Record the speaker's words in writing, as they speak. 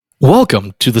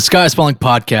Welcome to the Sky is Falling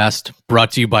podcast, brought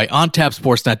to you by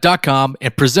OnTapSportsNet.com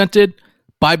and presented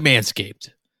by Manscaped.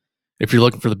 If you're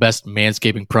looking for the best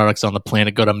manscaping products on the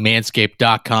planet, go to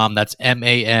Manscaped.com. That's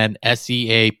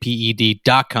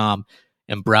MANSEAPED.com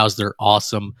and browse their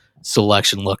awesome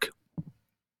selection. Look,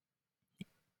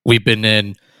 we've been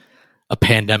in a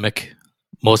pandemic.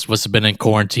 Most of us have been in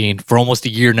quarantine for almost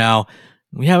a year now.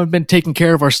 We haven't been taking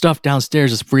care of our stuff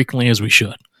downstairs as frequently as we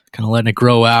should. Kind of letting it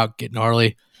grow out, getting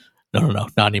gnarly. No,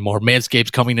 not anymore.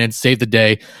 Manscaped's coming in, save the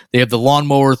day. They have the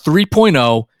Lawnmower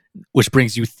 3.0, which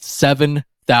brings you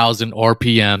 7,000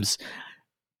 RPMs.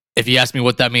 If you ask me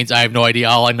what that means, I have no idea.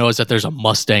 All I know is that there's a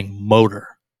Mustang motor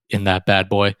in that bad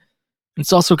boy. And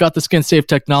it's also got the skin-safe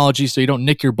technology so you don't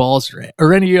nick your balls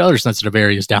or any other sensitive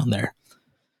areas down there.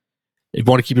 If you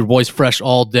want to keep your boys fresh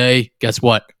all day, guess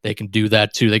what? They can do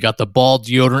that too. They got the ball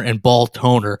deodorant and ball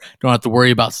toner. Don't have to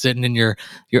worry about sitting in your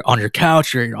on your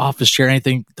couch or your office chair or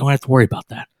anything. Don't have to worry about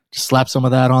that. Just slap some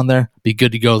of that on there. Be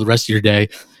good to go the rest of your day.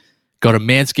 Go to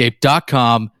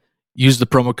manscaped.com. Use the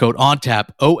promo code ONTAP,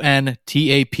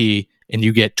 ONTAP, and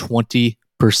you get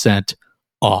 20%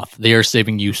 off. They are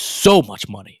saving you so much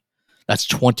money. That's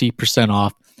 20%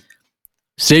 off.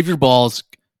 Save your balls.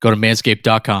 Go to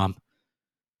manscaped.com.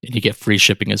 And you get free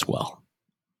shipping as well.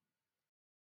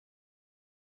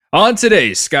 On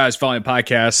today's Skies Falling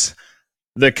podcast,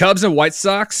 the Cubs and White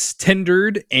Sox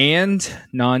tendered and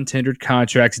non-tendered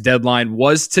contracts deadline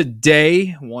was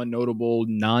today. One notable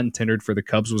non-tendered for the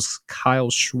Cubs was Kyle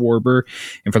Schwarber,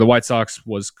 and for the White Sox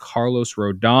was Carlos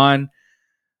Rodon.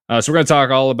 So we're going to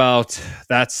talk all about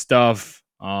that stuff,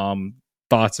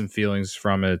 thoughts and feelings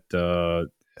from it.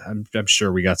 I'm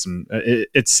sure we got some.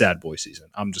 It's sad boy season.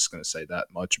 I'm just going to say that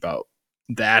much about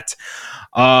that.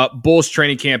 Bulls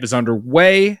training camp is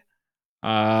underway.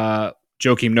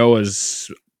 Joakim Noah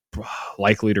is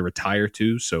likely to retire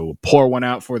too, so pour one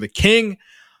out for the King.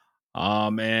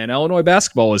 And Illinois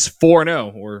basketball is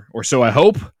 4-0, or so I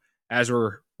hope. As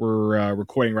we're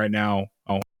recording right now,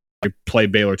 they play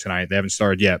Baylor tonight. They haven't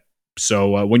started yet.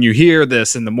 So when you hear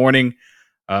this in the morning,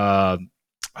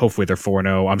 hopefully they're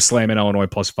 4-0. I'm slamming Illinois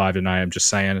 +5 tonight. I'm just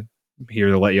saying, I'm here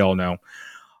to let y'all know.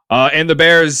 And the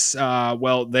Bears,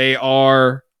 well, they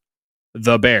are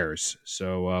the Bears.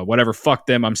 So whatever, fuck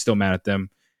them. I'm still mad at them.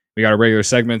 We got our regular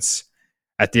segments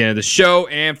at the end of the show.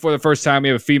 And for the first time, we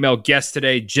have a female guest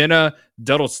today, Jenna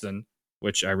Duddleston,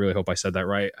 which I really hope I said that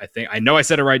right. I know I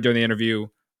said it right during the interview,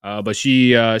 but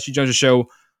she joins the show.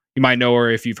 You might know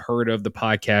her if you've heard of the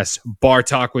podcast Bar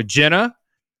Talk with Jenna.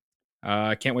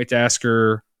 I can't wait to ask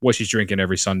her what she's drinking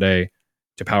every Sunday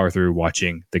to power through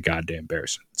watching the goddamn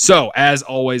Bears. So, as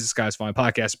always, the Sky's Falling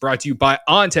podcast brought to you by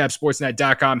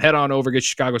OnTapSportsNet.com. Head on over, get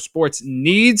Chicago sports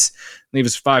needs. Leave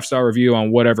us a 5-star review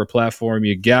on whatever platform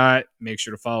you got. Make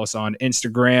sure to follow us on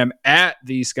Instagram at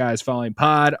the Sky's Falling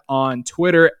Pod, on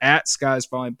Twitter at Sky's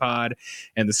Falling Pod,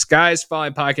 and the Sky's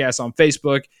Falling Podcast on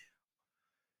Facebook.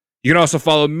 You can also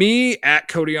follow me at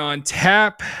Cody on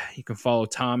Tap. You can follow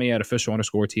Tommy at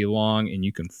official_T Long, and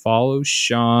you can follow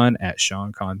Sean at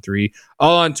SeanCon3,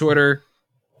 all on Twitter.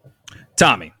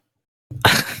 Tommy.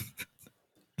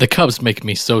 The Cubs make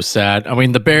me so sad. I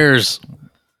mean, the Bears,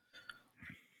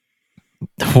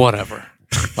 whatever.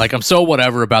 Like, I'm so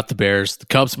whatever about the Bears. The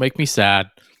Cubs make me sad.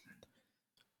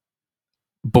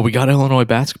 But we got Illinois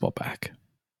basketball back.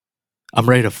 I'm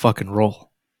ready to fucking roll.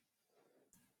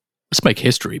 Let's make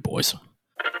history, boys.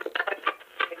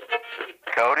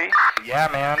 Cody? Yeah,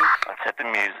 man. Let's hit the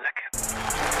music.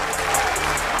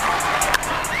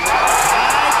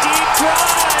 Deep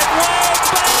drive, way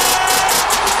back!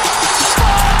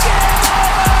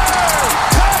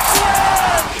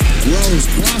 Rose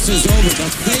crosses over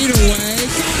the fadeaway.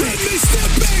 Let me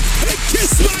step back and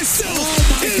kiss myself. Oh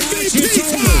my MVP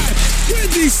time.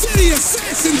 Windy City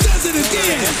Assassin does it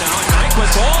again. Now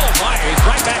Nyquist, oh my, he's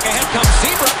right back ahead comes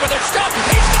Seabrook with a shot.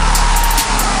 He's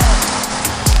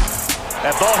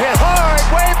That ball hit hard,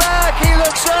 way back. He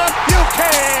looks up. You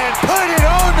can put it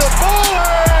on the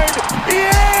board.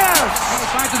 Yes.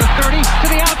 outside to the 30, to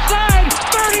the outside.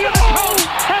 30 of the coast.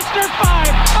 Hester 5.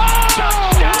 Oh,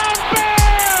 touchdown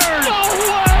Bears! No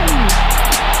way.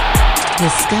 The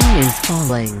Sky is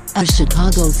Falling, a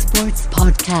Chicago sports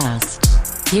podcast.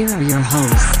 Here are your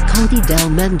hosts, Cody Del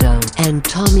Mendo and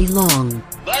Tommy Long.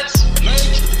 Let's make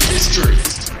history.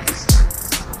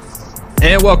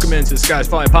 And welcome into the Sky's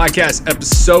Falling Podcast,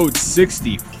 episode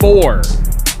 64.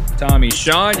 Tommy,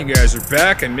 Sean, you guys are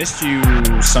back. I missed you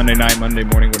Sunday night, Monday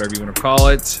morning, whatever you want to call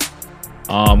it.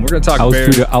 We're going to talk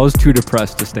Bears. I was too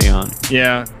depressed to stay on.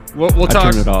 Yeah, we'll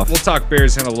talk. Turned it off. We'll talk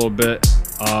Bears in a little bit.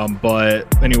 But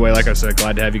anyway, like I said,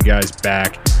 glad to have you guys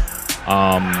back.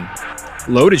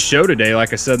 loaded show today.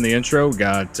 Like I said in the intro, we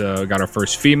got our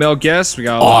first female guest. We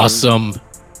got awesome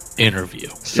interview.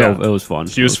 So it was fun.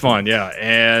 She was fun, yeah.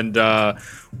 And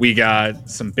we got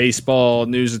some baseball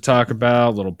news to talk about,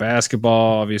 a little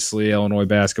basketball. Obviously, Illinois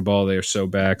basketball, they are so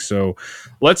back. So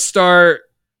let's start.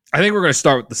 I think we're going to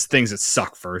start with the things that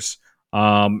suck first.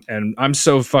 And I'm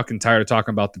so fucking tired of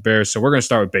talking about the Bears, so we're going to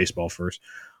start with baseball first.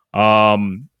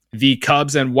 The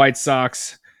Cubs and White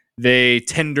Sox, they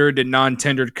tendered and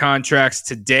non-tendered contracts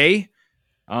today.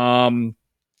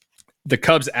 The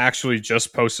Cubs actually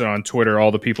just posted on Twitter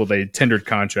all the people they tendered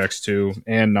contracts to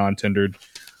and non-tendered.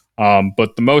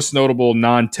 But the most notable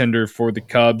non-tender for the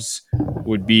Cubs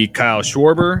would be Kyle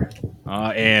Schwarber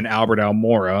and Albert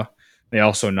Almora. They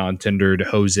also non-tendered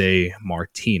Jose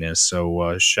Martinez.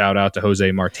 So shout out to Jose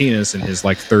Martinez in his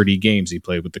 30 games he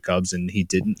played with the Cubs, and he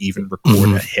didn't even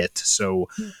record a hit. So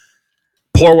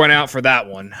pour one out for that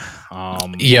one.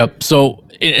 Yep. So,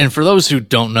 and for those who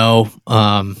don't know,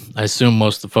 I assume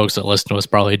most of the folks that listen to us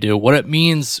probably do, what it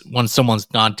means when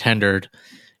someone's non-tendered,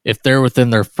 if they're within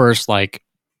their first 5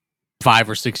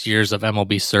 or 6 years of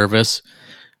MLB service,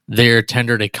 they're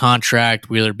tendered a contract,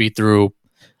 whether it be through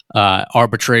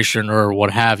arbitration or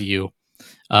what have you,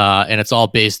 and it's all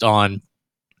based on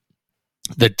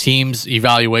the team's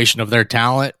evaluation of their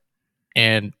talent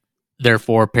and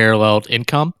therefore paralleled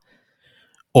income,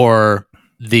 or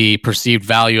the perceived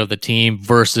value of the team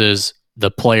versus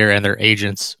the player and their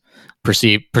agent's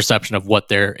perception of what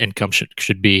their income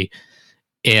should be.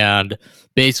 And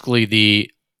basically,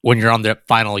 when you're on the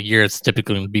final year, it's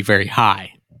typically going to be very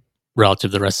high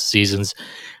relative to the rest of the seasons.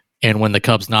 And when the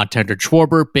Cubs non-tendered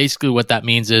Schwarber, basically what that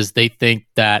means is they think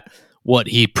that what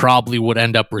he probably would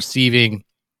end up receiving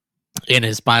in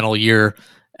his final year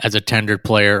as a tendered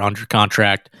player under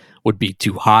contract would be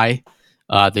too high.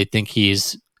 They think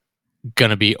he's going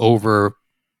to be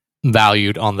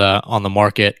overvalued on the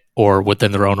market or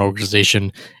within their own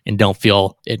organization, and don't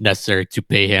feel it necessary to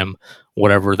pay him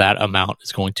whatever that amount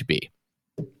is going to be.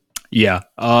 Yeah.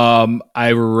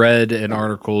 I read an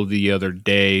article the other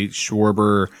day.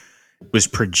 Schwarber was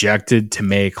projected to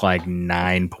make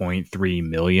 $9.3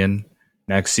 million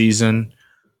next season.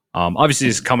 Obviously,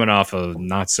 he's coming off a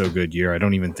not so good year. I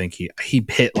don't even think he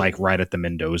hit right at the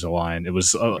Mendoza line. It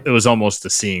was almost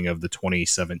the seeing of the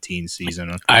 2017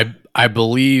 season. I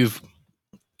believe,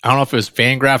 I don't know if it was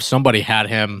Fangraphs, somebody had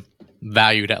him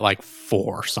valued at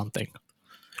 4 or something.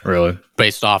 Really?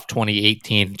 Based off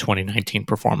 2018, 2019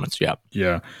 performance. Yeah.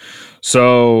 Yeah.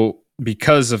 So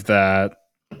because of that,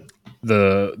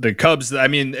 the Cubs, I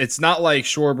mean, it's not like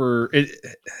Schwarber,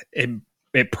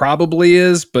 it probably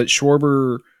is, but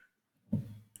Schwarber,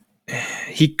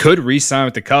 he could re-sign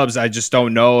with the Cubs. I just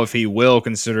don't know if he will,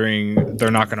 considering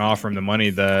they're not going to offer him the money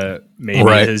that maybe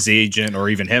his agent or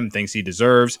even him thinks he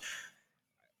deserves.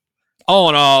 All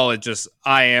in all,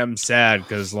 I am sad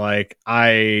because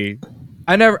I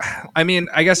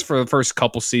guess for the first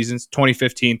couple seasons,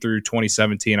 2015 through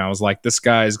 2017, I was like, this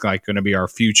guy's going to be our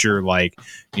future,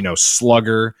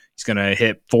 slugger. He's going to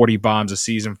hit 40 bombs a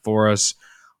season for us.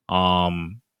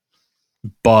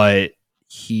 But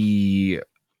he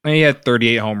had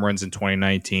 38 home runs in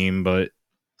 2019, but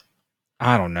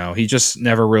I don't know. He just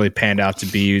never really panned out to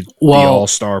be the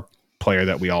all-star player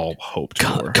that we all hoped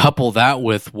for. Couple that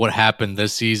with what happened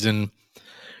this season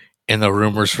and the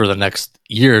rumors for the next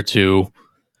year or two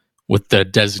with the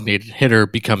designated hitter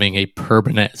becoming a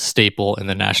permanent staple in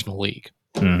the National League.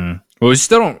 Mm-hmm. Well,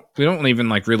 we don't even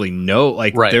really know.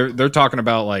 They're talking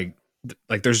about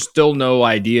there's still no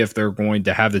idea if they're going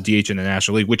to have the DH in the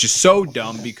National League, which is so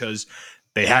dumb because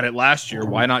they had it last year.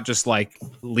 Why not just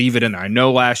leave it in there? I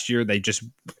know last year they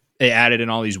added in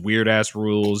all these weird ass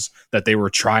rules that they were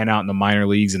trying out in the minor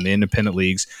leagues and the independent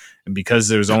leagues. And because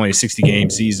there was only a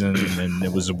 60-game season and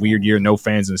it was a weird year, no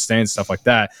fans in the stands, stuff like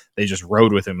that, they just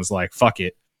rode with him. It was like, fuck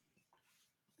it.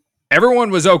 Everyone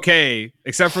was okay,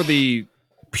 except for the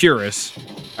purists.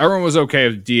 Everyone was okay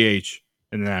with DH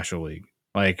in the National League.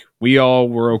 We all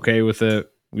were okay with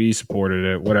it. We supported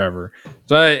it, whatever.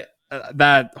 So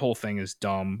that whole thing is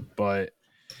dumb, but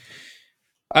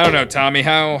I don't know, Tommy.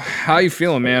 How you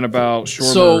feeling, man, about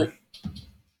Schwarber? So,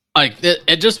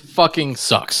 it just fucking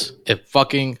sucks. It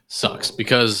fucking sucks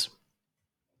because,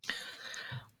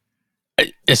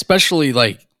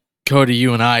 especially Cody,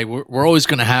 you and I, we're always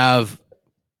going to have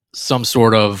some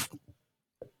sort of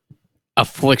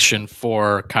affliction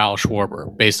for Kyle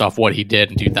Schwarber based off what he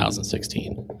did in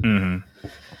 2016. Mm-hmm.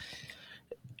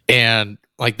 And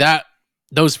that,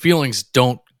 those feelings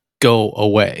don't go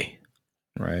away.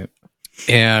 Right.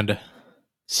 And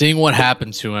seeing what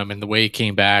happened to him and the way he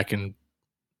came back and,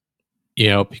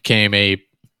 became a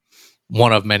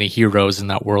one of many heroes in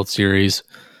that World Series.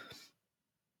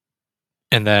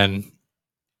 And then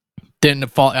didn't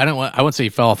fall. I wouldn't say he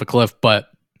fell off a cliff, but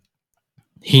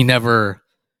he never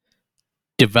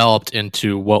developed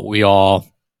into what we all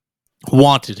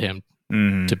wanted him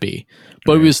to be.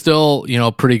 But he was still,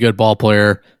 a pretty good ball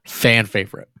player, fan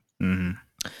favorite.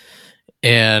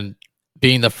 And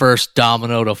being the first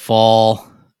domino to fall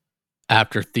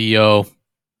after Theo,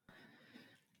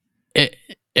 it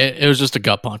was just a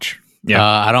gut punch. Yeah,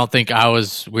 I don't think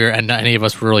any of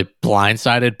us were really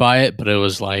blindsided by it, but it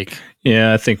was like,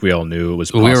 yeah, I think we all knew it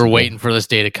was possible. We were waiting for this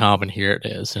day to come, and here it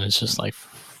is, and it's just like,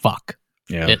 fuck.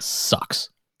 Yeah, it sucks.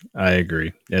 I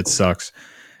agree. It sucks.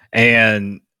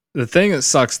 And the thing that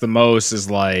sucks the most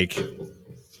is like,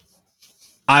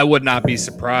 I would not be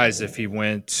surprised if he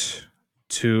went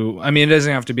to, it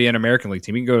doesn't have to be an American League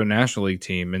team. He can go to a National League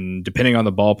team, and depending on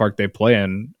the ballpark they play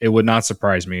in, it would not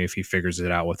surprise me if he figures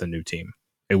it out with a new team.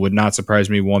 It would not surprise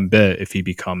me one bit if he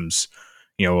becomes,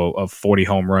 a 40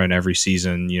 home run every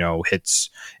season, hits.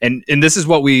 And this is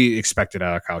what we expected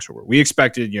out of Kyle Schwarber. We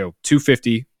expected,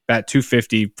 250, bat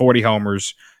 250, 40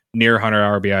 homers, near 100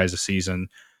 RBIs a season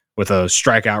with a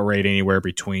strikeout rate anywhere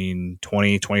between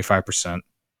 20, 25%.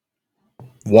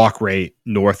 Walk rate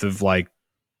north of like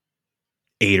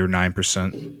 8 or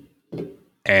 9%.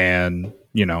 And,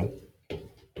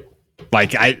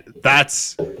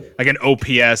 that's like an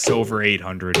OPS over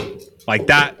 800. Like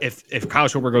that, if Kyle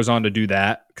Schwarber goes on to do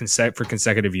that for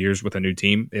consecutive years with a new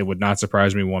team, it would not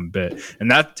surprise me one bit. And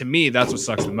that, to me, that's what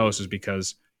sucks the most, is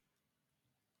because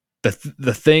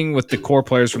the thing with the core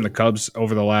players from the Cubs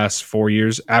over the last 4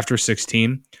 years after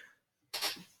 16,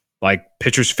 like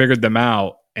pitchers figured them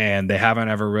out, and they haven't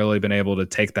ever really been able to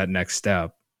take that next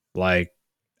step, like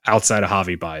outside of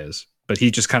Javi Baez. But he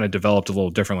just kind of developed a little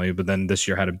differently. But then this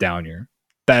year had a down year.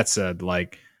 That said,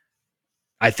 like,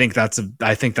 I think that's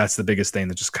the biggest thing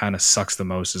that just kind of sucks the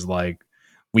most, is like,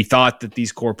 we thought that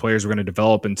these core players were going to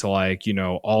develop into like,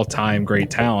 all-time great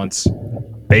talents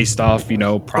based off,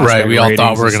 prospect. Right. We all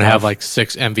thought we were going to have like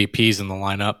 6 MVPs in the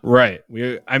lineup. Right.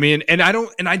 And I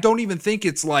don't even think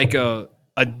it's like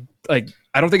I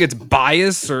don't think it's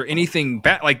bias or anything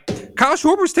bad. Like, Kyle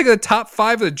Schwarber was taking the top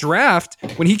 5 of the draft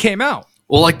when he came out.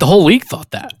 Well, like the whole league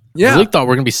thought that. Yeah. The league thought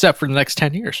we're going to be set for the next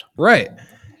 10 years. Right.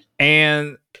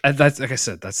 And that's, like I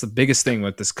said, that's the biggest thing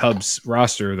with this Cubs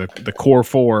roster, the core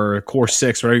 4, core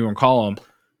 6, whatever you want to call them.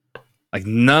 Like,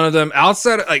 none of them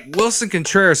outside of, like, Wilson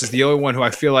Contreras is the only one who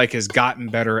I feel like has gotten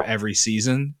better every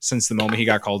season since the moment he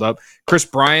got called up. Chris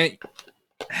Bryant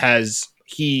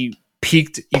he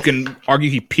peaked. You can argue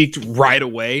he peaked right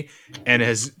away and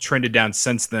has trended down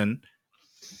since then.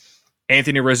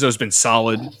 Anthony Rizzo's been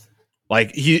solid.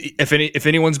 Like, if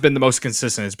anyone's been the most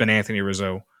consistent, it's been Anthony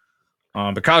Rizzo.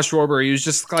 But Kyle Schwarber, he was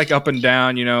just like up and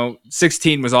down.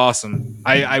 16 was awesome.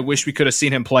 I wish we could have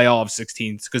seen him play all of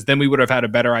 16, because then we would have had a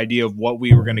better idea of what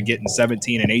we were going to get in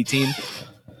 17 and 18.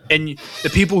 And the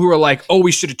people who are like, oh,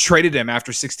 we should have traded him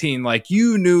after 16, like,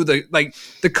 you knew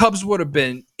the Cubs would have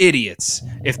been idiots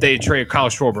if they had traded Kyle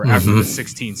Schwarber after the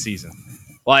 16 season.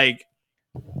 Like,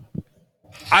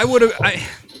 I would have.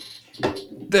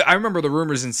 I remember the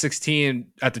rumors in 16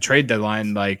 at the trade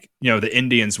deadline, like, the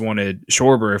Indians wanted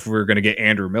Schwarber if we were going to get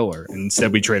Andrew Miller. And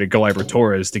instead, we traded Gleyber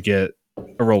Torres to get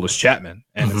Aroldis Chapman.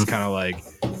 And it's kind of like,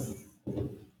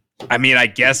 I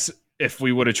guess if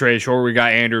we would have traded Schwarber, we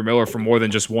got Andrew Miller for more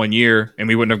than just 1 year, and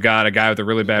we wouldn't have got a guy with a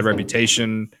really bad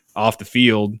reputation off the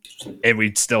field, and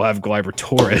we'd still have Gleyber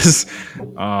Torres.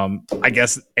 I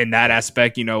guess in that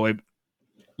aspect,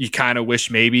 you kind of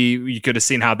wish maybe you could have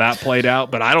seen how that played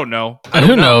out, but I don't know.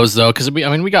 Who knows, though? Because,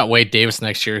 we got Wade Davis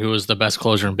next year, who was the best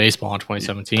closer in baseball in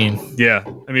 2017. Yeah.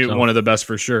 One of the best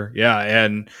for sure. Yeah.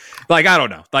 And, like, I don't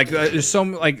know. Like, there's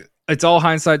some, like, it's all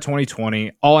hindsight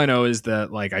 2020. All I know is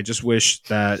that, like, I just wish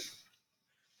that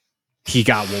he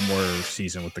got one more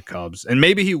season with the Cubs. And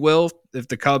maybe he will if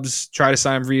the Cubs try to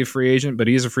sign him via free agent, but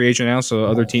he's a free agent now, so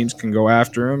other teams can go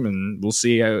after him, and we'll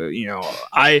see. A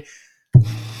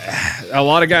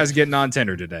lot of guys get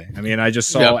non-tendered today. I just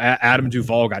saw Adam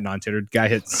Duvall got non-tendered. Guy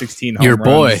hit 16 home runs. Your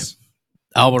boy,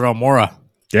 Albert Almora.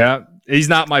 Yeah, he's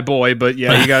not my boy, but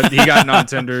yeah, he got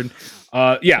non-tendered.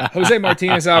 Jose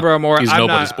Martinez, Albert Almora. He's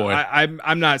nobody's boy.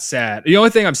 I'm not sad. The only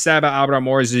thing I'm sad about Albert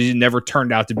Almora is he never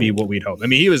turned out to be what we'd hoped.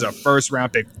 He was a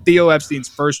first-round pick, Theo Epstein's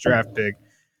first draft pick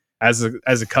as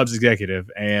a Cubs executive,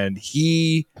 and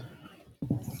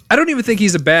I don't even think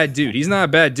he's a bad dude. He's not a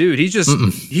bad dude.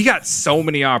 He got so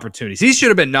many opportunities. He should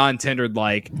have been non-tendered,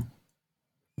 like,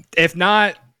 if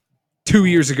not 2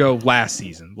 years ago, last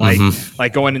season,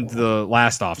 like going into the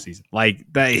last offseason. Like,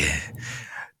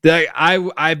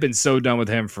 I've been so done with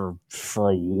him for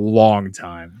a long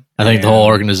time. I think the whole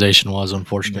organization was,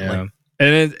 unfortunately. Yeah.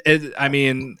 And I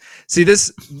mean, see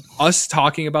this, us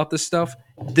talking about this stuff,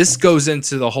 this goes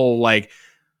into the whole, like,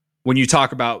 when you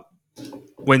talk about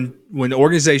when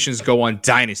organizations go on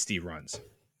dynasty runs,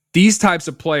 these types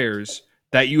of players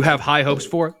that you have high hopes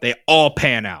for, they all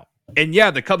pan out. And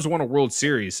yeah, the Cubs won a World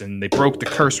Series and they broke the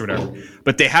curse or whatever,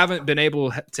 but they haven't been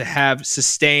able to have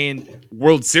sustained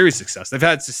World Series success. They've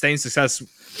had sustained success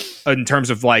in terms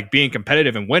of like being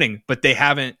competitive and winning, but they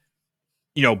haven't,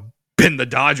 been the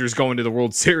Dodgers going to the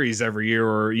World Series every year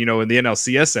or, in the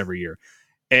NLCS every year.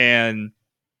 And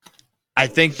I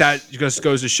think that just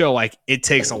goes to show, like, it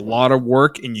takes a lot of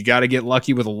work and you got to get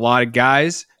lucky with a lot of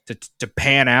guys to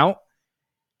pan out.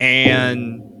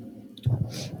 And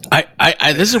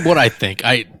I this is what I think.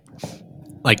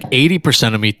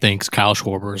 80% of me thinks Kyle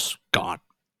Schwarber's gone.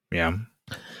 Yeah.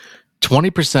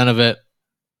 20%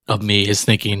 of me is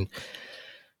thinking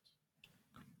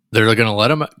they're going to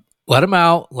let him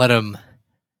out, let him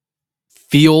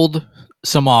field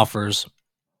some offers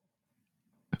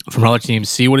from other teams,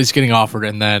 see what he's getting offered,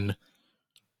 and then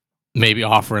maybe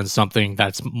offering something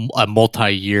that's a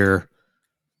multi-year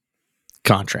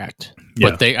contract.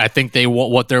 Yeah. But I think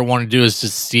what they want to do is to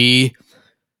see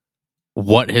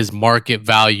what his market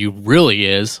value really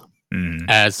is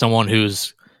as someone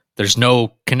who's, there's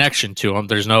no connection to him.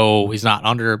 He's not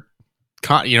under,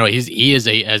 he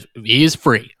is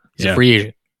free. He's a free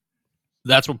agent.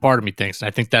 That's what part of me thinks. And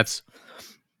I think that's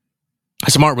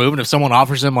a smart move. And if someone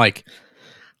offers him like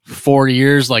 4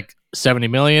 years, like $70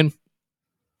 million,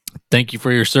 thank you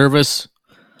for your service.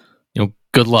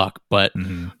 Good luck. But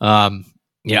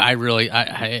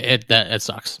it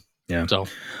sucks. Yeah. So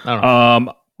I don't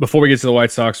know. Before we get to the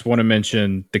White Sox, want to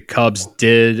mention the Cubs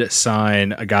did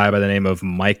sign a guy by the name of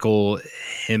Michael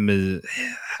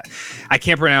I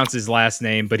can't pronounce his last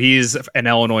name, but he's an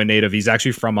Illinois native. He's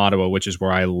actually from Ottawa, which is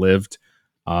where I lived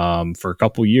for a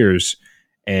couple years.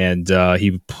 And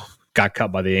he got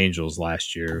cut by the Angels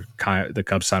last year. The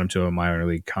Cubs signed him to a minor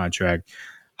league contract.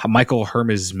 Michael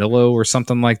Hermesmillo or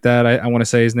something like that, I want to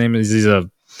say his name is. He's a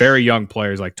very young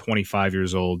player. He's like 25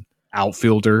 years old,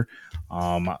 outfielder.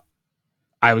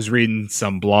 I was reading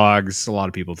some blogs. A lot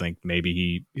of people think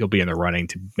maybe he'll be in the running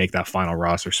to make that final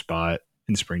roster spot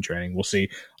in spring training. We'll see.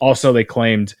 Also, they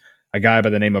claimed a guy by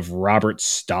the name of Robert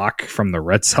Stock from the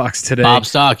Red Sox today. Bob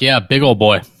Stock, yeah, big old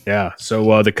boy. Yeah.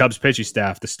 So the Cubs pitching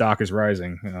staff, the stock is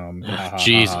rising.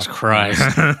 Jesus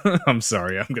Christ. I'm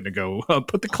sorry. I'm going to go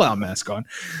put the clown mask on.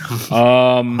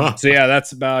 So yeah,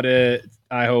 that's about it.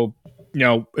 I hope,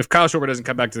 if Kyle Schwarber doesn't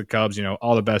come back to the Cubs,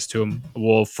 all the best to him.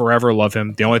 We'll forever love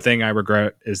him. The only thing I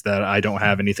regret is that I don't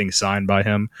have anything signed by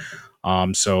him.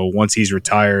 So once he's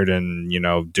retired and,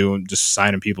 just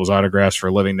signing people's autographs for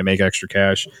a living to make extra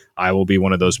cash, I will be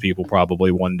one of those people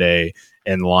probably one day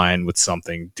in line with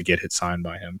something to get hit signed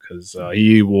by him, because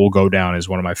he will go down as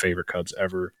one of my favorite Cubs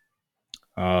ever.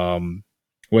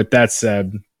 With that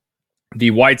said,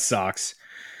 the White Sox,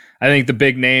 I think the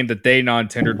big name that they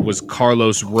non-tendered was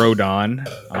Carlos Rodon.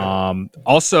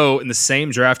 Also in the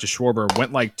same draft as Schwarber,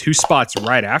 went like 2 spots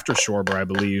right after Schwarber, I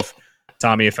believe.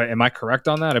 Tommy, am I correct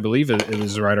on that? I believe it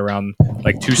was right around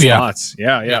like 2 spots.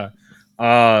 Yeah.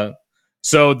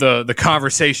 So the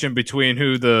conversation between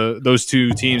those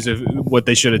two teams, what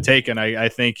they should have taken, I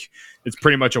think it's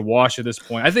pretty much a wash at this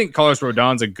point. I think Carlos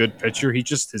Rodon's a good pitcher. He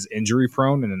just is injury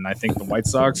prone, and I think the White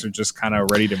Sox are just kind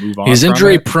of ready to move on. He's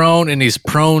injury prone, and he's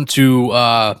prone to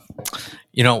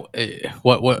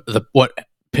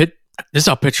this is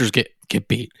how pitchers get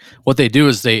beat. What they do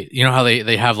is how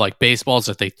they have like baseballs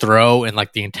that they throw, and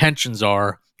like the intentions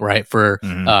are right for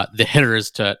the hitters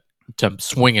to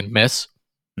swing and miss,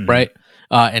 right?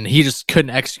 And he just couldn't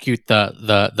execute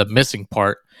the missing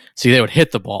part. See, they would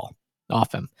hit the ball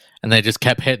off him, and they just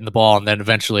kept hitting the ball, and then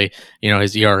eventually,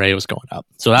 his ERA was going up.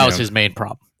 So that was his main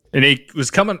problem. And he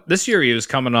was coming this year. He was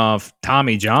coming off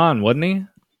Tommy John, wasn't he?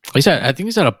 I think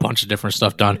he's had a bunch of different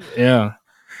stuff done. Yeah.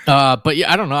 But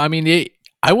yeah, I don't know. I mean,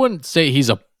 I wouldn't say he's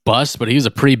a bust, but he was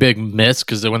a pretty big miss,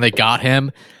 because when they got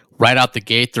him right out the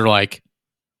gate, they're like,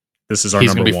 "This is our he's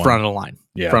number going to be one. front of the line,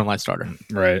 front of the line starter."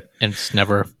 Right. And it's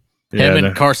never him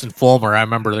and Carson Fulmer. I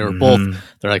remember they were both.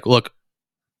 They're like, "Look,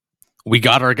 we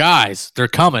got our guys. They're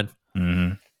coming.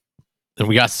 Then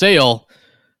we got Sale.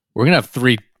 We're gonna have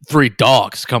three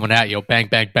dogs coming at you. Bang,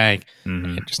 bang, bang."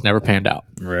 It just never panned out.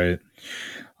 Right.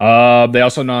 They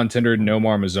also non-tendered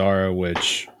Nomar Mazara,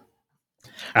 which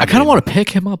I kind of want to pick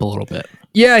him up a little bit.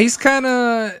 Yeah, he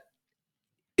can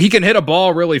hit a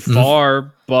ball really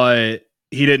far, but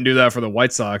he didn't do that for the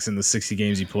White Sox in the 60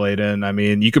 games he played in. I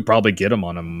mean, you could probably get him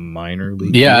on a minor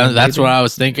league. Yeah, deal, that's maybe. what I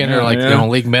was thinking. Yeah, or like, yeah.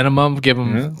 league minimum, give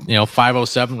him,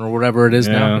 507 or whatever it is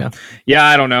now. Yeah. Yeah,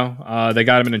 I don't know. They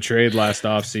got him in a trade last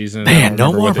offseason. Man,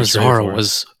 Nomar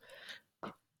Mazara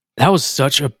that was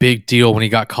such a big deal when he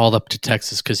got called up to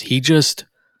Texas because he just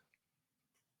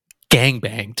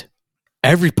gangbanged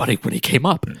everybody when he came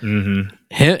up. Mm-hmm.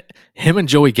 Him and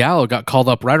Joey Gallo got called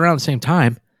up right around the same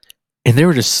time, and they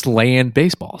were just slaying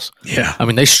baseballs. Yeah. I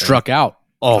mean, they struck out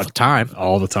all the time.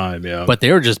 All the time, yeah. But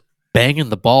they were just banging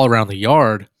the ball around the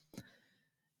yard.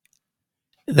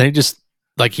 They just,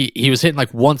 like, he was hitting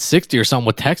like 160 or something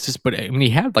with Texas, but I mean, he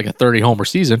had like a 30 homer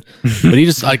season. But he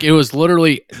just, like, it was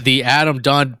literally the Adam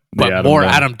Dunn, but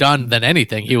Adam Dunn than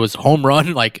anything. He was home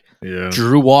run, like,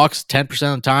 drew walks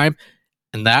 10% of the time,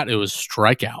 and it was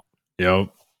strikeout. Yep.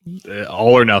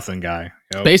 All or nothing guy.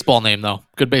 Yep. Baseball name, though.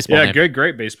 Good baseball name. Yeah,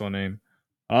 great baseball name.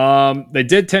 They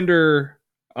did tender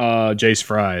Jace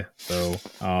Fry, so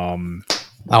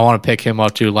I want to pick him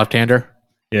up too, left-hander.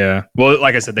 Yeah. Well,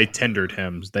 like I said, they tendered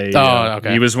him.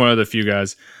 Okay. He was one of the few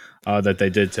guys that they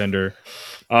did tender.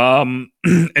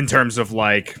 In terms of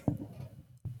like,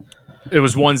 it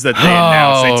was ones that they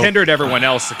announced. They tendered everyone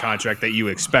else a contract that you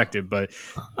expected, but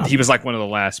he was like one of the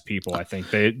last people. I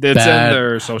think it's in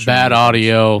their social. Bad media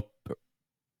audio.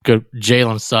 Good.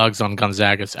 Jalen Suggs on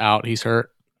Gonzaga's out. He's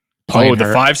hurt. The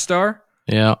Hurt. 5-star.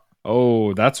 Yeah.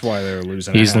 Oh, that's why they're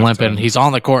losing. He's limping. He's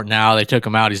on the court now. They took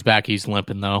him out. He's back. He's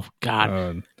limping though.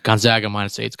 God, Gonzaga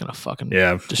 -8's gonna fucking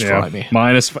destroy me.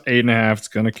 -8.5. It's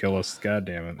gonna kill us. God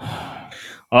damn it.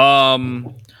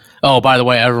 Oh, by the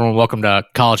way, everyone, welcome to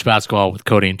college basketball with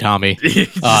Cody and Tommy.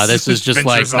 This is just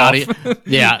like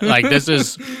this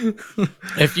is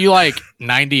if you like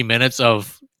 90 minutes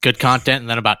of good content and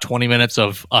then about 20 minutes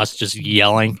of us just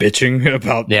yelling, bitching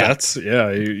about bets.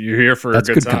 Yeah, you're here for that's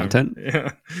a good good time. content.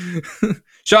 Yeah.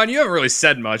 Sean, you haven't really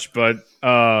said much, but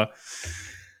I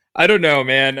don't know,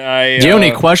 man. Do you have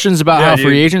any questions about how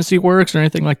free agency works or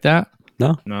anything like that?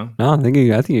 No. I think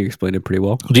you explained it pretty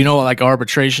well. Do you know what like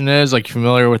arbitration is? Like, you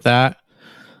familiar with that?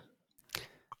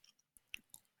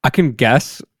 I can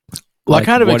guess. Well, I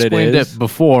kind of explained it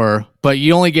before, but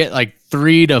you only get like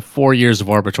 3 to 4 years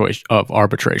of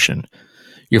arbitration.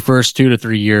 Your first 2 to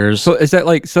 3 years. So is that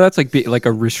that's like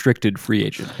a restricted free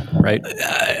agent, right?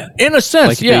 In a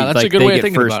sense, that's a good way of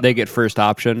thinking about it. They get first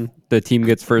option. The team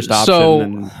gets first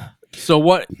option. So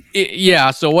what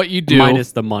you do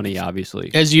minus the money,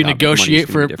 obviously, as you negotiate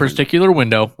for a particular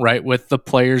window, right, with the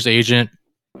player's agent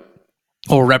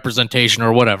or representation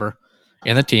or whatever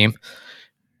in the team.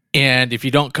 And if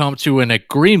you don't come to an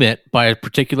agreement by a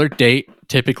particular date,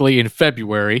 typically in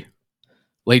February,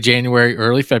 late January,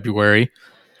 early February,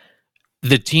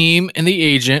 the team and the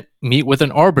agent meet with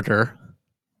an arbiter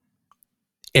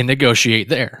and negotiate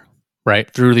there, right,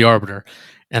 through the arbiter.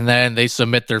 And then they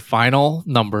submit their final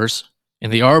numbers,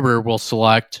 and the arbiter will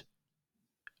select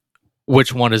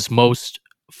which one is most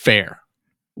fair,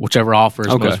 whichever offer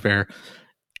is most fair.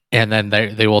 And then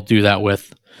they will do that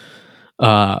with,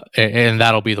 and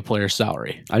that'll be the player's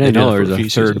salary. I didn't know there was a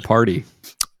third party.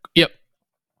 Yep.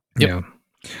 Yeah.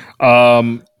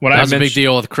 That was a big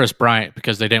deal with Chris Bryant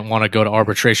because they didn't want to go to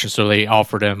arbitration, so they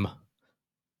offered him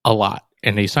a lot,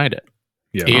 and he signed it.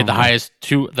 Yeah. He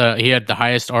had the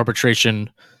highest arbitration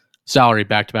salary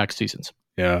back-to-back seasons.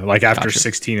 Yeah, like after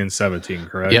 16 and 17,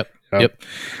 correct? Yep.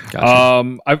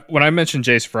 Gotcha. When I mentioned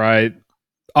Jace Fry,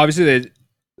 obviously they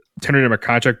tendered him a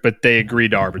contract, but they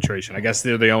agreed to arbitration. I guess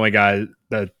they're the only guy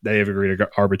that they have agreed to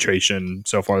arbitration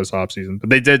so far this offseason. But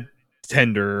they did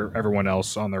tender everyone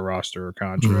else on their roster or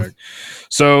contract. Mm-hmm.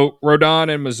 So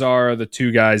Rodon and Mazara, the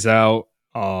two guys out.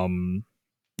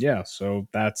 So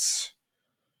that's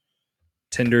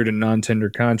tendered and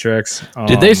non-tendered contracts.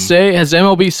 Did they say, has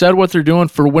MLB said what they're doing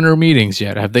for winter meetings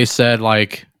yet? Have they said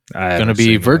like going to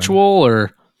be virtual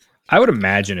or? I would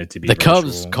imagine it to be the virtual.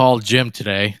 Cubs called Jim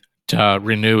today to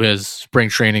renew his spring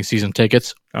training season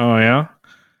tickets. Oh yeah.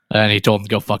 And he told them to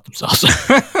go fuck themselves.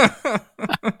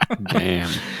 Damn.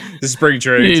 The spring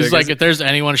training He's tickets. like, if there's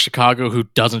anyone in Chicago who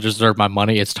doesn't deserve my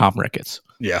money, it's Tom Ricketts.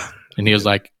 Yeah. And he was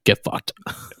like, get fucked.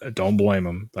 I don't blame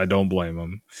him.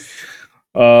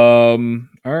 All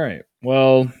right.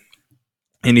 Well,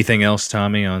 anything else,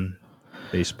 Tommy, on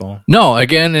baseball? No,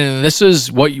 again, and this is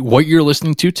what you're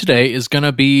listening to today is going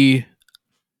to be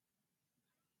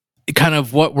kind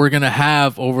of what we're going to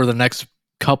have over the next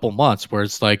couple months, where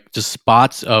it's like just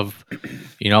spots of,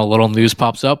 little news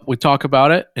pops up. We talk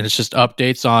about it, and it's just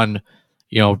updates on,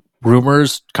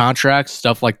 rumors, contracts,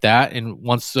 stuff like that. And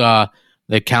once the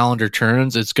calendar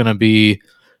turns, it's going to be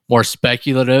more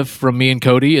speculative from me and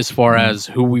Cody as far as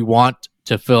who we want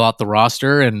to fill out the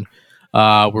roster, and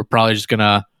we're probably just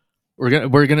gonna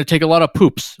take a lot of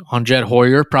poops on Jed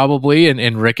Hoyer probably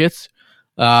and Ricketts,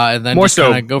 and then more just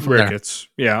so go from Ricketts.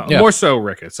 Yeah, more so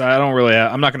Ricketts.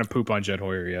 I'm not going to poop on Jed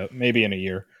Hoyer yet. Maybe in a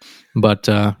year. But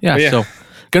so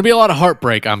gonna be a lot of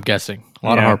heartbreak. I'm guessing a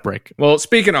lot of heartbreak. Well,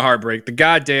 speaking of heartbreak, the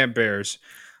goddamn Bears.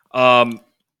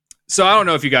 So I don't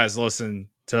know if you guys listen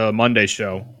to Monday's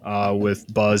show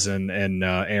with Buzz and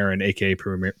Aaron, aka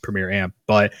Premier Amp,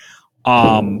 but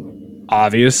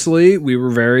obviously we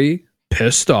were very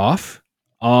pissed off.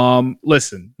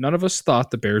 Listen, none of us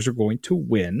thought the Bears are going to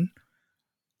win,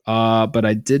 but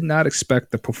I did not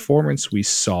expect the performance we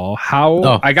saw.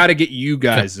 I got to get you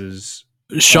guys'.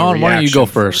 Sean, why don't you go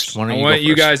first? I want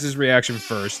you guys' reaction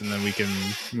first, and then we can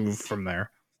move from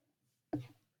there.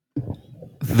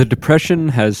 The depression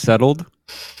has settled.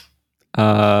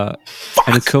 And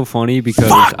it's so funny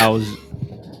because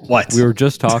we were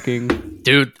just talking.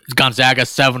 Dude, Gonzaga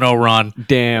 7-0 run.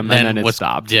 Damn, and then it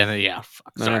stopped. Yeah,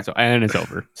 fuck, sorry. And it's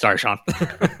over. Sorry, Sean.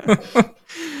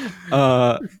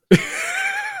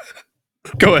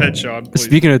 Go ahead, Sean. Please.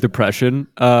 Speaking of depression,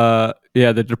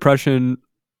 the depression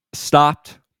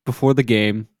stopped before the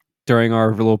game during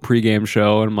our little pregame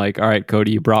show. And I'm like, all right,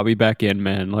 Cody, you brought me back in,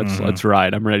 man. Let's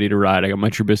ride. I'm ready to ride. I got my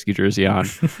Trubisky jersey on.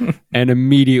 And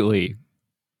immediately,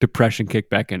 depression kicked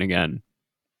back in again.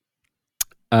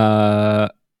 I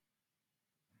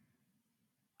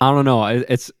don't know.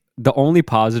 It's the only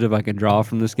positive I can draw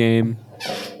from this game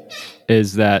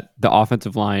is that the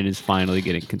offensive line is finally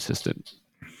getting consistent.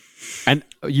 And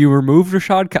you remove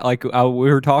Rashad,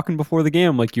 we were talking before the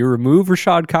game, like you remove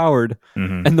Rashad Coward,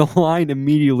 and the line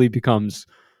immediately becomes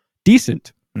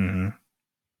decent.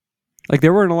 Like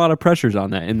there weren't a lot of pressures on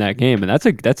that in that game, and that's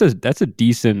a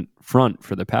decent front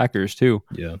for the Packers too.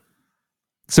 Yeah.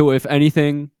 So if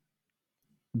anything,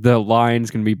 the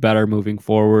line's going to be better moving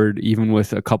forward, even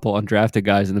with a couple undrafted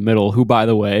guys in the middle. Who, by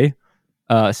the way,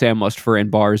 Sam Mustipher and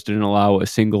Bars didn't allow a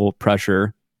single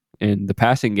pressure in the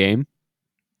passing game.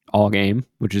 All game,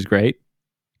 which is great.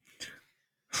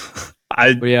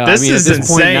 This is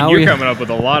insane. You're coming up with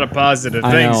a lot of positive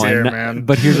things here, man.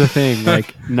 But here's the thing: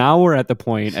 like now we're at the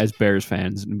point as Bears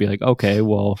fans and be like, okay,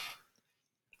 well,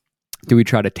 do we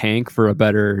try to tank for a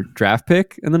better draft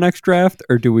pick in the next draft,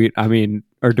 or do we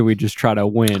just try to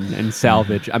win and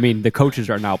salvage? I mean, the coaches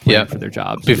are now playing for their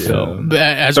jobs. So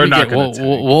as we'll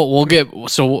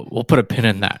put a pin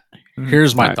in that.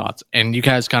 Here's my thoughts, and you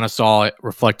guys kind of saw it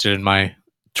reflected in my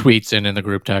tweets and in the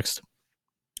group text.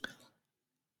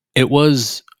 It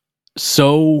was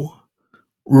so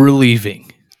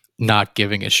relieving not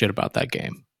giving a shit about that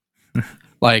game.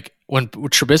 Like when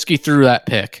Trubisky threw that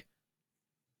pick,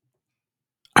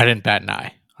 I didn't bat an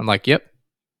eye. I'm like, yep.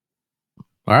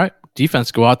 All right,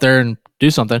 defense, go out there and do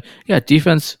something. Yeah,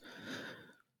 defense.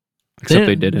 Except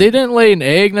they didn't. They didn't lay an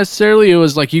egg necessarily. It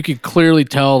was like you could clearly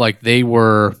tell like they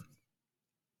were.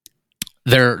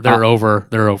 They're over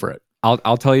it.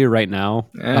 I'll tell you right now.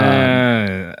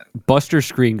 Buster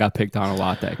Screen got picked on a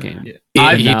lot that game.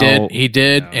 He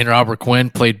did, and Robert Quinn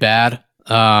played bad.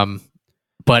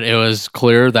 But it was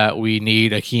clear that we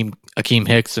need Akeem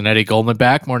Hicks and Eddie Goldman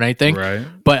back more than anything. Right.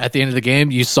 But at the end of the game,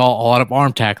 you saw a lot of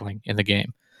arm tackling in the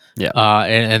game. Yeah.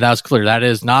 And that was clear. That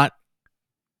is a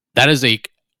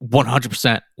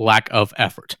 100% lack of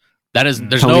effort. There's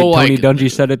Tony Dungy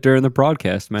said it during the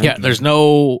broadcast, man. Yeah, there's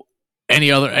no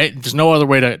other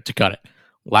way to cut it.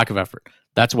 Lack of effort.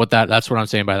 That's what I'm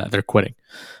saying by that. They're quitting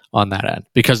on that end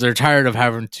because they're tired of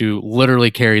having to literally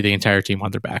carry the entire team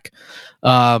on their back.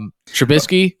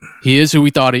 Trubisky, he is who we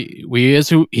thought he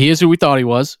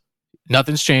was.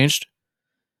 Nothing's changed.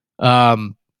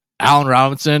 Allen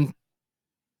Robinson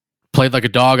played like a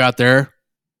dog out there.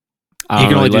 He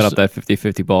can only let up that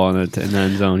 50-50 ball in the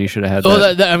end zone. He should have had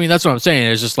that. That's what I'm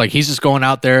saying. It's just like he's just going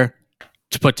out there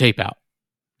to put tape out.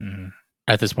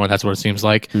 At this point, that's what it seems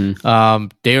like.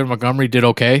 David Montgomery did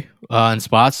okay in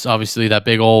spots. Obviously, that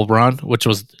big old run, which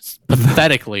was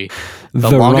pathetically the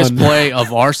longest play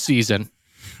of our season,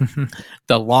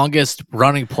 the longest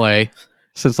running play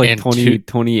since like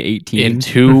 2018 in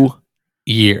 2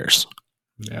 years.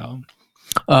 Yeah.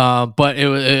 But it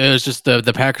was just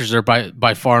the Packers are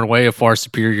by far and away a far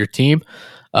superior team.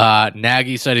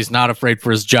 Nagy said he's not afraid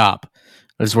for his job.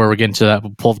 This is where we're getting to that.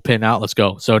 We'll pull the pin out. Let's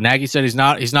go. So Nagy said he's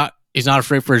not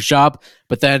afraid for his job,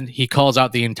 but then he calls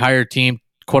out the entire team,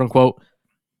 quote unquote,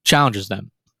 challenges them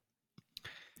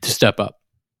to step up.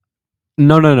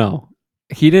 No.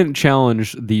 He didn't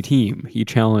challenge the team. He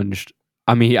challenged,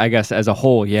 I guess as a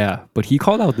whole, yeah. But he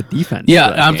called out the defense. Yeah,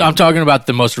 I'm talking about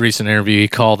the most recent interview. He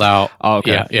called out. Oh,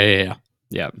 okay.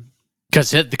 Yeah.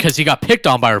 because he got picked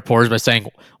on by reporters by saying,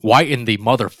 "Why in the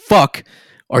motherfuck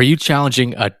are you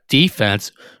challenging a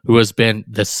defense who has been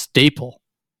the staple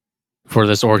for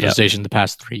this organization the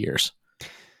past 3 years?"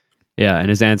 Yeah, and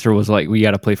his answer was like, "We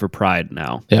got to play for pride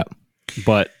now." Yeah,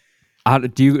 but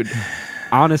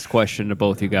honest question to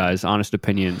both you guys, honest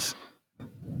opinions.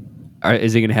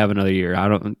 Is he going to have another year? I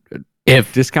don't.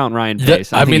 If discount Ryan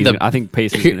Pace, I think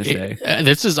Pace is going to stay.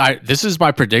 This is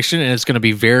my prediction, and it's going to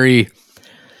be very.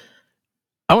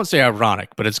 I won't say ironic,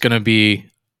 but it's going to be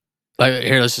like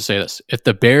here. Let's just say this: if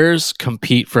the Bears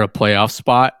compete for a playoff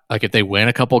spot, like if they win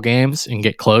a couple games and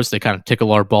get close, they kind of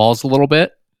tickle our balls a little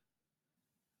bit,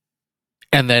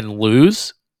 and then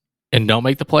lose and don't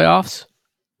make the playoffs.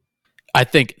 I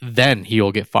think then he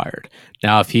will get fired.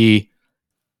 Now, if he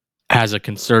has a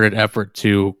concerted effort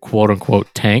to quote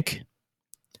unquote tank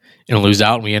and lose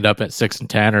out, and we end up at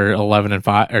 6-10 or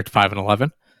 11-5 or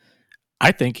 5-11,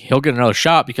 I think he'll get another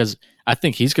shot because I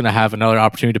think he's going to have another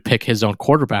opportunity to pick his own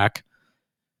quarterback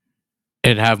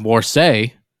and have more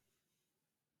say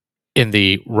in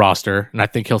the roster. And I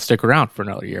think he'll stick around for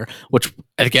another year, which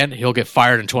again, he'll get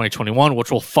fired in 2021,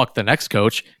 which will fuck the next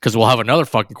coach because we'll have another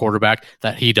fucking quarterback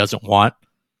that he doesn't want.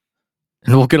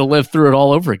 And we'll get to live through it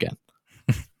all over again.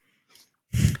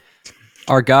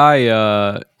 Our guy,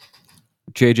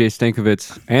 JJ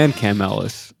Stankovitz and Cam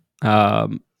Ellis,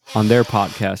 on their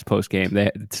podcast post game,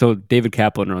 so David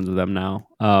Kaplan runs with them now.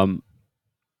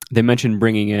 They mentioned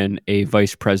bringing in a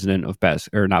vice president of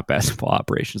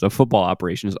football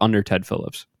operations under Ted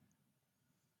Phillips.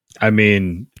 I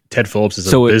mean, Ted Phillips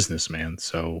is a businessman,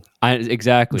 so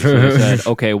exactly. So they said,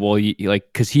 okay, well,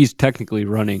 because he's technically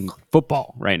running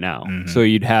football right now, so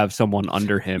you'd have someone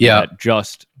under him that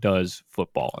just does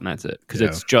football, and that's it. Because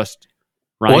it's just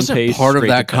Ryan Wasn't Pace part of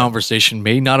that conversation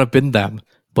may not have been them,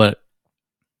 but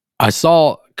I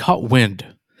caught wind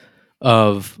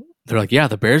of. They're like, yeah,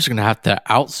 the Bears are going to have to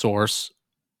outsource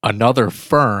another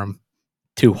firm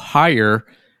to hire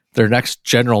their next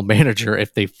general manager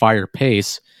if they fire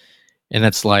Pace. And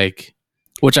it's like,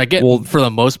 which I get for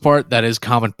the most part, that is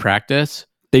common practice.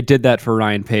 They did that for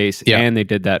Ryan Pace, and they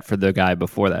did that for the guy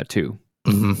before that too.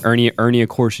 Mm-hmm. Ernie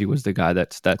Accorsi was the guy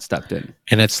that stepped in.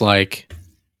 And it's like,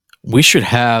 we should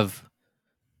have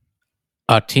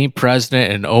a team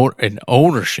president and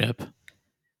ownership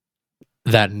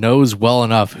that knows well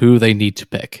enough who they need to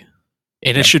pick.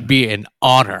 And it should be an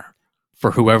honor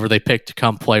for whoever they pick to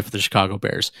come play for the Chicago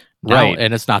Bears. Right.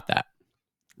 And it's not that.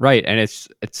 Right. And it's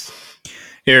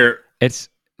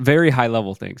very high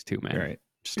level things too, man. Right.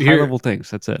 Just high level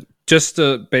things. That's it. Just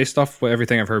based off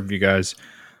everything I've heard from you guys,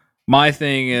 my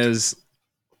thing is,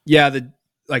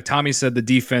 like Tommy said, the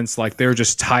defense, like they're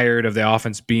just tired of the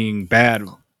offense being bad.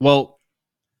 Well,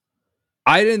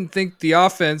 I didn't think the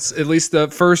offense, at least the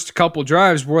first couple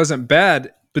drives, wasn't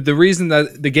bad. But the reason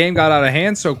that the game got out of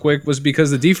hand so quick was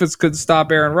because the defense couldn't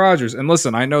stop Aaron Rodgers. And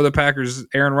listen, I know the Packers,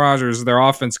 Aaron Rodgers, their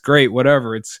offense, great,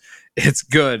 whatever. It's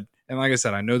good. And like I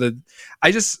said, I know that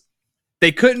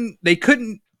they couldn't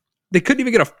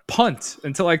even get a punt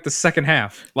until like the second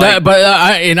half.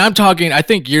 I'm talking. I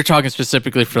think you're talking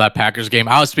specifically for that Packers game.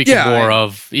 I was speaking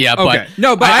okay. But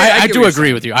no, but I do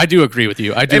agree with you. I do agree with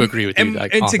you.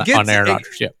 On Aaron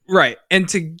Rodgers. Yeah, right. And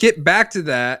to get back to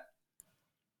that,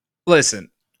 listen,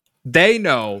 they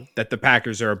know that the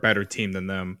Packers are a better team than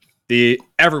them.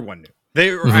 Everyone knew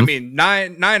they were. I mean,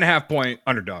 9.5 point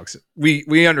underdogs.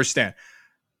 We understand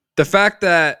the fact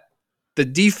that the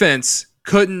defense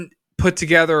couldn't put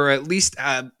together at least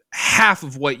half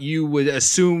of what you would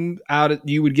assume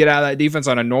you would get out of that defense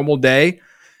on a normal day,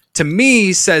 to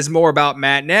me says more about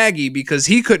Matt Nagy because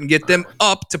he couldn't get them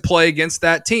up to play against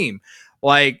that team.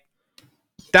 Like,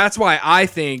 that's why I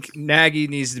think Nagy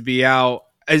needs to be out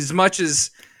as much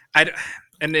as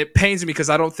and it pains me because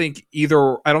I don't think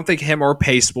him or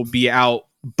Pace will be out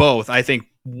both. I think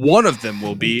one of them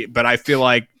will be, but I feel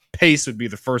like Pace would be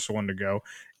the first one to go.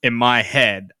 In my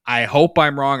head, I hope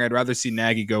I'm wrong. I'd rather see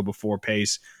Nagy go before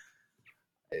Pace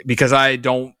because I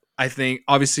think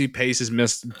obviously Pace has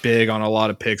missed big on a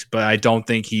lot of picks, but I don't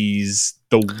think he's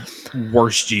the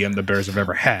worst GM the Bears have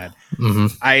ever had.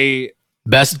 Mm-hmm.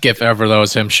 Best gif ever though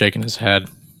is him shaking his head.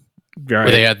 Right.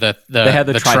 Where they had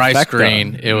the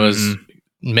tri-screen. It was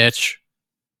Mitch,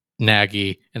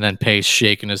 Nagy, and then Pace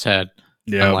shaking his head.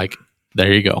 Yeah, I'm like,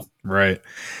 there you go. Right.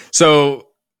 So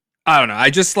I don't know.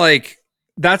 I just like.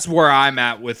 That's where I'm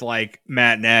at with like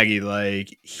Matt Nagy.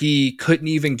 Like he couldn't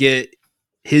even get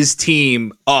his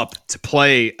team up to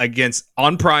play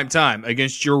on prime time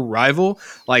against your rival.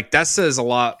 Like that says a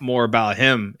lot more about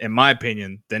him, in my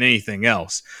opinion, than anything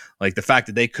else. Like the fact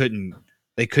that they couldn't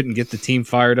get the team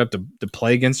fired up to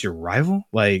play against your rival.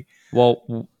 Like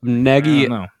Well, Nagy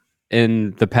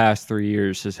in the past 3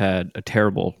 years has had a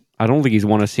terrible. I don't think he's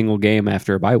won a single game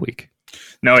after a bye week.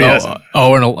 No, he hasn't.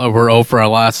 We're 0 for our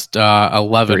last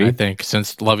 11, 3? I think.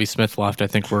 Since Lovie Smith left, I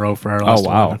think we're 0 for our last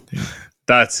 11.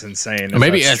 That's insane. Or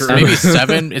maybe it's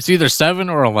 7. It's either 7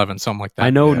 or 11, something like that. I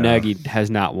know Nagy has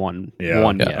not won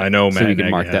one yet. I know, so you can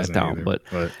mark that down. But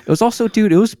it was also,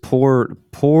 dude, it was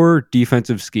poor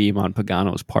defensive scheme on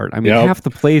Pagano's part. I mean, half the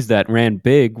plays that ran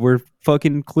big were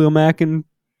fucking Khalil Mack and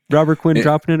Robert Quinn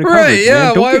dropping into coverage. Right,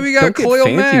 yeah. Man. Why we got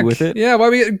Khalil Mack with it? Yeah, why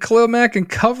we getting Khalil Mack in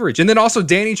coverage? And then also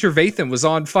Danny Trevathan was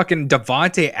on fucking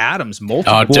Devontae Adams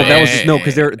multiple times. Well, that was just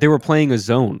because they were playing a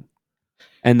zone.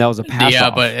 And that was a pass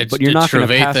off. But you're not going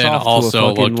to pass off also to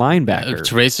a fucking linebacker.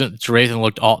 Trevathan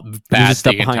looked all bad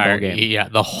the entire game. Yeah,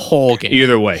 the whole game.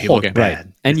 Either way, he looked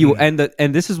bad. Right.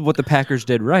 And this is what the Packers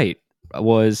did right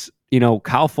was,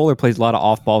 Kyle Fuller plays a lot of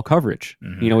off-ball coverage.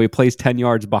 Mm-hmm. He plays 10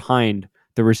 yards behind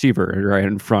the receiver, right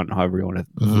in front, however you want to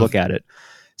look at it.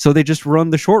 So they just run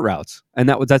the short routes. And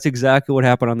that's exactly what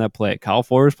happened on that play. Kyle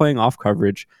Fuller was playing off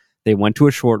coverage. They went to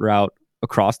a short route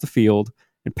across the field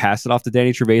and passed it off to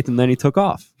Danny Trevathan, and then he took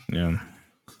off. Yeah.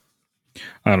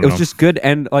 It was just good.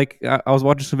 And I was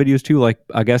watching some videos too.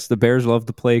 I guess the Bears love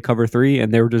to play cover 3,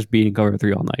 and they were just beating cover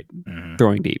 3 all night,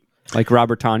 throwing deep.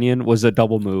 Robert Tonyan was a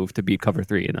double move to beat cover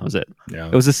 3, and that was it. Yeah.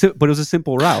 It was a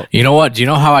simple route. You know what? Do you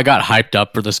know how I got hyped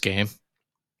up for this game?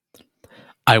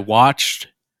 I watched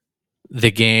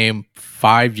the game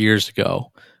 5 years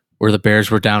ago where the Bears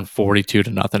were down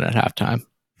 42-0 at halftime.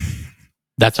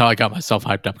 That's how I got myself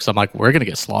hyped up because I'm like, we're going to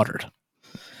get slaughtered.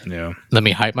 Yeah. Let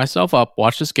me hype myself up,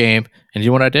 watch this game, and you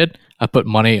know what I did? I put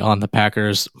money on the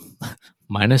Packers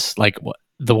minus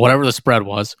whatever the spread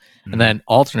was, and then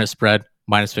alternate spread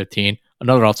minus 15,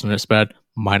 another alternate spread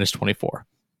minus 24.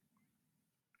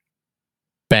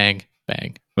 Bang,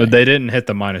 bang. But they didn't hit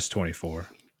the minus 24.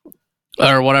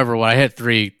 Or whatever. When I hit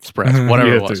 3 spreads,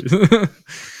 whatever it was.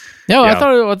 No, Yeah. I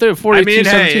thought it was 42. I mean,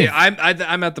 17. hey,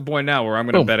 I'm at the point now where I'm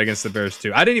going to bet against the Bears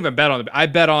too. I didn't even bet on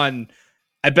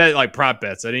I bet like prop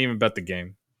bets. I didn't even bet the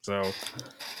game. So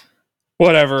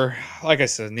whatever. Like I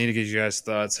said, need to get you guys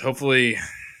thoughts. Hopefully,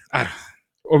 are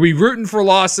we rooting for a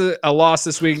loss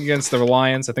this week against the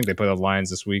Lions? I think they play the Lions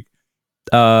this week.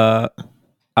 I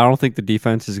don't think the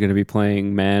defense is going to be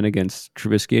playing man against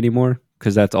Trubisky anymore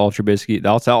because that's all Trubisky.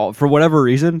 That's all for whatever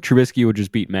reason. Trubisky would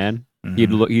just beat man.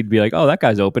 He'd be like, oh, that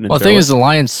guy's open. Well, the thing is, the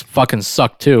Lions fucking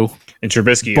suck too. And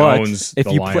Trubisky owns the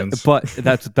Lions. But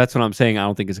that's what I'm saying. I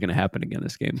don't think it's going to happen again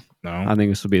this game. No, I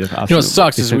think this will be the option. You know what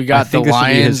sucks is we got the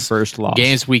Lions first loss.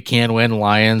 Games we can win: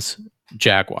 Lions,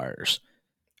 Jaguars,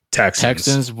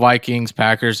 Texans, Vikings,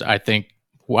 Packers. I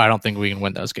don't think we can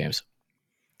win those games.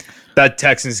 That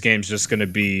Texans game's just going to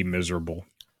be miserable.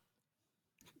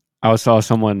 I saw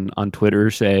someone on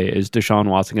Twitter say, "Is Deshaun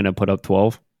Watson going to put up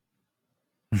 12?"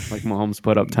 Like Mahomes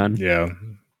put up 10. Yeah,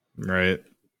 right.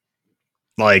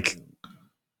 Like,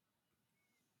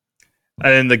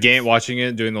 and in the game, watching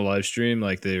it, doing the live stream,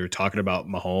 like they were talking about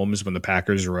Mahomes when the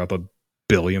Packers were up 1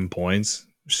 billion points.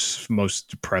 It's the most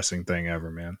depressing thing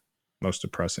ever, man. Most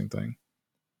depressing thing.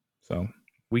 So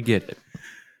we get it.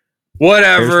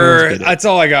 Whatever. That's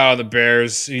all I got on the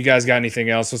Bears. You guys got anything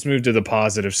else? Let's move to the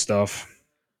positive stuff.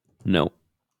 No.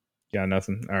 Got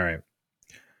nothing? All right.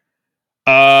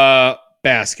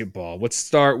 Basketball. Let's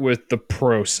start with the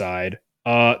pro side.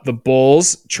 The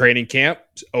Bulls training camp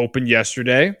opened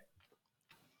yesterday.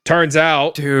 Turns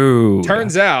out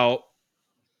the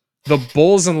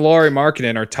Bulls and Lauri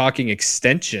Markkanen are talking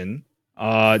extension.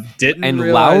 And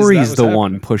Lowry's the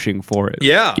one pushing for it.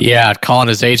 Yeah, calling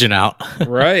his agent out.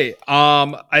 Right.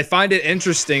 I find it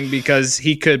interesting because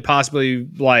he could possibly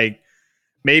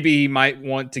maybe he might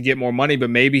want to get more money, but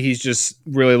maybe he's just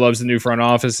really loves the new front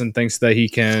office and thinks that he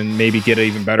can maybe get an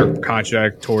even better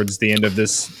contract towards the end of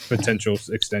this potential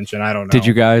extension. I don't know. Did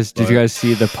you guys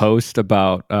see the post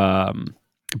about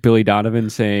Billy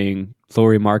Donovan saying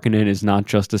Lauri Markkanen is not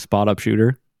just a spot up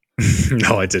shooter?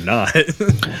 No, I did not.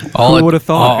 Who would have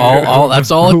thought? That's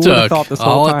all it took.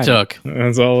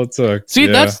 That's all it took. See,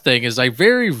 that's the thing is I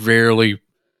very rarely.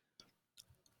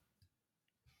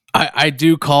 I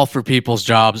do call for people's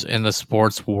jobs in the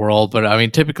sports world, but I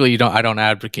mean, typically I don't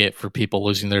advocate for people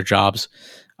losing their jobs.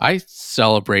 I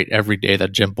celebrate every day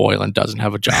that Jim Boylan doesn't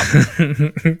have a job.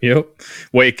 Yep.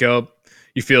 Wake up.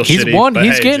 You feel he's shitty. Won.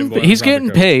 He's getting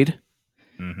paid.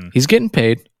 Mm-hmm. He's getting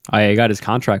paid. I got his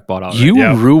contract bought out.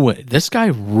 Ruined. This guy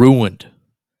ruined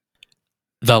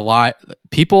the lie.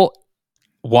 People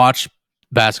watch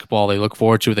basketball. They look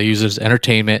forward to it. They use it as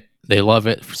entertainment. They love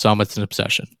it. For some, it's an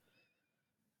obsession.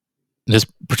 This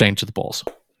pertains to the Bulls.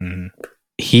 Mm-hmm.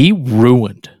 He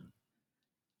ruined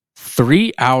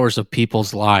 3 hours of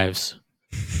people's lives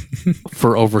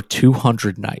for over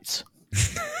 200 nights.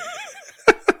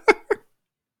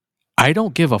 I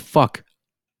don't give a fuck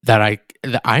that I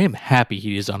am happy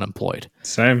he is unemployed.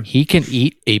 Same. He can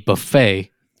eat a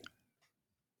buffet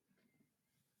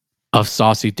of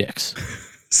saucy dicks.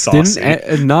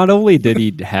 Not only did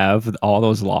he have all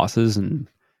those losses and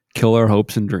kill our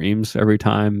hopes and dreams every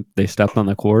time they stepped on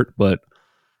the court, but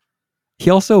he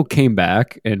also came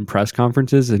back in press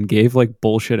conferences and gave like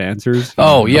bullshit answers.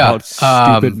 About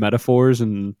stupid metaphors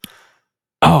and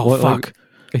fuck. Like,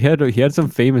 he had some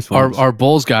famous ones. Our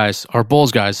Bulls guys,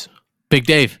 Big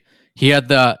Dave. He had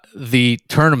the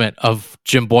tournament of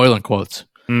Jim Boylan quotes.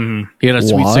 Mm-hmm. He had a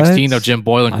Sweet 16 of Jim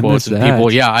Boylan quotes, and that. people.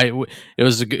 It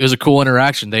was a cool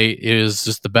interaction. It was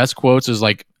just the best quotes. It was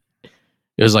like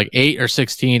 8 or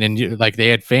 16, and like they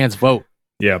had fans vote.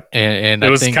 Yep, and it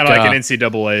was kind of like an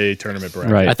NCAA tournament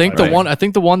bracket. Right. I think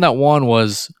the one that won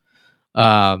was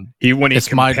he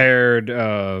compared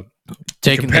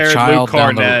taking the child Luke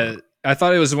Cornett. I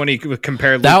thought it was when he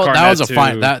compared Luke Cornett that was a to,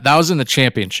 fine. That was in the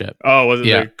championship. Oh, was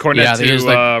it Cornett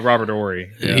to Robert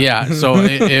Horry? Yeah. So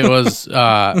it was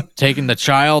taking the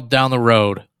child down the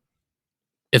road.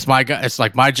 It's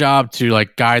like my job to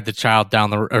like guide the child down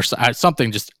the or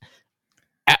something. Just,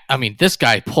 I mean, this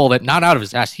guy pulled it not out of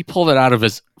his ass. He pulled it out of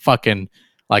his fucking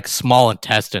like small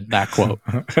intestine. That quote.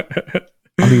 I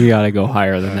think you got to go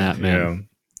higher than that, man.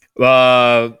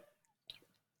 Yeah.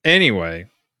 Anyway,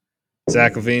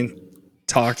 Zach LaVine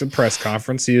talked at a press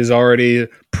conference. He is already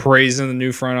praising the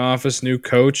new front office, new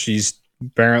coach. He's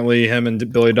apparently him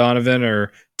and Billy Donovan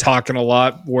are talking a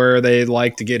lot where they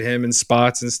like to get him in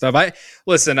spots and stuff.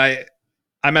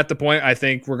 I'm at the point. I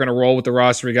think we're gonna roll with the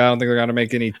roster we got. I don't think they're gonna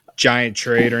make any giant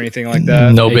trade or anything like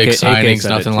that. No big signings,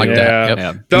 nothing like that. Yep.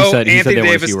 Yeah. Though Anthony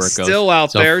Davis is still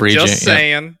out there, just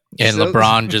saying. And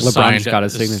LeBron just signed got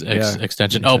a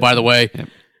extension. Oh, by the way,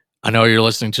 I know you're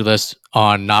listening to this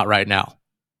on not right now.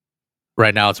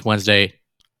 Right now it's Wednesday.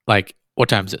 Like, what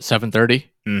time is it? 7:30?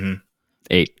 Mm-hmm.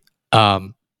 8.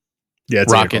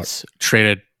 It's Rockets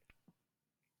traded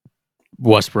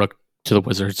Westbrook to the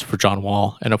Wizards for John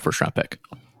Wall and a first-round pick.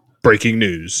 Breaking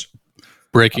news.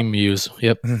 Breaking news.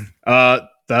 Yep.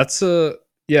 That's an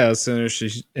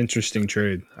interesting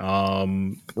trade.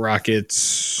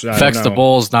 Rockets affects the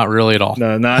Bulls, not really at all.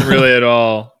 No, not really at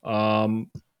all.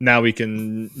 Now we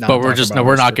can. But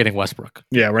we're not getting Westbrook.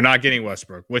 Yeah, we're not getting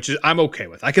Westbrook, which is I'm okay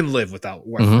with. I can live without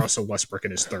Russell Westbrook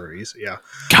in his 30s. Yeah.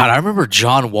 God, I remember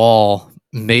John Wall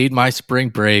made my spring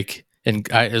break, and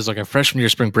it was like a freshman year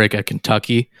spring break at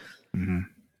Kentucky. Mm-hmm.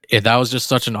 And that was just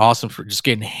such an awesome for just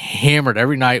getting hammered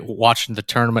every night, watching the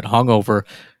tournament hungover,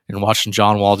 and watching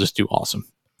John Wall just do awesome.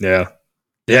 Yeah.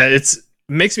 It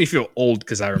makes me feel old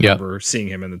because I remember seeing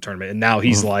him in the tournament, and now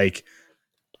he's like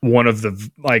one of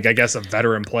the I guess a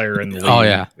veteran player in the league. Oh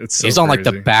yeah, he's on like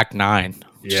the back nine.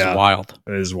 Which is wild.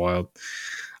 It is wild.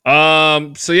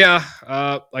 So yeah,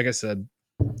 like I said,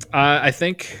 I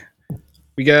think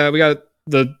we got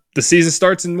the season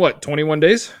starts in 21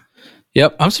 days.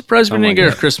 Yep, I'm surprised we didn't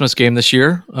get a Christmas game this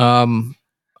year. I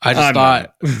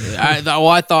thought,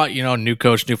 new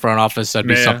coach, new front office, that'd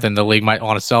be something the league might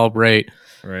want to celebrate.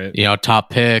 Right. Top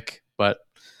pick, but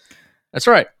that's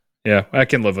all right. Yeah, I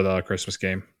can live without a Christmas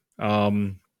game.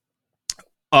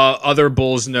 Other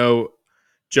Bulls know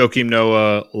Joakim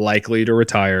Noah likely to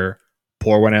retire.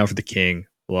 Pour one out for the King.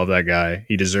 Love that guy.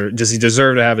 Does he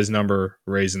deserve to have his number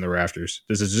raised in the rafters?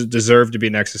 Does he deserve to be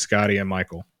next to Scotty and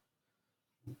Michael?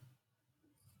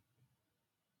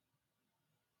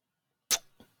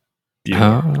 I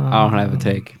don't have a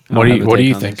take. What do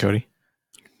you think, Cody?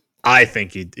 I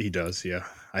think he does. Yeah,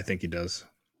 I think he does.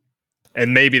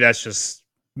 And maybe that's just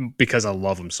because I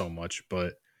love him so much,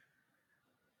 but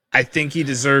I think he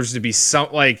deserves to be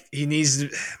he needs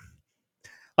to.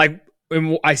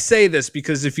 And I say this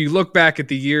because if you look back at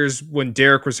the years when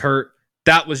Derek was hurt,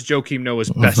 that was Joakim Noah's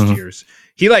best years.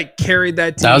 He carried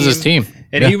that team. That was his team,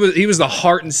 and he was the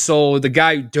heart and soul, the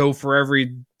guy who dove for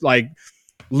every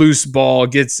loose ball,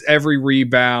 gets every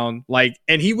rebound,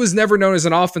 and he was never known as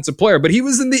an offensive player, but he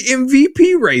was in the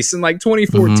MVP race in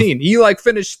 2014. He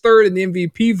finished third in the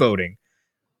MVP voting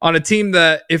on a team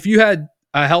that if you had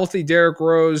a healthy Derrick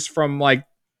Rose from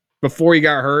before he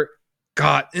got hurt,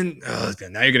 God, and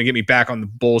now you're gonna get me back on the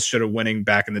bullshit of winning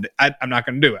back in the day. I'm not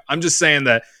gonna do it. I'm just saying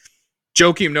that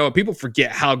Joakim Noah, people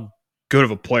forget how good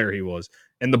of a player he was,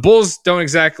 and the Bulls don't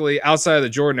exactly, outside of the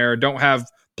Jordan era, don't have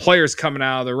players coming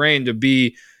out of the rain to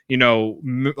be,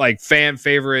 fan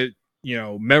favorite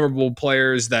memorable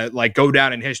players that like go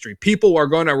down in history. People are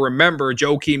going to remember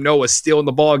Joakim Noah stealing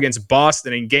the ball against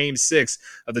Boston in Game 6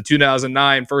 of the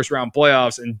 2009 first-round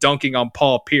playoffs and dunking on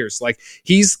Paul Pierce. Like,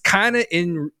 he's kind of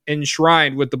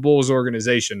enshrined with the Bulls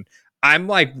organization. I'm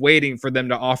like waiting for them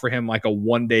to offer him like a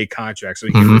one-day contract so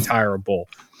he can retire a Bull.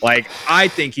 Like, I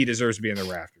think he deserves to be in the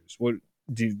rafters.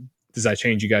 Does that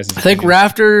change you guys' opinion? I think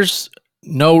rafters,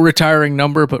 no retiring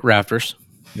number, but rafters.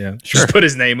 Yeah, sure. Just put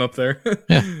his name up there.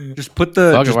 Yeah, Just put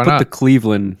the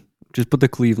Cleveland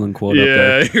quote up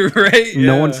there. Yeah, right.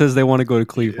 No one says they want to go to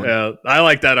Cleveland. Yeah, I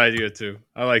like that idea too.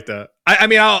 I like that. I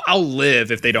mean, I'll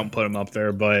live if they don't put him up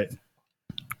there, but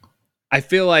I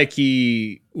feel like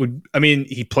he would. I mean,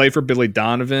 he played for Billy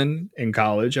Donovan in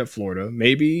college at Florida.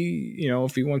 Maybe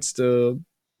if he wants to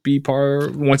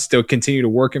wants to continue to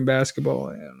work in basketball,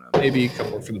 I don't know. Maybe he can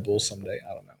work for the Bulls someday.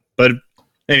 I don't know. But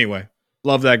anyway,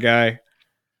 love that guy.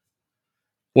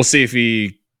 We'll see if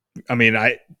he. I mean,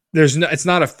 it's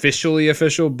not officially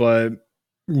official, but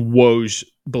Woj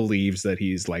believes that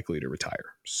he's likely to retire.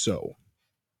 So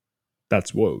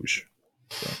that's Woj.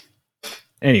 So,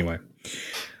 anyway,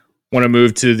 want to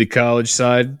move to the college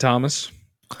side, Thomas?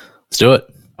 Let's do it.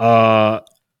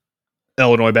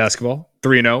 Illinois basketball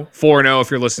 3-0, 4-0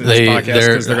 if you're listening to this podcast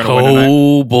because they're going to win tonight.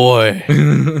 Oh boy!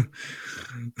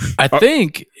 I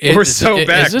think we're so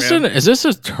back. Is this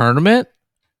a tournament?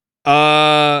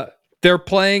 They're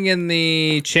playing in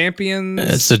the Champions.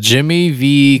 It's a Jimmy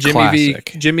V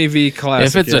Classic. Jimmy V Classic.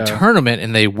 If it's a tournament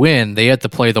and they win, they have to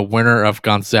play the winner of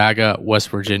Gonzaga, West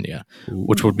Virginia,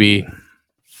 which would be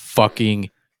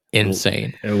fucking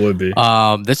insane. It would be.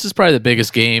 This is probably the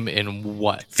biggest game in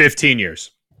 15 years.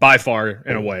 By far,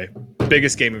 in a way.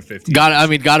 Biggest game in 15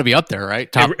 years. Got to be up there, right?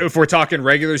 If we're talking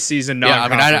regular season,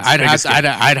 non-conference.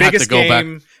 I'd have to go back.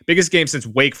 Biggest game since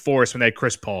Wake Forest when they had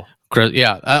Chris Paul.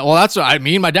 Well, that's what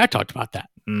me and my dad talked about that.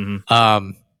 Mm-hmm.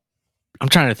 I'm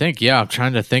trying to think. Yeah, I'm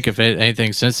trying to think if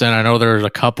anything since then. I know there's a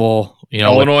couple.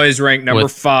 Illinois is ranked number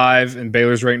 5 and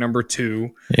Baylor's ranked number 2.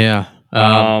 Yeah,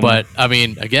 but I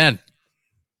mean, again,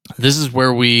 this is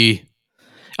where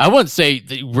I wouldn't say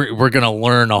that we're going to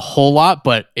learn a whole lot,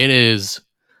 but it is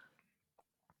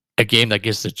a game that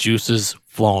gets the juices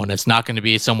flowing. It's not going to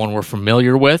be someone we're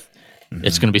familiar with. Mm-hmm.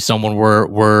 It's going to be someone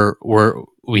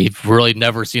we've really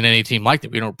never seen any team like that.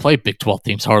 We don't play Big 12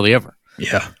 teams hardly ever.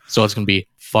 Yeah. So it's going to be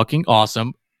fucking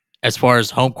awesome. As far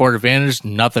as home court advantage,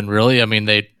 nothing really. I mean,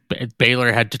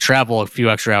 Baylor had to travel a few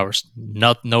extra hours.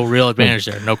 No real advantage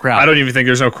there. No crowd. I don't even think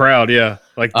there's no crowd. Yeah.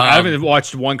 Like, I haven't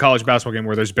watched one college basketball game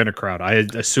where there's been a crowd. I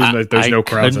assume that there's no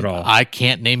crowds at all. I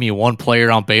can't name you one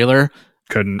player on Baylor.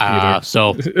 Couldn't either.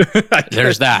 So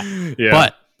there's that. Yeah.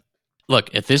 But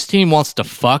look, if this team wants to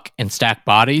fuck and stack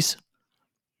bodies,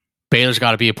 Baylor's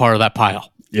got to be a part of that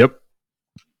pile. Yep.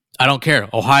 I don't care.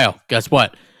 Ohio, guess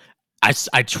what? I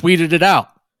tweeted it out.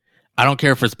 I don't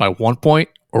care if it's by 1 point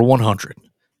or 100.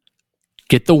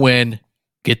 Get the win,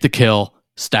 get the kill,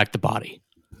 stack the body.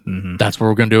 Mm-hmm. That's what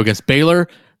we're going to do against Baylor.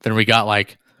 Then we got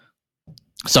like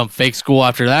some fake school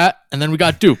after that. And then we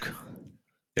got Duke.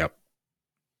 Yep.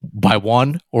 By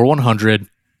 1 or 100,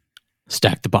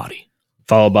 stack the body.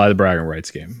 Followed by the bragging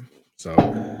rights game. So,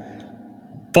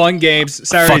 fun games.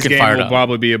 Saturday's game will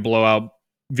probably be a blowout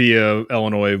via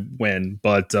Illinois win.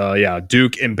 But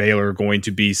Duke and Baylor are going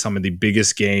to be some of the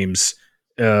biggest games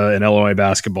in Illinois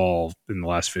basketball in the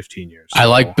last 15 years. So, I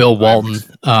like Bill Walton.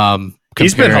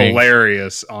 He's been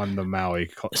hilarious on the Maui.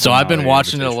 So I've been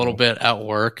watching it a little bit at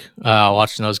work,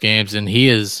 watching those games, and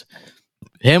what's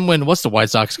the White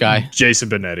Sox guy? Jason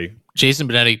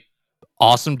Benetti.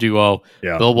 Awesome duo.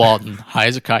 Yeah. Bill Walton, high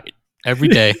as a kite every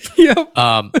day. Yep.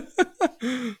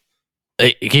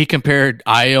 He compared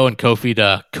Io and Kofi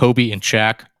to Kobe and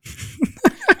Shaq.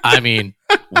 I mean,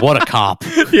 what a comp.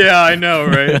 Yeah, I know,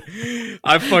 right?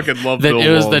 I fucking love Bill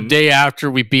It was Walton. the day after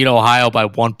we beat Ohio by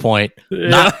 1 point. Yeah.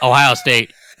 Not Ohio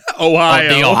State.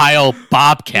 The Ohio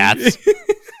Bobcats.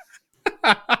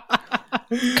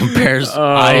 Compares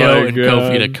Io and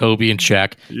Kofi to Kobe and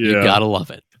Shaq. Yeah. You gotta love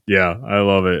it. Yeah, I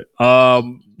love it.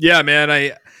 Yeah,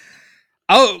 man.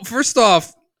 First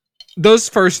off, those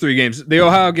first 3 games, the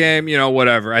Ohio game,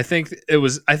 whatever. I think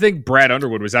Brad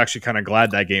Underwood was actually kind of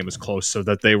glad that game was close, so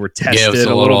that they were tested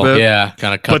a little bit. Yeah,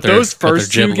 kind of cut. But those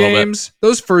first 2 games,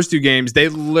 they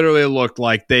literally looked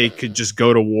like they could just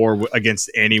go to war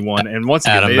against anyone. And once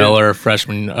again, Adam Miller,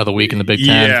 freshman of the week in the Big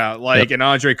Ten. Yeah, and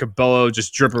Andre Cabello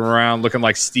just dripping around, looking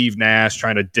like Steve Nash,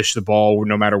 trying to dish the ball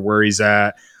no matter where he's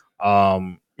at.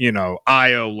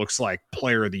 Io looks like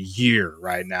player of the year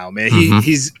right now, man.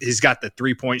 He's got the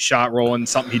 3-point shot rolling,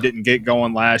 something he didn't get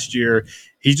going last year.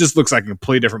 He just looks like a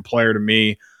completely different player to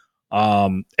me.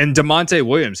 And DeMonte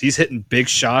Williams, he's hitting big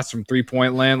shots from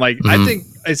 3-point land. Like I think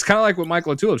it's kind of like what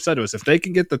Michael O'Toole said to us. If they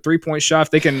can get the 3-point shot,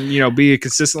 if they can, be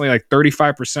consistently like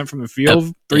 35% from the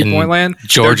field, 3-point land.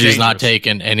 Georgie's not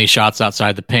taking any shots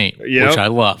outside the paint, which I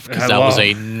love because that was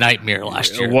a nightmare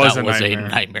last year. It was a nightmare.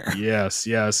 nightmare.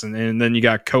 Yes. And then you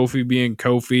got Kofi being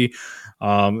Kofi.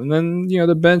 And then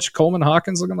the bench, Coleman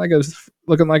Hawkins looking like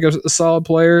a solid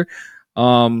player.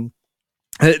 The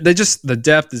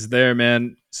depth is there,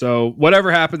 man. So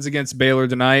whatever happens against Baylor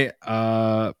tonight,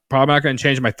 probably not going to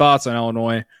change my thoughts on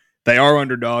Illinois. They are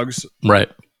underdogs,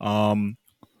 right?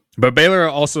 But Baylor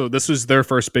also, this was their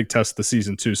first big test of the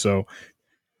season too, so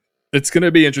it's going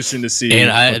to be interesting to see.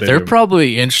 And they're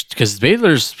probably interested because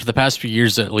Baylor's for the past few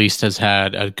years at least has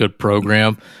had a good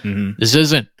program. Mm-hmm. This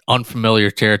isn't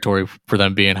unfamiliar territory for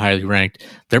them being highly ranked.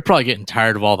 They're probably getting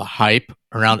tired of all the hype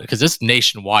around it because it's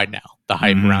nationwide now. The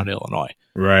hype around Illinois,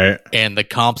 right? And the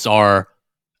comps are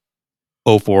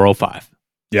 0405.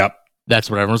 Yep. That's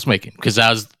what everyone's making because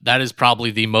that is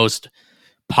probably the most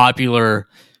popular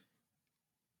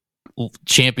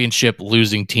championship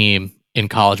losing team in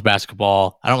college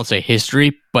basketball. I don't want to say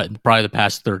history, but probably the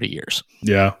past 30 years.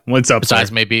 Yeah. What's up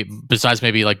besides maybe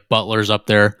like Butler's up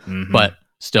there, but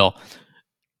still.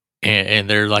 And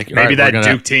they're like maybe that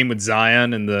Duke team with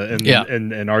Zion and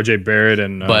RJ Barrett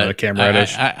and Cam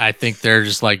Reddish. I think they're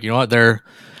just like,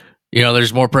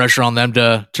 there's more pressure on them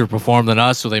to perform than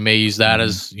us, so they may use that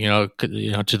as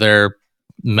to their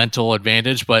mental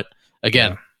advantage. But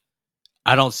again,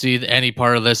 I don't see any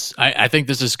part of this. I think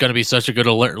this is going to be such a good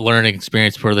learning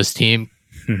experience for this team,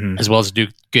 as well as Duke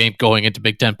game going into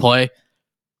Big Ten play.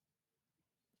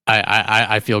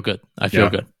 I feel good. I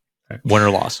feel good. Win or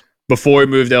loss. Before we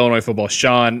move to Illinois football,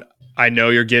 Sean, I know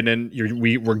we're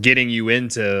getting you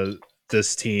into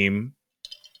this team.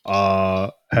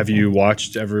 Have you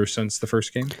watched ever since the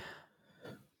first game?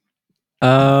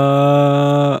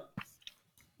 I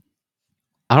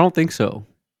don't think so.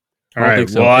 All right.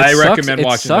 Well, I recommend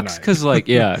watching. It sucks because,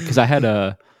 because I had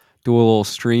to do a little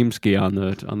stream ski on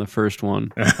the first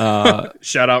one.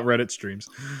 Shout out Reddit streams.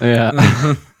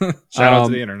 Yeah. Shout out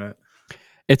to the internet.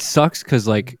 It sucks because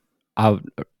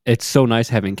it's so nice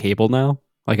having cable now.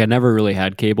 Like I never really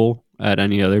had cable at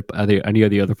any of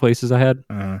the other places I had.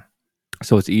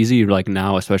 So it's easy. Like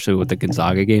now, especially with the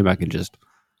Gonzaga game, I can just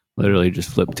literally just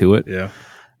flip to it. Yeah.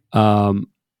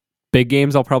 Big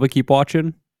games I'll probably keep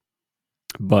watching,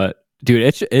 but dude,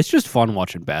 it's just fun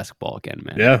watching basketball again,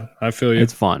 man. Yeah, I feel you.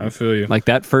 It's fun. I feel you. Like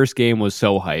that first game was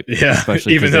so hype. Yeah,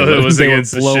 especially even though it was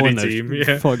against a blowing shitty team.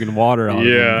 Yeah. Fucking water on them.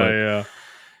 Yeah.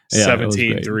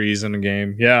 17 threes in a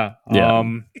game. Yeah.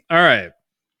 All right.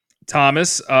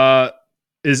 Thomas,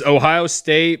 is Ohio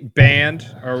State banned?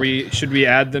 Should we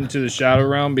add them to the shadow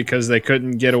realm because they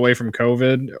couldn't get away from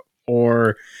COVID,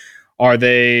 or are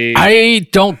they? I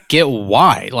don't get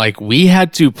why. Like we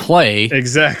had to play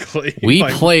exactly. We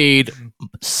played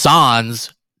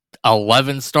Sans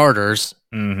 11 starters,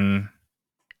 and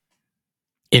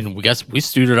we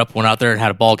suited up, went out there, and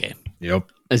had a ball game.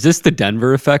 Yep. Is this the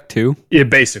Denver effect too? Yeah,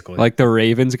 basically. Like the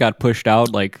Ravens got pushed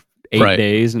out like 8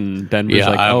 days, and Denver's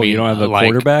you don't have a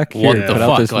quarterback? What the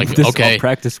fuck? This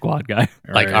practice squad guy.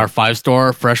 Like our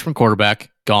 5-star freshman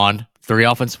quarterback gone, 3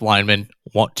 offensive linemen,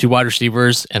 2 wide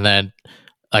receivers, and then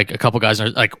like a couple guys.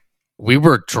 Like we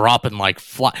were dropping like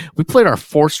fly. We played our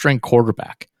 4th-string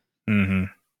quarterback. Mm-hmm.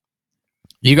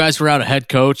 You guys were out a head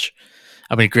coach.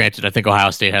 I mean, granted, I think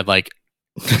Ohio State had like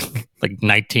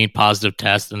 19 positive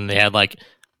tests, and they had like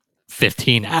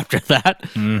 15 after that.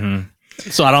 Mm-hmm.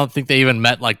 So I don't think they even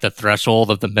met like the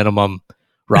threshold of the minimum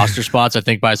roster spots, I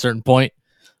think, by a certain point.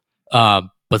 But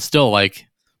still, like,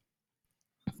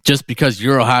 just because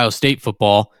you're Ohio State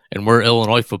football and we're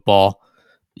Illinois football,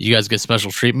 you guys get special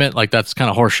treatment. Like, that's kind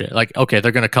of horseshit. Like, okay,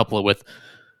 they're going to couple it with,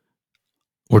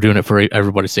 we're doing it for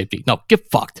everybody's safety. No, get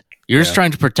fucked. You're just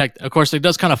trying to protect. Of course, it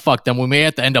does kind of fuck them. We may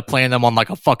have to end up playing them on like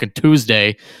a fucking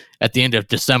Tuesday at the end of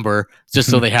December, just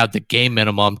so they have the game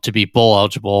minimum to be bowl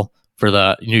eligible for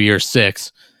the New Year's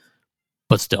 6.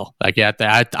 But still, like, I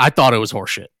thought it was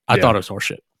horseshit. I thought it was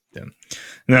horseshit. Yeah.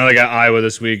 Now they got Iowa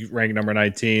this week, ranked number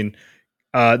 19.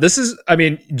 This is, I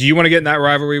mean, do you want to get in that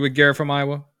rivalry with Garrett from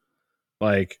Iowa?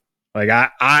 I'm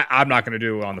not going to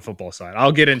do it on the football side.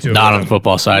 I'll get into it. Not on the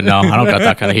football side, no. I don't got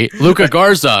that kind of heat. Luka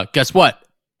Garza, guess what?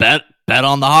 Bet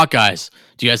on the Hawkeyes.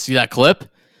 Do you guys see that clip?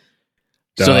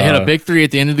 So they hit a big 3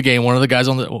 at the end of the game. One of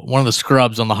the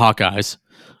scrubs on the Hawkeyes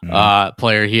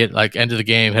player, he had like end of the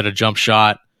game, hit a jump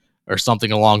shot or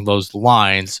something along those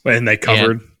lines. And they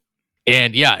covered.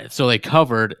 And so they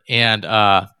covered. And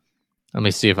let me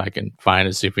see if I can find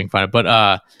it. See if we can find it.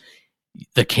 But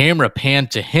the camera panned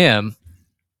to him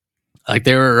Like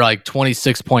they were like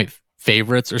 26-point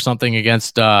favorites or something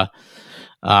against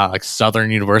like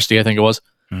Southern University, I think it was.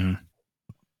 Mhm.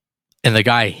 And the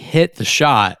guy hit the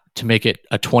shot to make it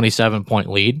a 27-point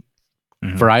lead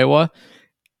for Iowa.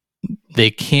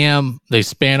 They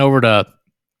span over to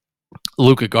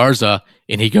Luka Garza,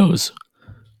 and he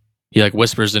like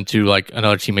whispers into like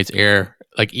another teammate's ear,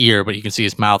 but you can see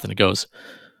his mouth, and it goes,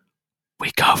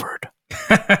 "We covered."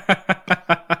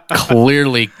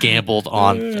 Clearly gambled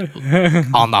on the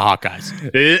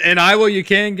Hawkeyes. In Iowa, you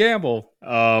can gamble.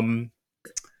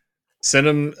 Send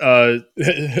them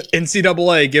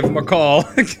NCAA. Give them a call.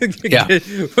 Yeah,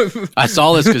 I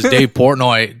saw this because Dave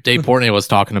Portnoy was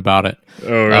talking about it.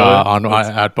 Oh, really?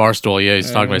 At Barstool. Yeah,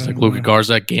 he's talking about. He's like, Luka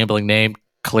Garza, gambling name,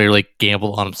 clearly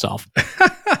gambled on himself.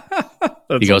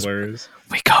 That's He goes, hilarious.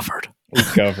 "We covered." We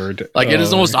covered. Like it is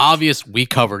the most obvious. We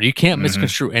covered. You can't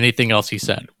misconstrue anything else he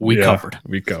said. We covered.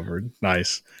 We covered.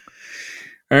 Nice.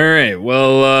 All right.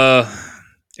 Well,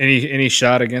 any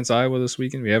shot against Iowa this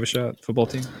weekend? We have a shot. Football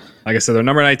team. Like I said, they're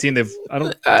number 19.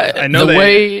 I know the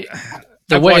way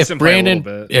if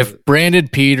if Brandon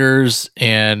Peters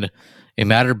and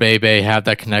Matter Bebe have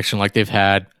that connection like they've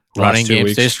had, running game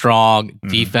stay strong,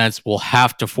 defense will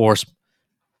have to force,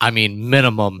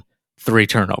 minimum 3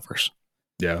 turnovers.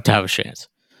 Yeah. To have a chance.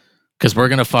 Because we're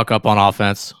going to fuck up on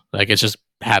offense. Like it's just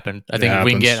happened. I think if we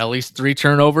can get at least 3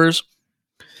 turnovers,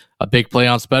 a big play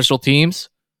on special teams,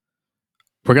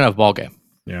 we're going to have a ball game.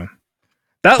 Yeah.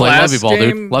 That play last Lovey Ball,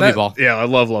 game, dude. Lovey Ball. Yeah, I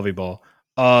love Lovey Ball.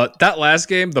 That last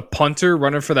game, the punter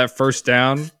running for that first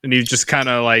down, and he just kind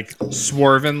of like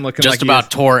swerving, looking just like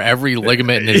about tore every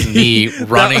ligament in his knee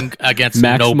running against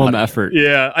maximum nobody. effort.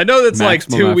 Yeah, I know that's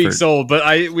Maximum like 2 effort. weeks old, but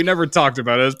we never talked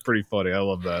about it. It's pretty funny. I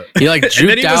love that. He like juked and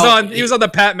then out. he was on the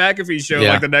Pat McAfee show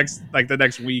Yeah. like the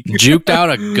next week. Juked out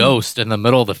a ghost in the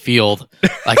middle of the field.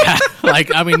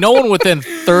 No one within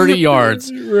 30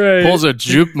 yards Right. pulls a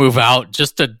juke move out.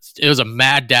 It was a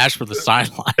mad dash for the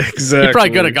sideline. Exactly. He probably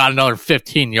could have got another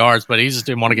 15 yards, but he just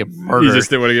didn't want to get murdered. He just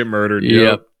didn't want to get murdered.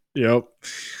 Yep. Yep.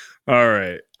 All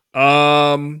right.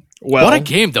 Well, What a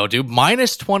game, though, dude.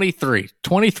 Minus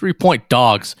 23-point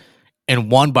dogs, and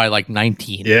won by like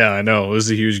 19. Yeah, I know. It was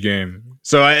a huge game.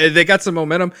 So they got some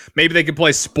momentum. Maybe they could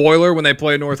play spoiler when they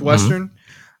play Northwestern.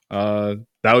 That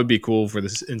would be cool for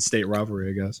this in-state rivalry,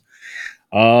 I guess.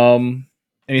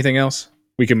 Anything else?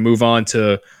 We can move on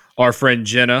to our friend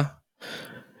Jenna.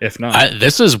 If not,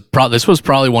 This was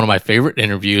probably one of my favorite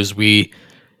interviews. We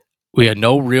had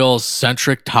no real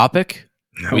centric topic.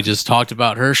 No. We just talked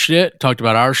about her shit, talked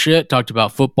about our shit, talked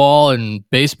about football and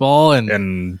baseball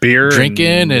and beer,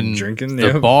 drinking and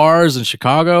the bars in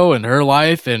Chicago and her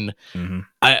life. And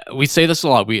we say this a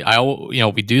lot. We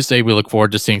do say we look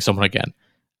forward to seeing someone again.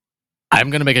 I'm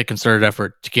going to make a concerted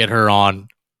effort to get her on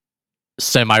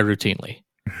semi-routinely.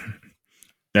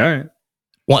 All right.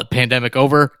 What, pandemic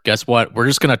over? Guess what? We're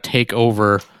just going to take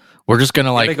over. We're just going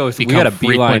to We got a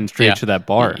beeline straight to that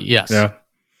bar. Yes.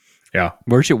 Yeah.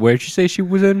 Where'd you say she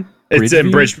was in? It's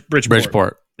in Bridgeport.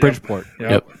 Bridgeport. Bridgeport.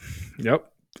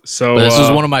 Yep. So But this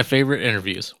was one of my favorite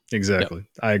interviews. Exactly. Yep.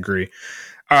 I agree.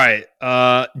 All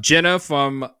right. Jenna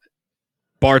from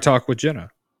Bar Talk with Jenna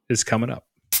is coming up.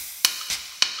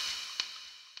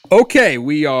 Okay,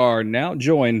 we are now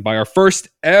joined by our first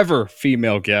ever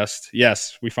female guest.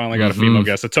 Yes, we finally got a female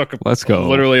guest. It took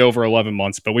literally over 11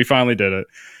 months, but we finally did it.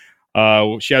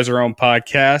 She has her own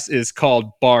podcast. It's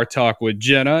called Bar Talk with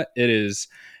Jenna. It is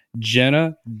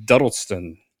Jenna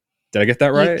Duddleston. Did I get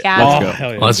that right?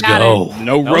 Let's go.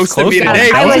 No roasting me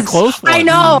today. That was a close one. I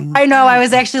know. I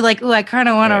was actually like, ooh, I kind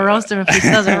of want to roast him if he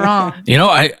does it wrong.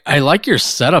 I like your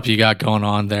setup you got going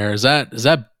on there. Is that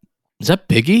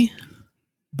Biggie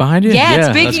behind you? Yeah,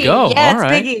 it's Biggie. Let's go. Yeah, all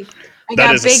right. Biggie. I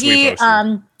got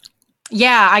Biggie.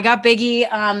 I got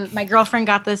Biggie. My girlfriend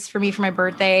got this for me for my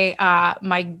birthday.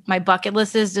 My bucket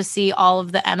list is to see all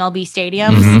of the MLB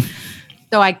stadiums.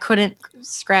 So I couldn't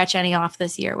scratch any off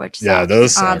this year, which sucks. Yeah,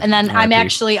 those suck. And then I'm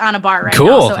actually on a bar right cool.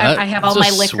 now, so I have all my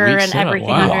liquor and everything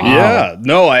underneath. Yeah,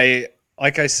 no,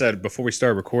 like I said before we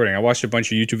started recording, I watched a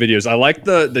bunch of YouTube videos. I like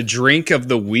the drink of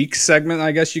the week segment,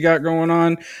 I guess you got going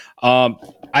on.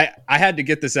 I had to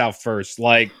get this out first.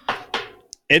 Like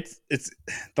it's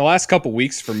the last couple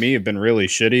weeks for me have been really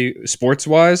shitty sports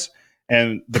wise.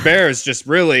 And the Bears just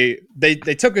really they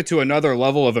took it to another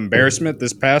level of embarrassment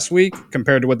this past week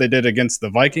compared to what they did against the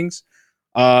Vikings.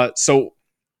 So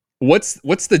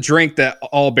what's the drink that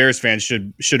all Bears fans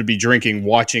should be drinking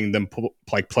watching them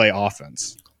play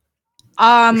offense?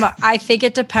 I think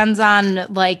it depends on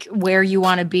like where you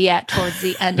want to be at towards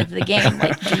the end of the game.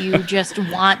 Like, do you just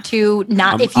want to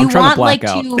not? If you want like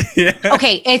to,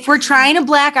 okay. If we're trying to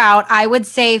black out, I would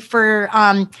say for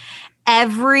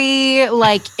every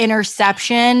like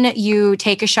interception, you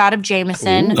take a shot of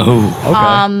Jameson,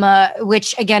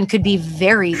 which again could be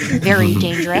very, very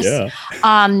dangerous.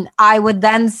 I would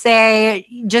then say,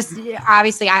 just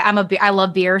obviously, I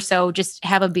love beer, so just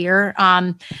have a beer.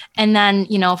 And then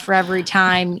for every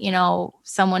time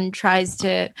someone tries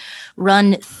to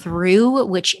run through,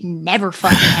 which never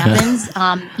fucking happens,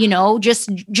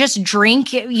 just drink,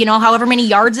 however many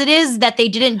yards it is that they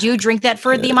didn't do, drink that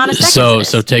for the amount of seconds.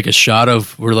 So take a shot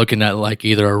of, we're looking at like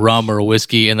either a rum or a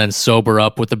whiskey, and then sober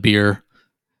up with a beer.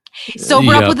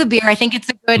 Up with a beer. I think it's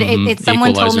a good, it's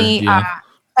someone told me,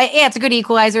 it's a good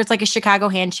equalizer. It's like a Chicago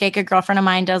handshake. A girlfriend of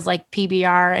mine does like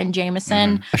PBR and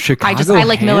Jameson. A Chicago I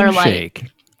like Miller Lite.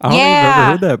 I don't think I've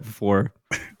ever heard that before.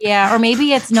 Yeah, or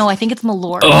maybe I think it's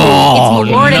Malort. It's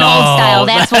Malort and Old Style.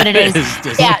 That's what it is.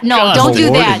 Don't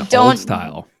do that.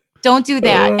 Don't do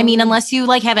that. I mean, unless you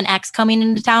like have an ex coming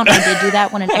into town. I did do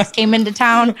that when an ex came into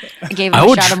town. I gave him a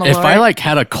shot of Malort. If I like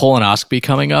had a colonoscopy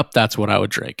coming up, that's what I would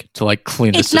drink to like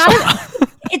clean the system out.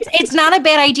 It's not a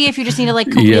bad idea if you just need to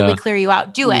like completely clear you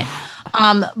out. Do it.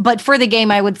 But for the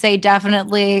game, I would say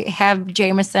definitely have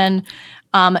Jameson.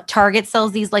 Target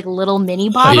sells these like little mini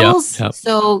bottles,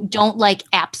 so don't like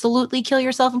absolutely kill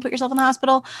yourself and put yourself in the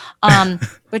hospital.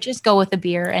 But just go with a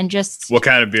beer and just. What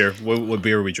kind of beer? What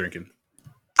beer are we drinking?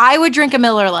 I would drink a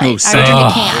Miller Lite. I would drink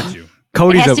a can.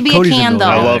 It has to be a can, though.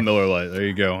 I love Miller Lite. There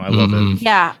you go. I love it.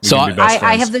 Yeah. So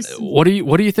I have this. What do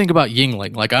you think about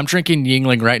Yingling? Like, I'm drinking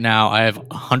Yingling right now. I have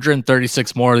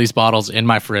 136 more of these bottles in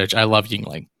my fridge. I love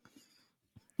Yingling.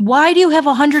 Why do you have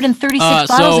 136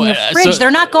 bottles in your fridge?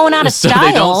 They're not going out of style.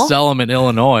 They don't sell them in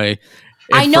Illinois.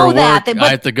 I know that. I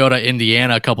have to go to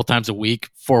Indiana a couple times a week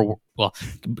for. Well,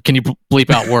 can you bleep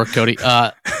out work, Cody?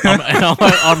 On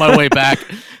my way back.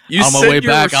 I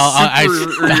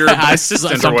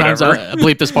sometimes I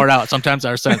bleep this part out. Sometimes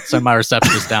I send my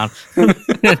receptionist down.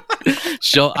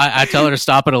 I tell her to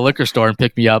stop at a liquor store and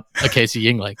pick me up a case of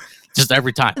Yingling. Just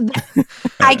every time.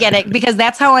 I get it, because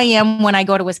that's how I am when I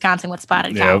go to Wisconsin with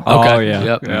Spotted Cow. Yep. Okay. Oh, yeah.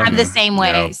 Yep. I'm the same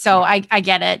way. So I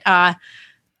get it.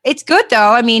 It's good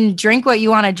though. I mean, drink what you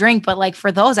want to drink, but like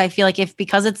for those, I feel like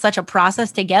because it's such a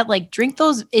process to get, like drink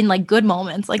those in like good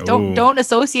moments. Like don't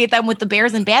associate them with the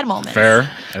Bears in bad moments. Fair.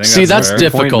 That's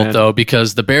difficult though,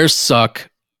 because the Bears suck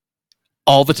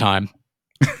all the time.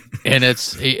 And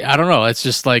I don't know. It's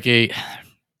just like I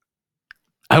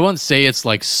wouldn't say it's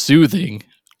like soothing.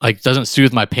 Like, doesn't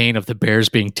soothe my pain of the Bears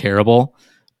being terrible,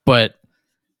 but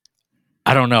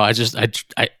I don't know. I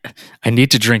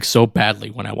need to drink so badly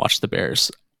when I watch the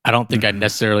Bears. I don't think I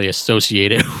necessarily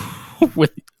associate it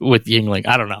with Yingling.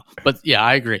 I don't know, but yeah,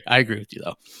 I agree. I agree with you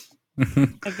though.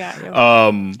 I got you.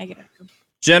 I get it.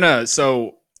 Jenna.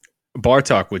 So Bar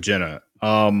Talk with Jenna.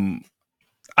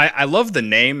 I love the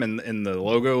name and the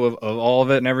logo of all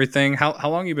of it and everything. How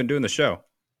long have you been doing the show?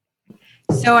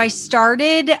 So I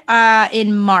started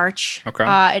in March.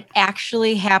 Okay. It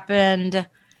actually happened.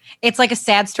 It's like a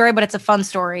sad story, but it's a fun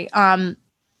story. I'm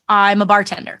a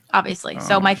bartender, obviously.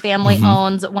 So my family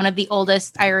owns one of the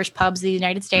oldest Irish pubs in the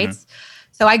United States.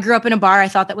 So I grew up in a bar. I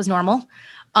thought that was normal.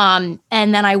 And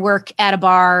then I work at a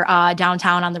bar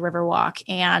downtown on the Riverwalk.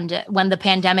 And when the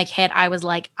pandemic hit, I was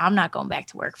like, I'm not going back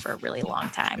to work for a really long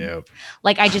time. Yep.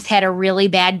 Like I just had a really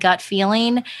bad gut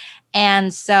feeling.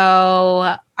 And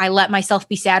so I let myself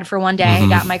be sad for one day. I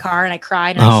got in my car and I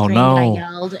cried and I screamed and I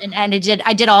yelled and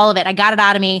I did all of it. I got it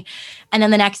out of me. And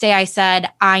then the next day I said,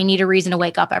 I need a reason to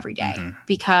wake up every day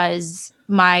because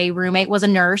my roommate was a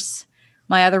nurse.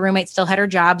 My other roommate still had her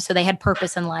job. So they had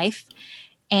purpose in life.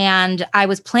 And I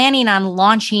was planning on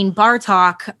launching Bar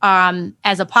Talk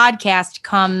as a podcast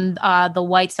come the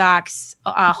White Sox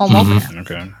home opener.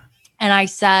 Okay. And I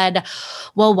said,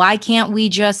 well, why can't we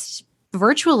just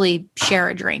virtually share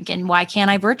a drink, and why can't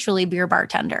I virtually be your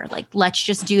bartender? Like, let's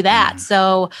just do that.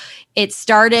 So it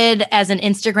started as an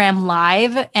Instagram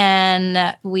live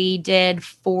and we did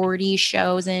 40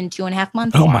 shows in 2.5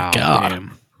 months. Oh my God.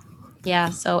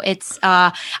 Yeah. So it's,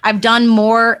 I've done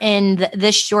more in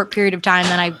this short period of time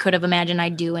than I could have imagined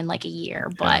I'd do in like a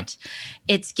year, but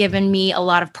it's given me a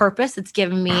lot of purpose. It's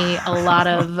given me a lot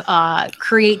of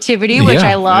creativity, which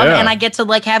I love. And I get to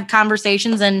like have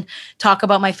conversations and talk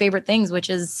about my favorite things,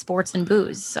 which is sports and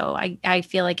booze. So I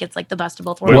feel like it's like the best of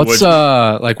both worlds.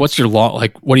 What's your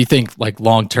what do you think like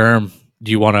long term do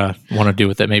you want to do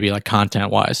with it? Maybe like content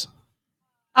wise?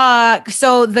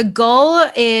 So the goal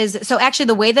is, actually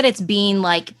the way that it's being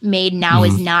like made now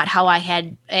is not how I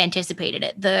had anticipated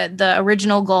it. The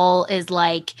original goal is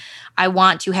like, I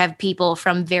want to have people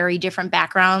from very different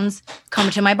backgrounds come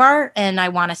to my bar and I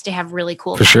want us to have really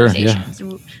cool conversations,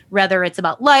 whether it's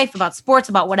about life, about sports,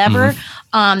 about whatever.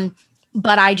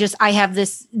 But I have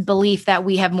this belief that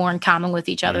we have more in common with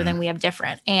each other than we have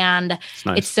different. And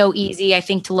it's so easy, I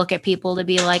think, to look at people to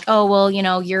be like, oh, well,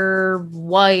 you're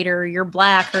white or you're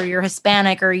black or you're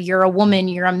Hispanic or you're a woman,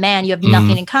 you're a man, you have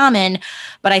nothing in common.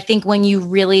 But I think when you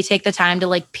really take the time to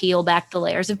like peel back the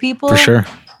layers of people, For sure.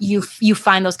 you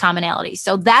find those commonalities.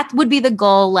 So that would be the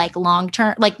goal, like long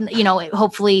term, like,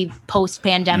 hopefully post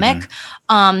pandemic.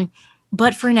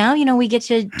 But for now, we get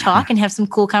to talk and have some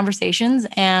cool conversations,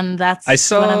 and that's. I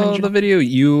saw the video.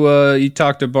 You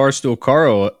talked to Barstool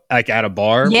Carl like at a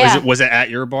bar. Yeah. Was it at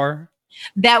your bar?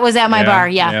 That was at my bar.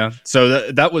 Yeah. Yeah. So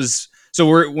that was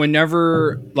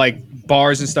whenever like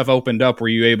bars and stuff opened up, were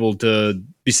you able to?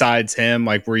 Besides him,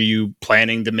 like, were you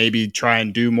planning to maybe try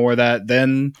and do more of that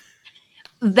then?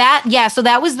 So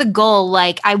that was the goal.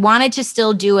 Like, I wanted to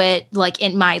still do it like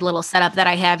in my little setup that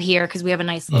I have here, because we have a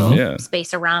nice little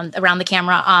space around the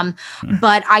camera.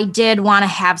 But I did want to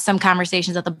have some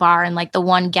conversations at the bar, and like the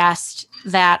one guest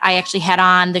that I actually had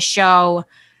on the show,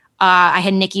 I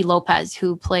had Nicky Lopez,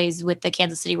 who plays with the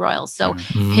Kansas City Royals. So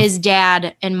his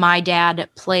dad and my dad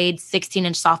played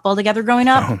 16-inch softball together growing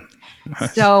up. Oh,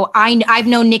 nice. So I've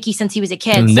known Nicky since he was a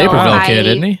kid. Naperville kid,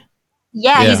 isn't he?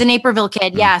 Yeah, he's a Naperville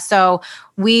kid. Yeah. So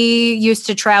we used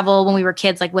to travel when we were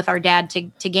kids, like with our dad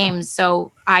to games.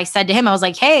 So I said to him, I was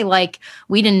like, hey, like,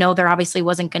 we didn't know there obviously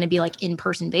wasn't going to be like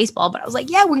in-person baseball, but I was like,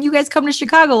 yeah, when you guys come to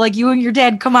Chicago, like you and your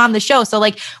dad come on the show. So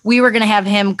like we were going to have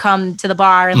him come to the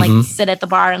bar and like sit at the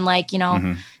bar and like,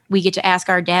 we get to ask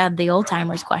our dad the old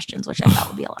timers questions, which I thought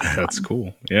would be a lot of fun. That's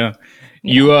cool. Yeah.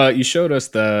 You showed us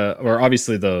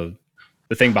obviously the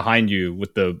thing behind you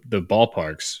with the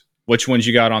ballparks. Which ones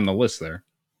you got on the list there?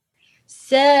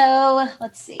 So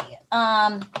let's see.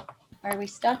 Are we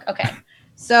stuck? Okay.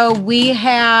 So we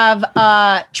have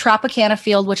Tropicana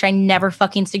Field, which I never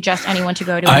fucking suggest anyone to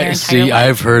go to.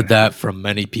 I've heard that from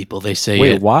many people. They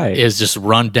say why? Is just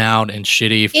run down and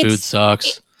shitty. Food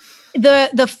sucks.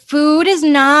 The food is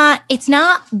not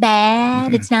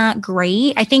bad. It's not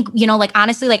great. I think, like,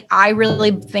 honestly, like, I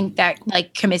really think that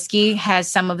like Comiskey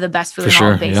has some of the best food in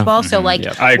all of baseball. So like,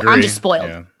 I agree. I'm just spoiled.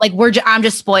 Yeah. Like I'm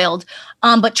just spoiled.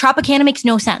 But Tropicana makes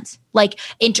no sense. Like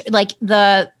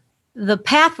the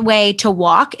pathway to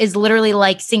walk is literally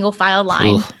like single file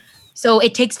line. Ugh. So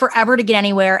it takes forever to get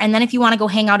anywhere. And then if you want to go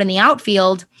hang out in the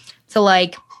outfield to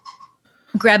like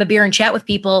grab a beer and chat with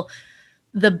people,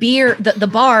 the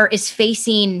bar is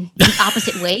facing the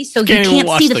opposite way, so you can't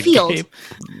see the field. Game.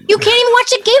 You can't even watch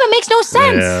the game. It makes no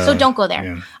sense. Yeah. So don't go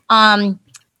there. Yeah.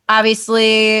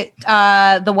 Obviously,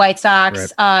 the White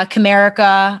Sox,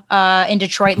 Comerica in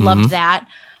Detroit, loved that.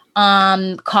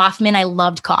 Kaufman, I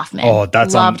loved Kaufman. Oh,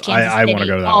 that's loved Kansas City. I want to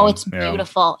go to that. Oh, it's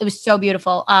beautiful. It was so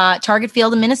beautiful. Target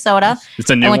Field in Minnesota. It's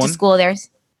a new one. I went to school there.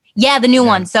 Yeah, the new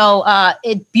one. So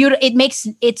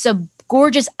it's a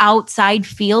gorgeous outside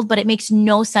field, but it makes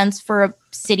no sense for a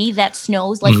city that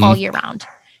snows like all year round.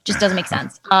 Just doesn't make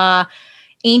sense.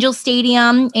 Angel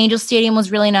Stadium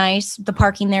was really nice. The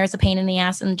parking there is a pain in the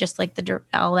ass, and just like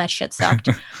all that shit sucked.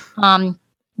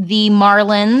 The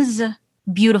Marlins,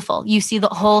 beautiful. You see the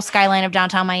whole skyline of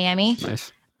downtown Miami.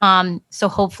 Nice. So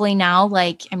hopefully now,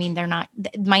 like, I mean, they're not.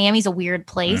 Miami's a weird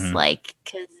place,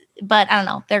 but I don't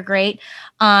know. They're great.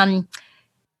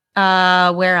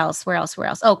 Where else?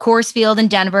 Oh, Coors Field in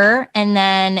Denver, and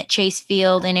then Chase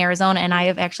Field in Arizona. And I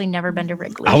have actually never been to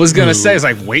Wrigley. I was gonna say, it's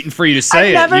like waiting for you to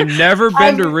say it. You've never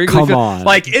been to Wrigley Field. On.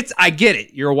 Like, I get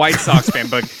it. You're a White Sox fan,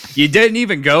 but you didn't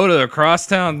even go to the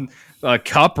Crosstown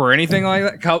Cup or anything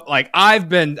like that. Like I've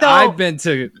been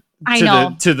to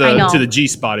the G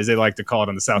spot, as they like to call it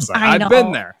on the South Side. I've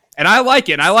been there. And I like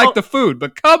it. And I like the food,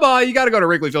 but come on, you got to go to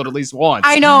Wrigley Field at least once.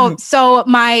 I know. So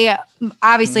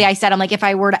obviously I said, I'm like, if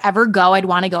I were to ever go, I'd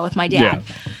want to go with my dad.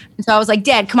 Yeah. And so I was like,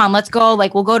 Dad, come on, let's go.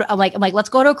 Like, we'll go to, I'm like, let's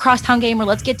go to a crosstown game, or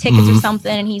let's get tickets or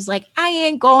something. And he's like, I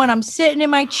ain't going. I'm sitting in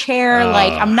my chair.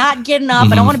 Like, I'm not getting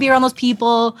up. I don't want to be around those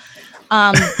people.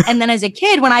 And then as a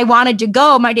kid, when I wanted to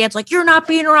go, my dad's like, you're not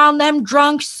being around them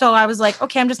drunks. So I was like,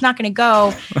 okay, I'm just not going to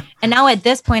go. And now at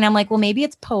this point, I'm like, well, maybe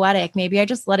it's poetic. Maybe I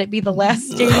just let it be the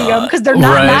last stadium, because they're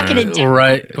not knocking it down.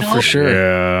 Right. For sure.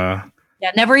 Yeah.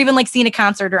 Yeah. Never even like seen a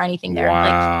concert or anything there.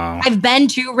 Wow. Like, I've been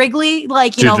to Wrigley,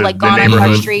 like, like gone on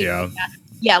Park Street.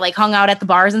 Yeah. Like hung out at the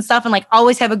bars and stuff, and like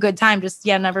always have a good time. Just,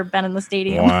 never been in the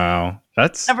stadium. Wow.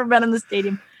 That's never been in the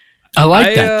stadium. I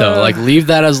like that though. Like, leave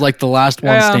that as like the last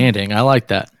one standing. I like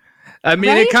that. I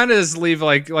mean, it kind of is leave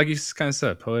like you kind of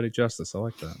said, poetic justice. I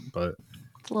like that, but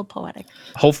it's a little poetic.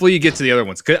 Hopefully, you get to the other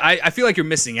ones. 'Cause I feel like you're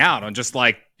missing out on just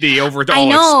like the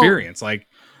overall experience. Like,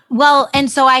 Well, and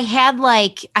so I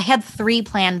had 3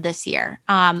 planned this year.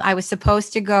 I was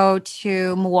supposed to go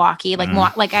to Milwaukee, like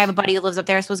I have a buddy who lives up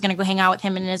there, so I was going to go hang out with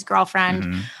him and his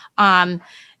girlfriend. And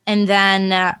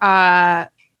then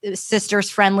sister's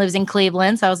friend lives in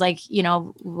Cleveland, so I was like,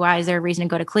 why is there a reason to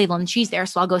go to Cleveland? She's there,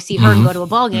 so I'll go see her and go to a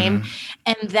ball game.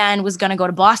 And then was going to go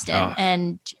to Boston,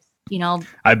 and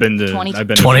I've been to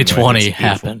 2020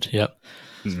 happened. Yep.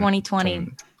 2020.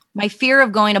 My fear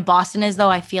of going to Boston is, though,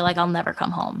 I feel like I'll never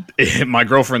come home. My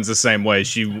girlfriend's the same way.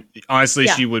 She honestly,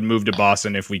 she would move to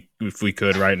Boston if we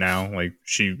could right now. Like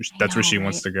that's where she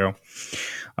wants to go.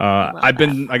 I've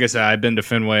been, like I said, I've been to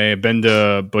Fenway. I've been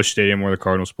to Busch Stadium where the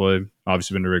Cardinals played.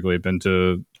 Obviously, been to Wrigley. Been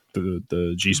to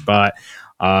the G Spot.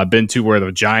 Been to where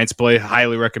the Giants play.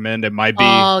 Highly recommend. It might be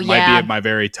at my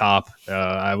very top.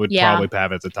 I would probably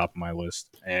have it at the top of my list.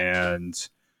 And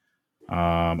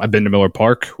I've been to Miller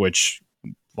Park, which.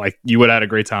 Like you would have had a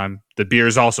great time. The beer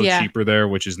is also cheaper there,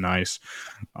 which is nice.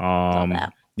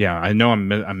 Yeah, I know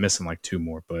I'm missing like 2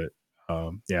 more, but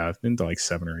I've been to like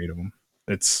 7 or 8 of them.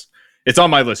 It's on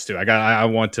my list too. I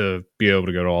want to be able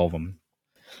to go to all of them.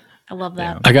 I love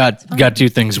that. Yeah. I got 2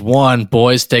 things. 1,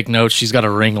 boys, take notes. She's got a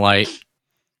ring light.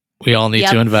 We all need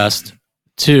to invest.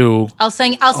 2, I'll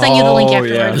send you the link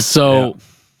afterwards. Yeah. So,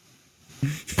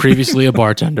 previously a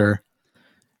bartender.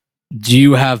 Do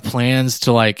you have plans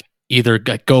to like either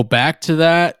go back to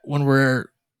that when we're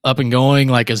up and going,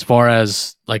 like as far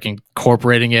as like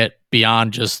incorporating it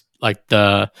beyond just like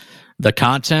the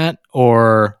content,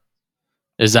 or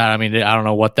is that, I mean, I don't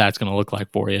know what that's going to look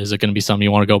like for you. Is it going to be something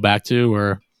you want to go back to,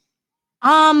 or?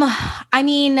 I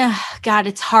mean, God,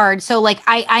 it's hard. So like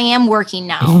I am working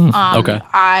now. Okay.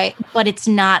 But it's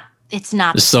not It's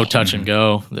so touch and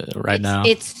go now.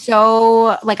 It's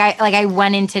so like I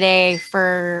went in today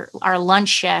for our lunch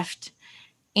shift.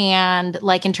 And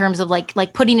like in terms of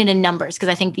like putting it in numbers, because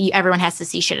I think everyone has to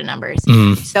see shit in numbers.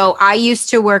 So I used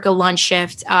to work a lunch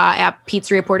shift at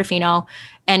Pizzeria Portofino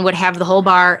and would have the whole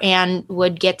bar and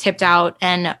would get tipped out.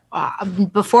 And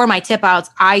before my tip outs,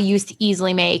 I used to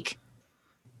easily make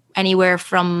anywhere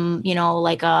from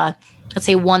like let's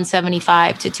say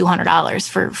 $175 to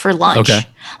 $200 for lunch. Okay.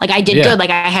 Like I did good. Like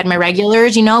I had my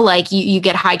regulars, like you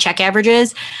get high check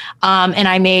averages, and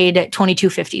I made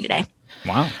 $22.50 today.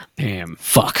 Wow. Damn.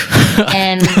 Fuck.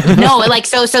 And no, like,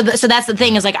 so that's the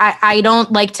thing is like, I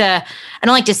don't like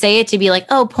to say it to be like,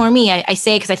 oh, poor me. I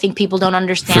say it cause I think people don't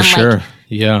understand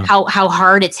how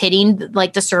hard it's hitting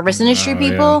like the service industry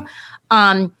people.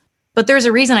 Yeah. But there's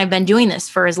a reason I've been doing this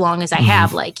for as long as I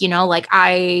have, like, like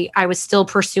I was still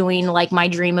pursuing like my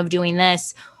dream of doing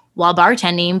this while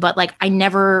bartending, but like I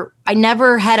never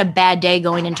had a bad day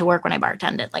going into work when I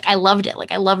bartended. Like I loved it.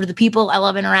 Like I loved the people. I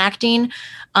love interacting.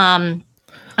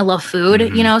 I love food,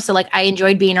 so like I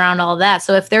enjoyed being around all of that.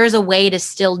 So if there's a way to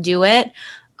still do it,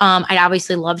 I'd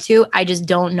obviously love to. I just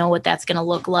don't know what that's going to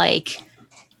look like.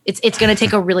 It's going to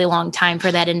take a really long time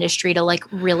for that industry to like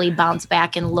really bounce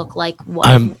back and look like what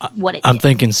I'm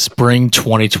thinking spring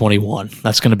 2021.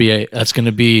 That's going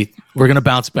to be we're going to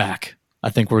bounce back. I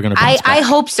think we're going to bounce back. I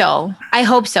hope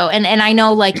so. And I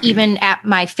know like even at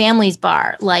my family's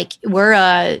bar, like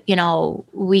we're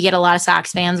we get a lot of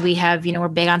Sox fans. We have, we're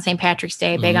big on St. Patrick's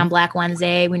Day, big on Black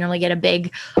Wednesday. We normally get a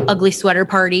big ugly sweater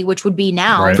party, which would be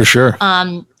now. Right. For sure.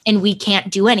 And we can't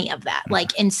do any of that.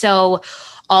 Like, and so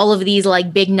all of these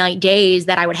like big night days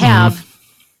that I would have,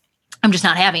 I'm just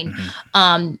not having.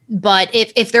 But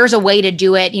if there's a way to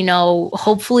do it,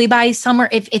 hopefully by summer,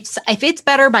 if it's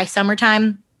better by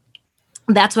summertime,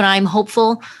 that's what I'm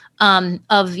hopeful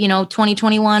of,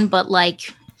 2021. But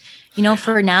like,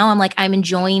 for now, I'm like, I'm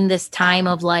enjoying this time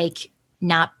of like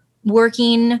not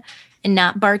working and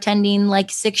not bartending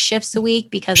like 6 shifts a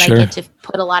week because I get to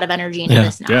put a lot of energy into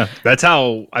this now. Yeah, that's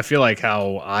how I feel like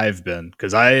how I've been,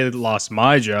 because I lost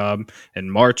my job in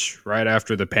March right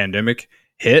after the pandemic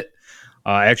hit.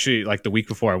 Actually, like the week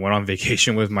before, I went on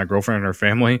vacation with my girlfriend and her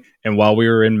family. And while we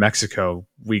were in Mexico,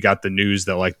 we got the news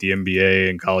that like the NBA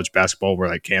and college basketball were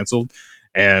like canceled.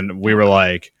 And we were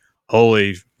like,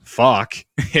 holy fuck.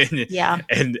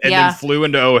 and then flew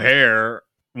into O'Hare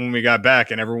when we got back.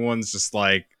 And everyone's just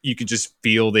like, you could just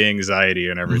feel the anxiety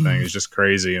and everything. It's just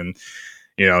crazy. And,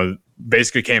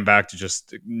 basically came back to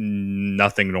just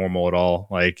nothing normal at all.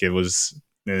 Like it's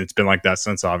been like that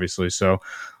since, obviously. So,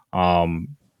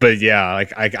 but yeah,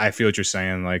 like I feel what you're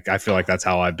saying. Like I feel like that's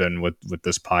how I've been with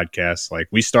this podcast. Like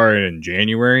we started in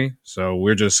January, so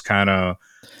we're just kind of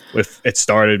it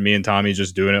started me and Tommy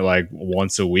just doing it like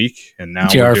once a week, and now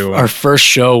our first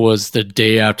show was the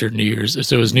day after New Year's,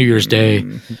 so it was New Year's Day,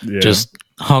 just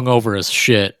hungover as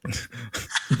shit,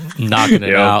 knocking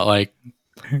it out. Like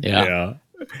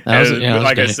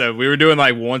Like I said, we were doing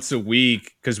like once a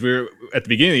week because we were at the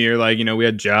beginning of the year, like, we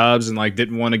had jobs and like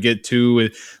didn't want to get too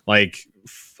like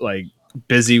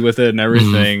busy with it and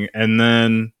everything. And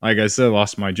then, like I said,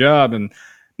 lost my job, and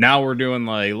now we're doing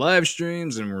like live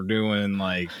streams and we're doing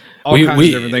like all kinds of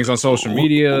different things on social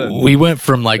media. We went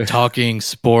from like talking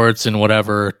sports and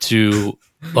whatever to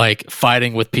like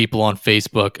fighting with people on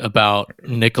Facebook about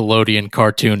Nickelodeon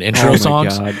cartoon intro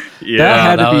songs. God.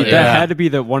 Yeah, that had to be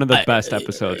one of the best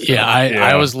episodes. Yeah,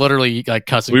 I was literally like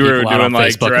cussing people out on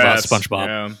Facebook about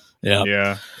SpongeBob.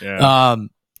 Yeah.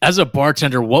 As a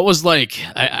bartender, what was like?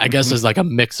 I guess as like a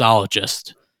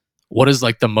mixologist, what is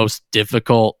like the most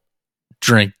difficult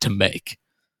drink to make?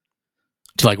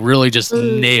 To like really just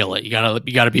nail it, you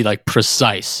gotta be like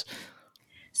precise.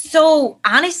 So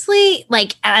honestly,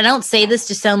 like, I don't say this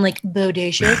to sound like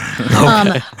bodacious,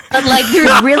 but like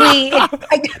there's really,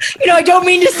 I don't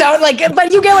mean to sound like,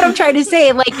 but you get what I'm trying to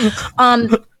say. Like,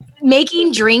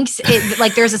 making drinks,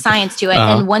 like there's a science to it.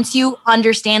 And once you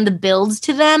understand the builds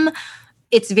to them,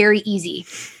 it's very easy.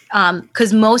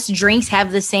 Because most drinks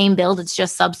have the same build. It's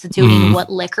just substituting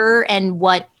what liquor and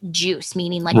what juice,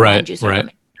 meaning like lime juice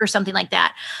or something like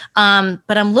that.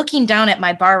 But I'm looking down at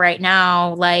my bar right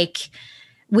now, like,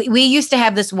 we used to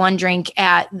have this one drink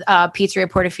at Pizzeria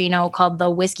Portofino called the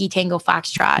Whiskey Tango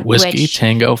Foxtrot.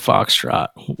 Tango Foxtrot.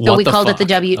 So we called it the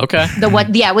W. Okay. The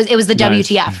what? Yeah, it was the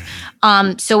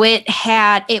WTF. So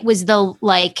it was the,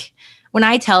 like, when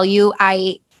I tell you,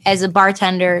 I, as a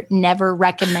bartender, never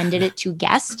recommended it to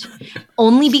guests,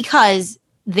 only because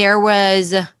there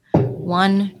was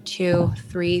 1, 2,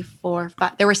 3, 4,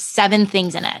 5. There were 7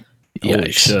 things in it.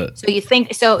 Holy shit. So you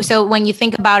think so when you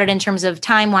think about it in terms of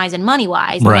time wise and money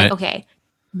wise, like, okay,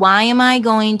 why am I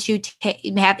going to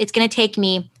it's going to take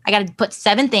me, I got to put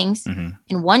 7 things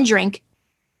in one drink,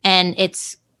 and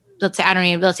it's, let's say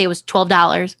it was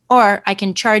 $12, or I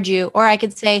can charge you, or I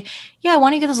could say, yeah, why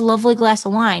don't you get this lovely glass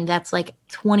of wine that's like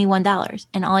 $21,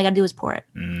 and all I got to do is pour it.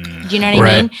 Do you know what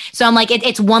I mean? So I'm like,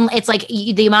 it's like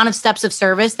the amount of steps of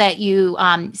service that you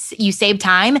save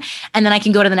time, and then I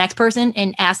can go to the next person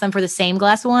and ask them for the same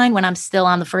glass of wine when I'm still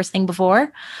on the first thing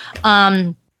before.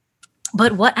 But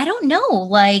what, I don't know,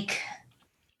 like,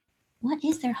 what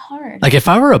is there hard? Like, if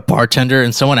I were a bartender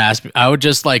and someone asked me, I would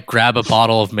just like grab a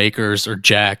bottle of Makers or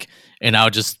Jack, and I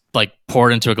would just like pour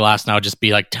it into a glass, and I would just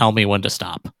be like, tell me when to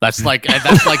stop. That's like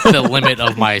the limit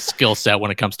of my skill set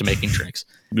when it comes to making drinks.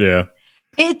 Yeah.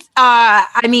 It's my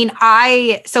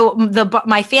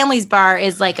family's bar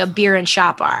is like a beer and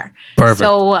shop bar. Perfect.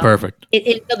 So perfect.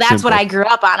 So that's what I grew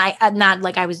up on. I'm not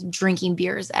like I was drinking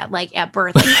beers at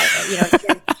birth. Like,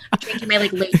 drinking my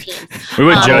like late teens. We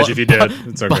wouldn't judge if you did.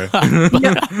 It's okay.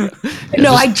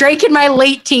 No, I drank in my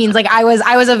late teens. Like I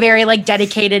was a very like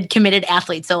dedicated, committed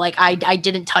athlete. So like I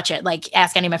didn't touch it. Like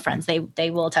ask any of my friends,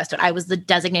 they will attest to it. I was the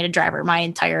designated driver my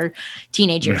entire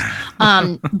teenage years.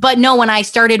 But no, when I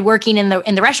started working in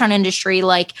the restaurant industry,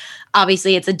 like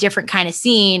obviously it's a different kind of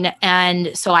scene,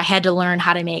 and so I had to learn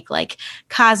how to make like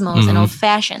Cosmos and Old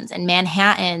Fashions and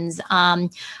Manhattans,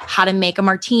 how to make a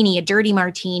martini, a dirty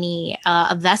martini,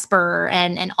 a Vesper,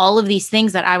 and all of these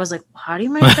things that I was like, how do you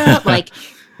make that? Like,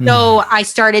 so I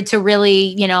started to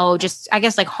really, just I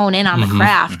guess like hone in on the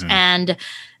craft and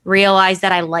realize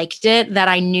that I liked it, that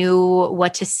I knew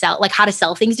what to sell, like how to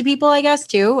sell things to people, I guess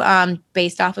too,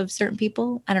 based off of certain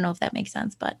people. I don't know if that makes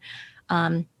sense, but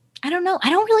I don't know. I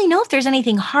don't really know if there's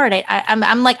anything hard.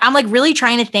 I'm like really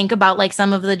trying to think about like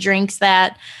some of the drinks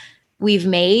that we've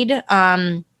made,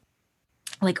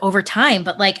 like over time.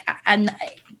 But like,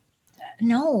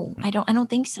 no, I don't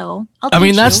think so. I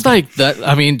mean, that's like that.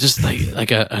 I mean, just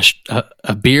like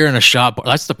a beer and a shot bar.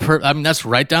 That's that's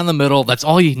right down the middle. That's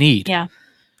all you need. Yeah,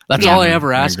 that's all I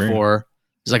ever ask for.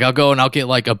 It's like I'll go and I'll get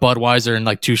like a Budweiser and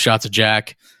like 2 shots of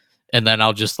Jack, and then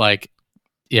I'll just like,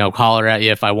 holler at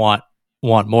you if I want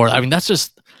more. I mean,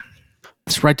 it's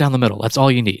right down the middle. That's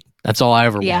all you need. That's all I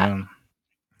ever want.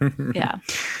 Yeah.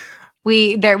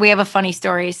 We have a funny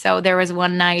story. So there was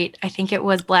one night, I think it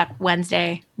was Black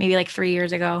Wednesday, maybe like 3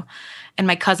 years ago, and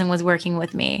my cousin was working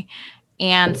with me.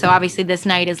 And so obviously this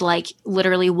night is like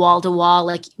literally wall to wall,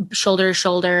 like shoulder to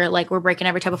shoulder, like we're breaking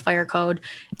every type of fire code.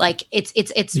 Like it's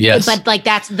yes. But like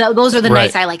those are the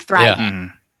nights I like thrive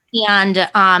in.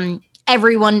 And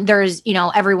everyone, there's,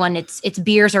 everyone, it's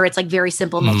beers or it's like very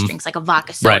simple mixed drinks, like a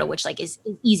vodka soda, which like is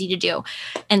easy to do.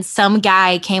 And some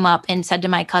guy came up and said to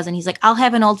my cousin, he's like, I'll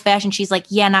have an old fashioned. She's like,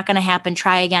 yeah, not going to happen.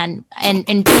 Try again. And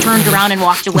turned around and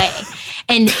walked away.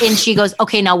 And she goes,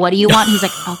 okay, now what do you want? He's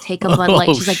like, I'll take a Bud Light.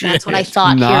 She's like, that's what I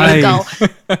thought. Nice. Here you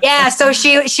go. Yeah, so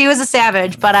she was a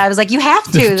savage, but I was like, you have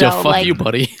to though. Fuck like you,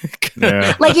 buddy.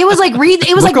 Yeah. like it was like read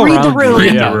the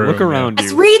room. Look around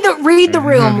Just you. read the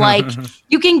room. Like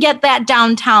you can get that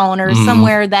downtown or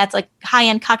somewhere that's like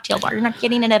high-end cocktail bar. You're not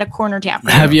getting it at a corner tap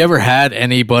room. Have you ever had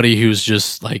anybody who's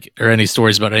just like, or any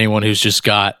stories about anyone who's just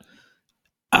got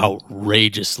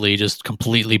outrageously just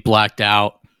completely blacked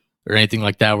out or anything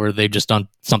like that, where they've just done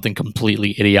something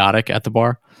completely idiotic at the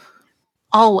bar?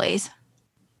 Always.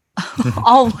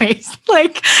 Always.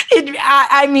 Like,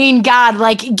 I mean, God,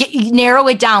 like, narrow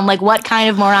it down. Like, what kind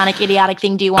of moronic, idiotic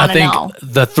thing do you want to know?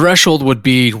 The threshold would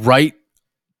be right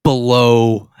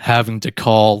below having to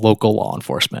call local law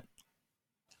enforcement.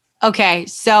 Okay,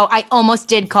 so I almost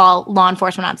did call law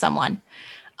enforcement on someone.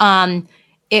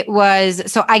 It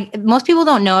was, so most people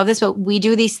don't know of this, but we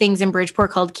do these things in Bridgeport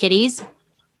called kitties.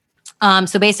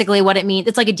 So basically what it means,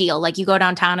 it's like a deal. Like you go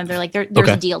downtown and they're like, there's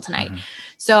a deal tonight.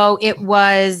 So it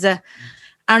was, I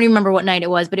don't even remember what night it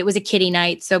was, but it was a kitty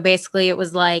night. So basically it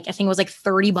was like, I think it was like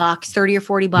 $30, $30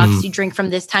 or $40. You drink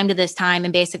from this time to this time.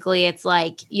 And basically it's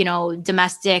like, you know,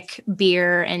 domestic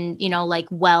beer and, you know, like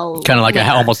kind of like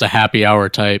almost a happy hour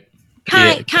type.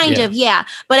 Kind of.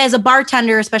 But as a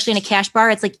bartender, especially in a cash bar,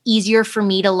 it's like easier for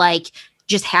me to like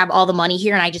just have all the money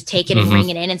here and I just take it and ring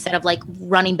it in instead of like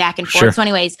running back and forth. Sure. So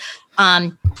anyways,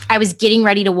 I was getting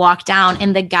ready to walk down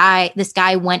and this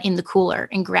guy went in the cooler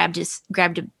and grabbed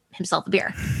himself a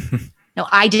beer. No,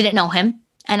 I didn't know him.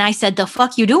 And I said, the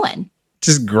fuck you doing?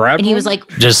 Just grab And he was like,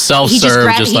 just self-serve,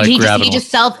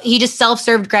 he just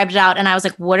self-served, grabbed it out. And I was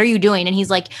like, what are you doing? And he's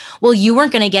like, well, you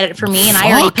weren't going to get it for me. And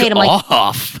I already paid him. Like,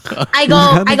 I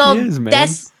go,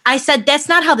 I said, that's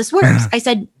not how this works. I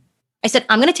said,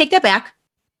 I'm going to take that back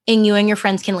and you and your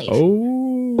friends can leave.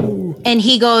 Oh. And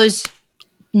he goes,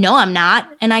 no, I'm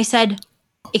not. And I said,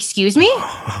 excuse me?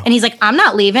 And he's like, I'm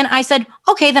not leaving. I said,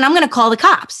 okay, then I'm going to call the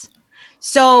cops.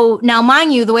 So now,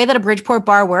 mind you, the way that a Bridgeport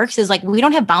bar works is like, we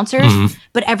don't have bouncers,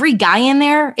 but every guy in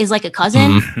there is like a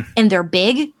cousin and they're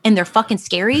big and they're fucking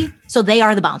scary. So they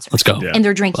are the bouncers. Let's go. And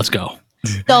they're drinking. Let's go.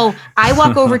 So I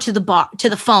walk over to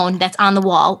the phone that's on the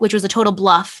wall, which was a total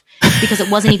bluff because it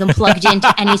wasn't even plugged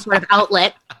into any sort of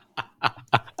outlet.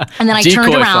 And then I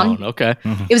turned around. Phone. Okay.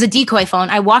 It was a decoy phone.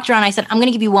 I walked around. I said, I'm going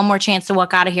to give you one more chance to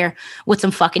walk out of here with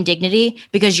some fucking dignity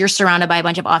because you're surrounded by a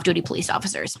bunch of off-duty police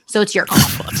officers. So it's your call.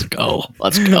 Let's go.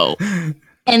 Let's go.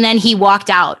 And then he walked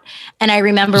out. And I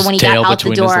remember when he got out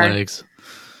the door,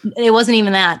 it wasn't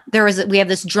even that. We have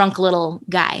this drunk little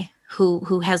guy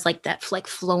who has like that like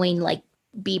flowing like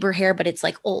Bieber hair, but it's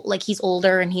like old, like he's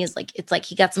older and he's like, it's like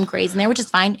he got some grays in there, which is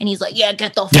fine. And he's like, yeah,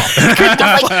 get the fuck.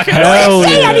 Like,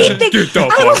 say anything.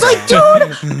 I was like, dude,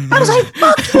 I was like,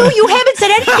 fuck you. You haven't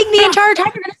said anything the entire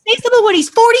time. You're gonna say something when he's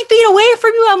 40 feet away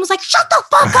from you. I was like, shut the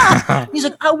fuck up. He's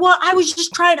like, I was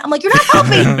just trying. I'm like, you're not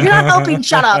helping. You're not helping.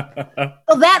 Shut up.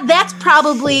 So that's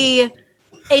probably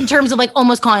in terms of like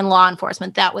almost calling law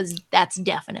enforcement. That's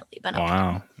definitely been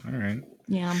wow. All right.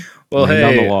 Yeah. Well, hey,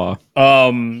 on the law.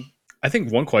 I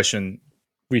think one question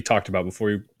we talked about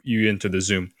before you entered the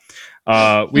Zoom.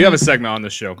 We have a segment on the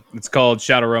show. It's called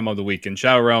Shadow Realm of the Week. In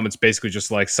Shadow Realm, it's basically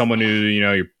just like someone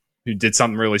who did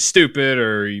something really stupid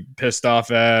or you pissed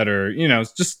off at, or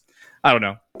it's just, I don't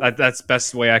know. That's the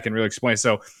best way I can really explain.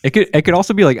 So it could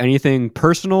also be like anything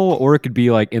personal, or it could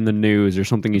be like in the news or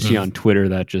something you see on Twitter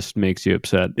that just makes you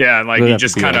upset. Yeah, and like you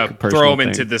just kind of throw them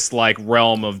into this like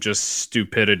realm of just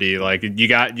stupidity. Like you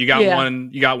got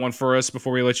one for us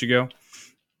before we let you go.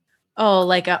 Oh,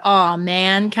 like a oh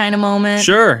man kind of moment.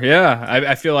 Sure, yeah,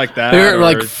 I feel like that.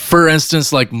 Like for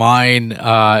instance, like mine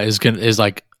is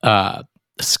like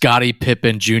Scottie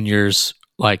Pippen Jr.'s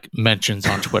like mentions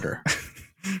on Twitter.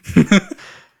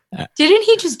 Didn't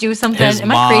he just do something? His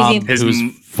Am I crazy? crazy?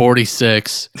 Who's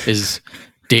 46 is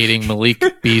dating Malik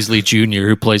Beasley Jr.,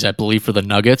 who plays, I believe, for the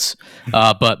Nuggets.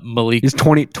 But Malik, he's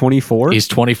 24. He's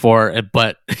 24,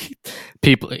 but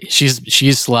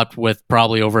she's slept with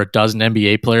probably over a dozen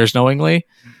NBA players knowingly.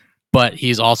 But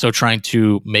he's also trying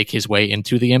to make his way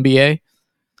into the NBA.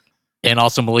 And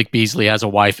also, Malik Beasley has a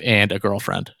wife and a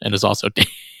girlfriend, and is also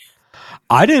dating.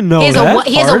 I didn't know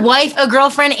he has a wife, a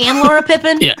girlfriend, and Laura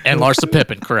Pippen. Yeah, and Larsa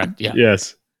Pippen, correct. Yeah.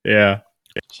 Yes. Yeah.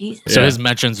 Jesus. So his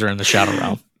mentions are in the Shadow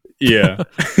Realm. Yeah.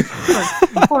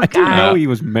 Poor I didn't guy. know he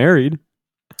was married.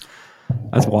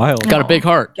 That's wild. Got a big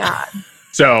heart. God.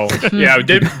 So yeah,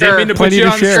 didn't mean to put you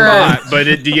on the spot, but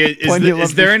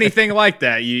is there anything like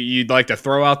that you'd like to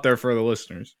throw out there for the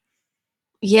listeners?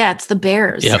 Yeah, it's the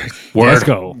Bears. Yep. Let's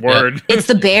go. Word. It's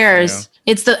the Bears.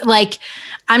 Yeah. It's the like.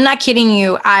 I'm not kidding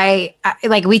you. I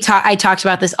talked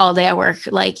about this all day at work.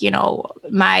 Like,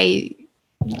 my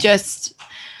just,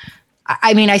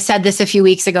 I mean, I said this a few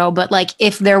weeks ago, but like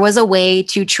if there was a way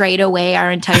to trade away our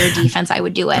entire defense, I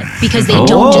would do it because they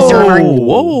don't deserve our.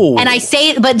 Whoa. And I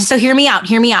say, but so hear me out.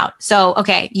 So,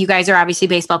 okay, you guys are obviously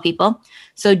baseball people.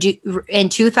 So in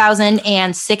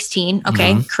 2016,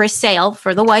 okay, Chris Sale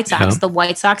for the White Sox, the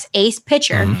White Sox ace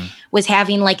pitcher, was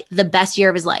having like the best year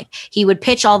of his life. He would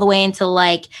pitch all the way until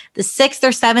like the 6th or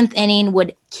 7th inning,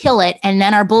 would kill it, and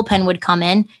then our bullpen would come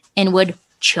in and would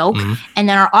choke, and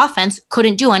then our offense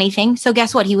couldn't do anything. So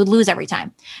guess what? He would lose every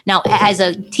time. Now, as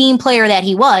a team player that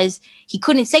he was, he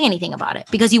couldn't say anything about it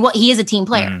because he is a team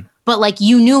player. But like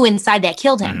you knew inside that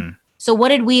killed him. So what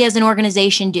did we as an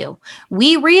organization do?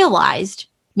 We realized,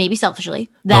 maybe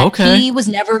selfishly, that he was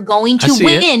never going to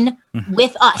win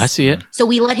with us. I see it. So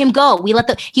we let him go.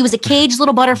 He was a caged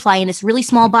little butterfly in this really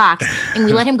small box, and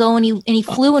we let him go, and he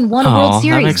flew and won a World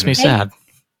Series. That makes me sad.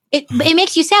 It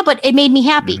makes you sad, but it made me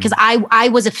happy because I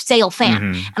was a Sale fan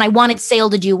and I wanted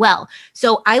Sale to do well.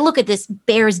 So I look at this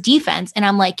Bears defense and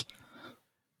I'm like,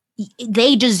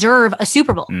 they deserve a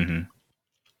Super Bowl.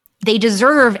 They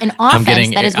deserve an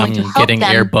offense that is going to help them. I'm getting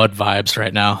Air Bud vibes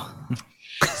right now.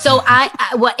 So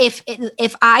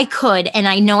if I could, and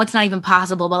I know it's not even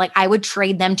possible, but like I would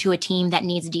trade them to a team that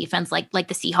needs defense, like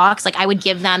the Seahawks. Like I would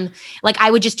give them, like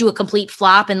I would just do a complete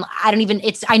flop, and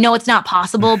I know it's not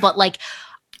possible, but like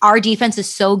our defense is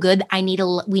so good.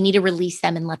 We need to release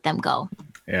them and let them go.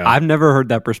 Yeah, I've never heard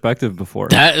that perspective before.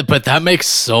 But that makes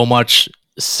so much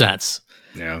sense.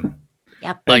 Yeah.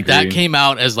 Yep. Like that came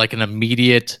out as like an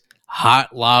immediate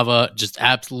hot lava, just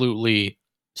absolutely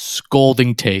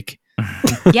scolding take.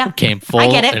 Yeah. Came full, I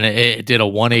get it. And it did a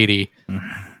 180, and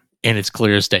it's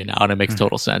clear as day now, and it makes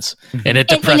total sense. And it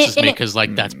depresses me because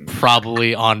like that's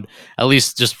probably on, at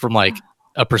least just from like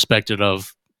a perspective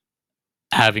of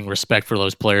having respect for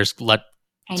those players.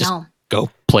 Go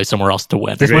play somewhere else to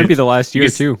win. This might be the last year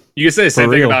too. You can say the same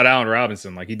thing about Allen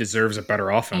Robinson. Like he deserves a better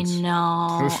offense. I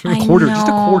know. Just a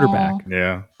quarterback.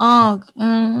 Yeah. Oh,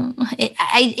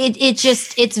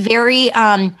 it's very.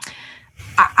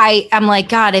 I'm like,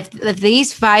 God, if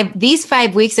these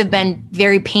 5 weeks have been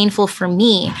very painful for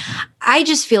me, I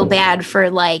just feel bad for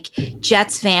like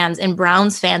Jets fans and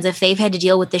Browns fans if they've had to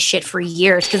deal with this shit for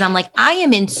years. Because I'm like, I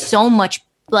am in so much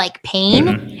like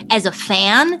pain as a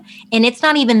fan, and it's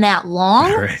not even that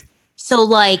long. Right. So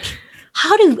like,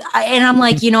 and I'm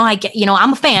like,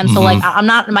 I'm a fan. So like, I'm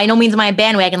not, by no means am I a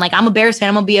bandwagon. Like I'm a Bears fan.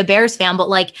 I'm gonna be a Bears fan, but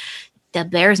like, the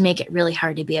Bears make it really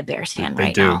hard to be a Bears fan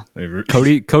now.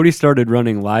 Cody started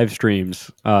running live streams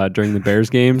during the Bears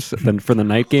games, then for the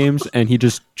night games, and he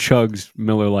just chugs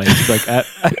Miller Lite like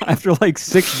after like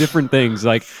 6 different things.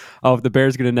 Like, oh, if the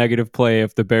Bears get a negative play,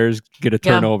 if the Bears get a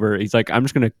turnover, he's like, I'm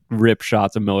just gonna rip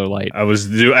shots of Miller Lite. I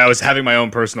was having my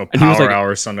own personal power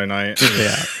hour Sunday night.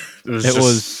 Yeah.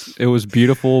 It was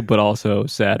beautiful, but also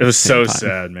sad. It was so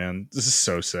sad, man. This is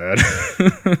so sad.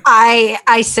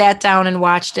 I sat down and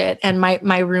watched it, and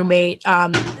my roommate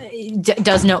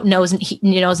knows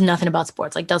nothing about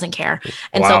sports, like doesn't care,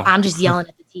 and so I'm just yelling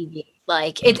at the TV.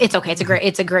 Like it's okay,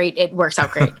 it works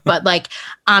out great, but like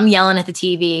I'm yelling at the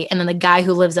TV, and then the guy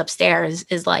who lives upstairs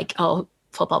is like, oh,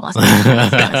 football must be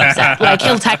upset. Like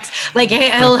he'll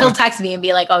text me and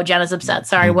be like, "Oh, Jenna's upset.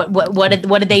 Sorry, what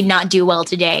did they not do well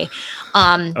today?"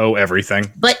 Everything.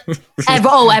 But like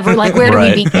where do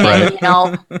we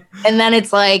begin? And then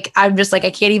it's like I'm just like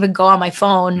I can't even go on my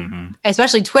phone,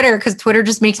 especially Twitter, because Twitter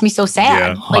just makes me so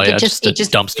sad. Yeah. Like it just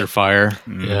dumpster fire.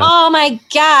 Yeah. Oh my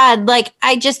God! Like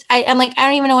I'm like I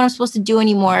don't even know what I'm supposed to do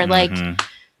anymore. Like.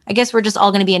 I guess we're just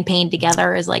all going to be in pain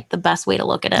together is like the best way to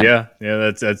look at it. Yeah,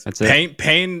 that's pain. It.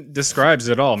 Pain describes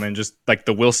it all, man. Just like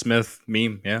the Will Smith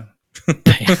meme. Yeah,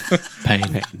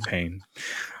 pain.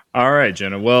 All right,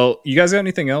 Jenna. Well, you guys got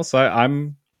anything else? I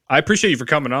appreciate you for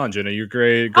coming on, Jenna. You're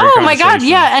great. Oh my God,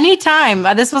 yeah, anytime.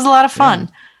 This was a lot of fun.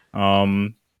 Yeah.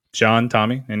 John,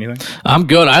 Tommy, anything? I'm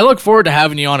good. I look forward to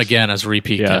having you on again as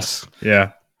repeat guests.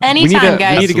 Yeah. Anytime,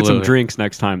 guys. We need to get some drinks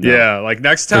next time, though. Yeah, like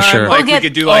next time, sure. like we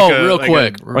could do real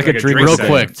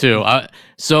quick too.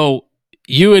 So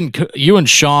you and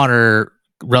Sean are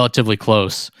relatively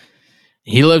close.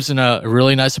 He lives in a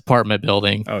really nice apartment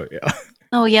building.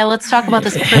 Oh yeah, let's talk about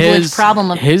this privilege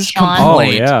problem of his Sean.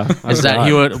 complaint is that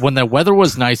he would, when the weather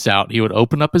was nice out, he would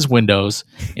open up his windows,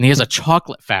 and he has a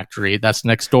chocolate factory that's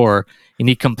next door, and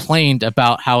he complained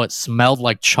about how it smelled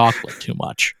like chocolate too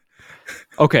much.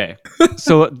 Okay,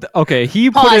 so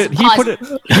he put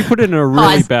it in a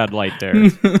really bad light there.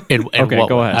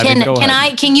 Go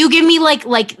ahead. Can you give me like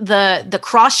the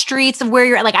cross streets of where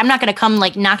you're at? Like I'm not gonna come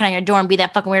like knocking on your door and be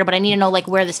that fucking weirdo, but I need to know like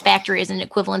where this factory is in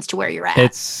equivalence to where you're at.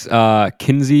 It's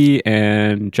Kinsey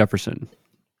and Jefferson.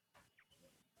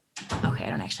 Okay, I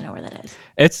don't actually know where that is.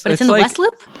 It's in the like, West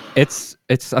Loop. It's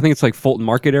I think it's like Fulton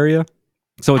Market area.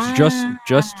 So it's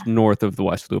just north of the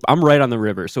West Loop. I'm right on the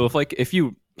river. So if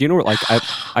you do you know where like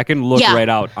I can look right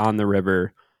out on the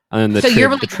river. And then you're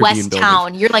like West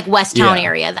Town. You're like West Town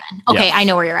area then. Okay, I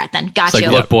know where you're at then. Gotcha. It's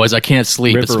like, look, boys, I can't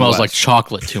sleep. River it smells like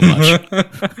chocolate too much.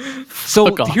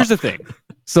 So here's the thing.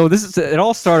 So it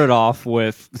all started off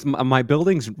with my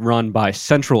building's run by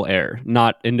central air,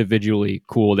 not individually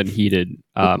cooled and heated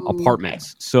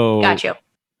apartments. So gotcha.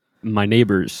 My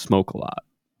neighbors smoke a lot,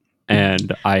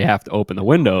 and I have to open the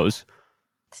windows.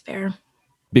 It's fair.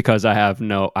 Because I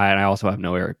also have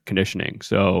no air conditioning.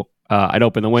 So I'd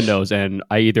open the windows and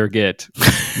I either get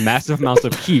massive amounts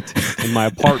of heat in my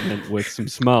apartment with some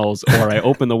smells, or I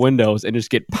open the windows and just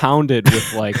get pounded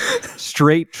with like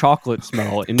straight chocolate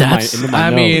smell into my nose. I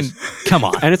mean, come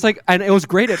on. And it's like, and it was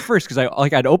great at first because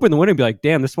I'd open the window and be like,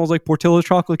 damn, this smells like Portillo's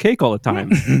chocolate cake all the time.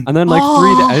 And then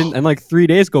like 3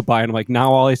 days go by and I'm like,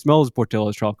 now all I smell is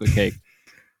Portillo's chocolate cake.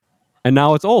 And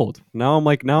now it's old. Now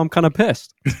I'm kind of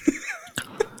pissed.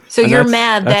 So you're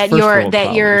mad that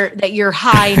your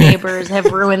high neighbors have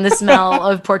ruined the smell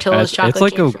of Portillo's chocolate cake.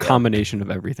 It's like a combination of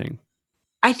everything.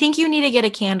 I think you need to get a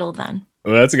candle then.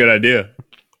 Well, that's a good idea.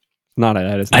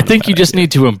 I think you just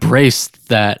need to embrace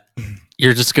that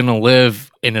you're just going to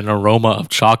live in an aroma of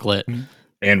chocolate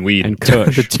and weed and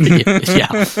kush. Yeah,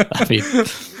 I mean,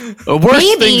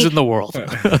 worst things in the world.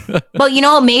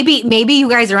 Well, maybe you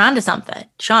guys are onto something,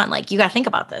 Sean. Like, you got to think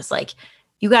about this. Like,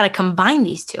 you got to combine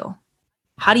these two.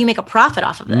 How do you make a profit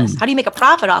off of this? How do you make a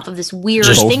profit off of this weird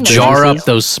thing? Just jar up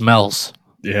those smells.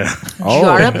 Yeah.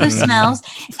 Jar up the smells.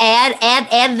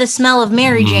 Add the smell of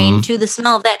Mary Jane to the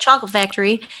smell of that chocolate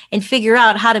factory, and figure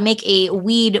out how to make a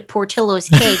weed Portillo's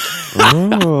cake.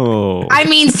 Oh. I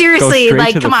mean, seriously,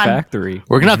 like, come on. Factory.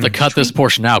 We're gonna have to cut this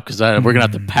portion out because we're gonna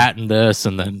have to patent this,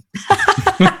 and then.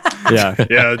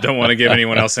 Yeah. Don't want to give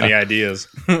anyone else any ideas.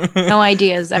 No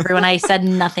ideas, everyone. I said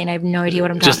nothing. I have no idea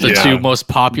what I'm talking about. Just the two most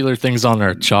popular things on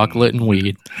there: chocolate and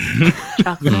weed.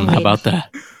 Chocolate and weed. How about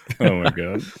that? Oh my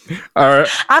god! All right.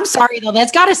 I'm sorry though.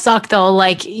 That's gotta suck though.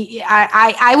 Like,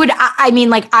 I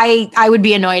would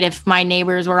be annoyed if my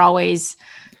neighbors were always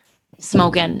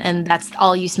smoking and that's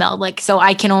all you smelled. Like, so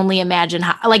I can only imagine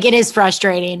how. Like, it is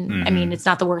frustrating. Mm-hmm. I mean, it's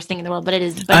not the worst thing in the world, but it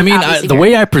is. But I mean, the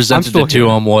way I presented it to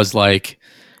him was like,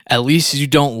 at least you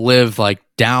don't live like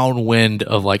downwind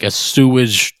of like a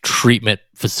sewage treatment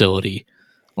facility.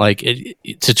 Like,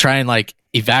 to try and like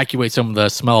evacuate some of the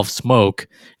smell of smoke,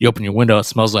 you open your window, it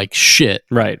smells like shit.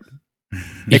 Right.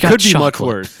 It could be much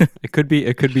worse. It could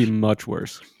be much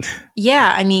worse.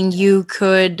 Yeah, I mean, you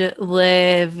could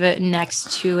live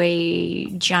next to a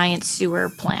giant sewer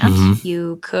plant. Mm-hmm.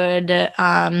 You could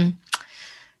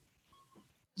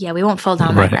yeah, we won't fall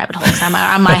down that rabbit hole.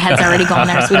 My head's already going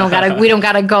there, so we don't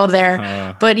gotta go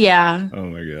there. But yeah. Oh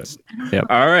my god. Yep.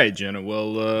 All right, Jenna.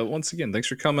 Well, once again, thanks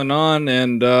for coming on,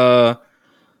 and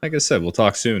like I said, we'll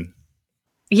talk soon.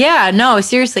 Yeah, no,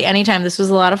 seriously, anytime. This was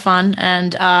a lot of fun,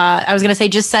 and I was gonna say,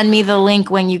 just send me the link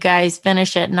when you guys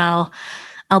finish it, and I'll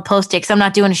post it because I'm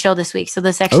not doing a show this week, so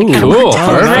this actually kind of worked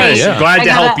out great. Yeah. Glad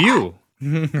to help you.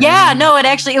 Yeah, no,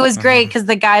 it was great because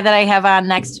the guy that I have on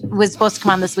next was supposed to come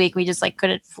on this week. We just like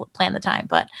couldn't plan the time,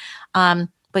 but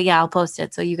yeah, I'll post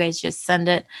it. So you guys just send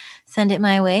it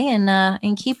my way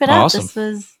and keep it awesome.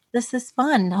 up. This is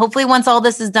fun. Hopefully once all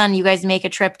this is done, you guys make a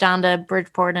trip down to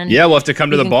Bridgeport and we'll have to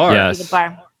come to the bar. Yes.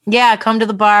 Yeah, come to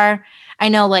the bar. I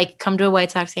know, like, come to a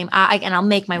White Sox game. And I'll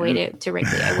make my way to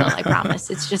Wrigley. I will, I promise.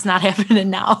 It's just not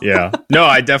happening now. Yeah. No,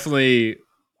 I'd definitely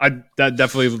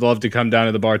would love to come down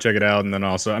to the bar, check it out. And then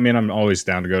also, I mean, I'm always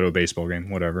down to go to a baseball game,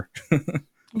 whatever.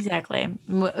 Exactly.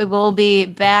 We'll be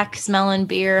back smelling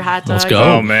beer, hot dogs. Let's go.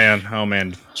 Oh man.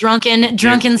 Drunken,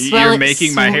 You're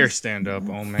making my hair stand up.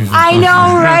 Oh man. I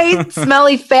know, right?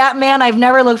 Smelly fat man. I've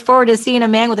never looked forward to seeing a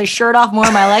man with his shirt off more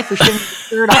in my life who shouldn't have his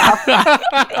shirt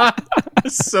off.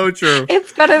 So true.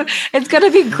 It's gonna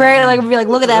be great. Like, I'll be like,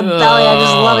 look at that belly. I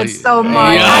just love it so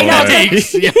much. I know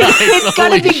it's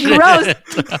gonna be gross.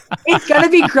 It's gonna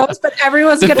be gross, but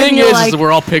everyone's gonna be like. The thing is,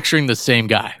 we're all picturing the same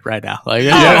guy right now. Like,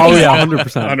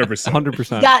 100%.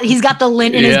 He's got the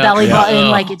lint in his belly button.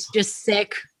 Like, it's just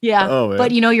sick. Yeah,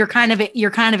 but you're kind of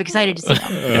excited to see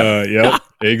him. Yep,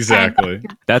 exactly.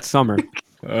 That's summer.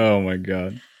 Oh my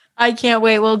god. I can't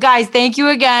wait. Well, guys, thank you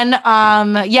again.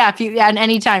 If you at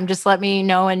any time, just let me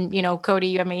know. And Cody,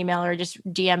 you have my email or just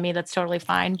DM me. That's totally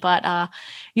fine. But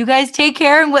you guys take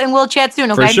care and we'll chat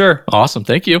soon. Okay. For sure. Awesome.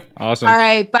 Thank you. Awesome. All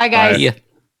right. Bye, guys. Bye.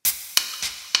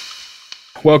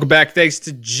 Welcome back. Thanks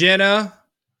to Jenna.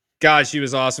 God, she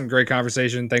was awesome. Great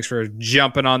conversation. Thanks for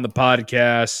jumping on the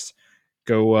podcast.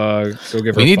 Go give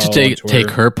her. We a need to follow on take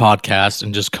Twitter. her podcast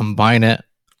and just combine it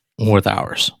with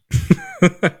ours.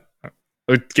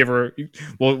 Give her.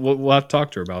 We'll have to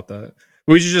talk to her about that.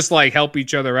 We should just like help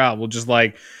each other out. We'll just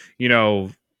like, I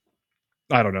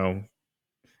don't know.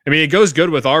 I mean, it goes good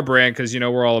with our brand because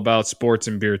we're all about sports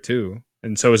and beer too,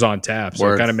 and so is On Tap.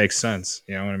 So it kind of makes sense.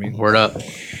 You know what I mean? Word up.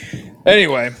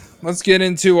 Anyway, let's get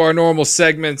into our normal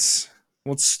segments.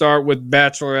 Let's start with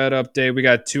Bachelorette update. We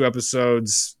got 2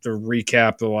 episodes to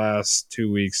recap the last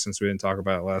 2 weeks since we didn't talk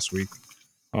about it last week.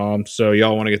 So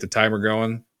y'all want to get the timer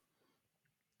going?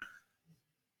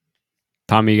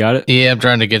 Tommy, you got it? Yeah, I'm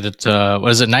trying to get it.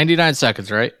 What is it? 99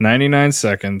 seconds, right? 99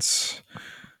 seconds.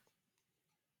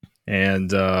 And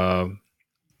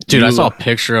dude, I saw a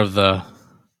picture of the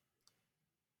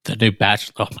new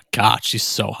Bachelor. Oh my god, she's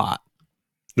so hot.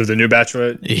 The new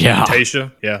Bachelorette? Yeah.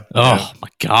 Tasha? Yeah. Oh my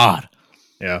god.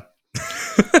 Yeah.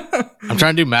 I'm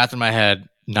trying to do math in my head.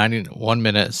 91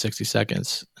 minutes, 60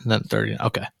 seconds, and then 30.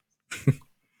 Okay.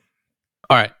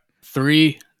 All right.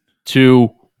 3, 2,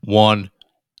 1,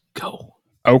 go.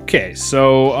 Okay,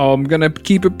 so I'm gonna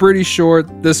keep it pretty short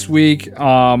this week.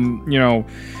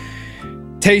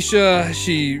 Tasha,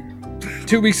 she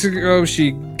 2 weeks ago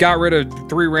she got rid of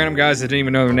 3 random guys that didn't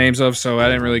even know their names of, so I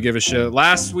didn't really give a shit.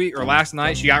 Last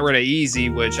night she got rid of Easy,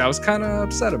 which I was kind of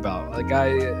upset about.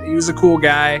 He was a cool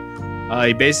guy.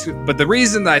 But the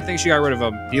reason that I think she got rid of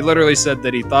him, he literally said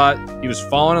that he thought he was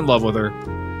falling in love with her,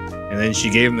 and then she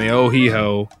gave him the oh he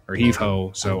ho or heave ho.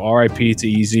 So R.I.P. to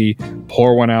Easy.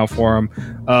 Pour one out for him.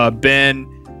 Ben,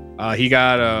 he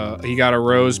got a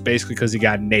rose basically because he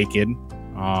got naked.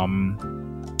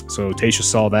 So Tasha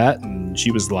saw that and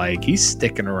she was like, he's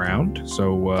sticking around.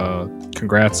 So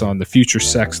congrats on the future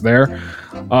sex there.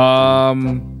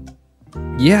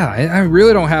 Yeah, I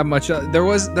really don't have much.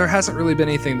 There hasn't really been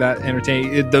anything that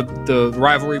entertaining. The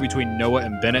rivalry between Noah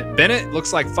and Bennett. Bennett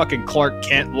looks like fucking Clark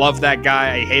Kent. Love that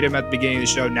guy. I hate him at the beginning of the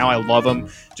show. Now I love him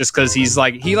just because he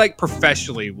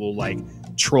professionally will like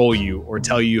troll you or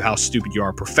tell you how stupid you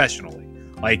are professionally.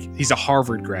 Like, he's a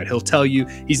Harvard grad. He'll tell you,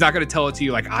 he's not going to tell it to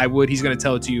you like I would. He's going to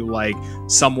tell it to you like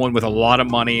someone with a lot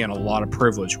of money and a lot of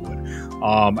privilege would.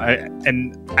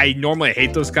 I normally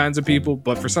hate those kinds of people,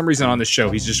 but for some reason on this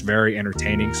show, he's just very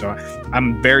entertaining. So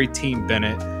I'm very team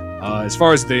Bennett. As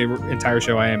far as the entire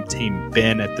show, I am team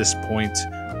Ben at this point.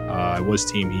 I was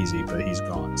team Easy, but he's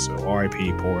gone. So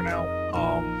RIP, pouring out.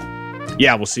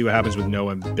 Yeah, we'll see what happens with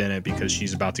Noah and Bennett because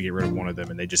she's about to get rid of one of them,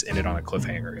 and they just ended on a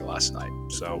cliffhanger last night.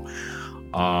 So,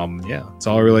 yeah, that's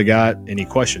all I really got. Any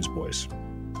questions, boys?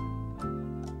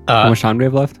 How much time do we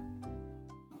have left?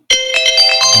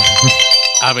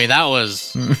 I mean, that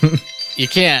was you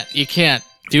can't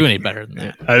do any better than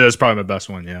that. That's probably my best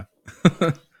one. Yeah.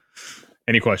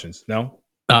 Any questions? No.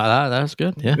 That was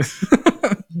good. Yeah.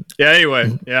 Yeah.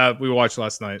 Anyway, yeah, we watched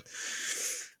last night.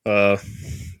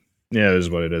 Yeah, it is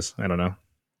what it is. I don't know.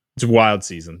 It's a wild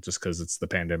season just because it's the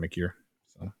pandemic year.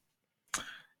 So,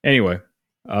 anyway,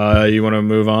 you want to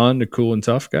move on to cool and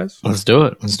tough, guys? Let's do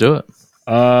it.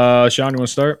 Sean, you want to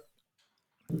start?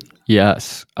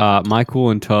 Yes. My cool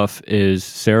and tough is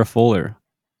Sarah Fuller.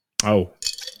 Oh,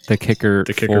 the kicker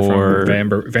for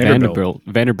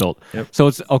Vanderbilt. Yep. So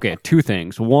it's okay. 2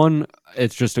 things. One,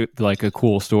 it's just a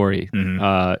cool story.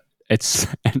 Mm-hmm.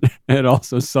 It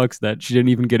also sucks that she didn't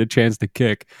even get a chance to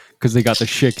kick because they got the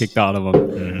shit kicked out of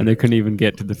them, and they couldn't even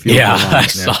get to the field. Yeah, I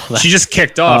saw that. She just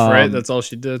kicked off, right? That's all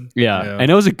she did. Yeah,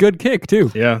 and it was a good kick too.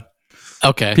 Yeah.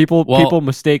 Okay. People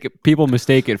mistake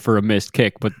it for a missed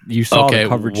kick, but you saw the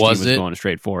coverage team was going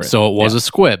straight for it. So it was a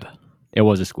squib. It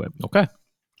was a squib. Okay.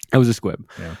 It was a squib.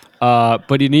 Yeah.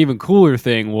 But an even cooler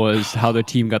thing was how the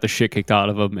team got the shit kicked out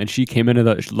of them, and she came into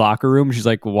the locker room. She's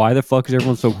like, "Why the fuck is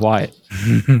everyone so quiet?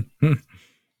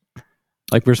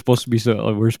 Like we're supposed to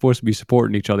be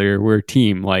supporting each other. We're a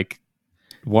team. Like,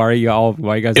 why are you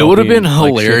guys?" It would have been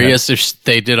hilarious if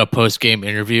they did a post game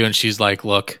interview and she's like,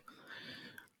 "Look,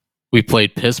 we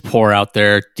played piss poor out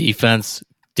there. Defense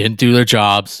didn't do their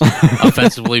jobs.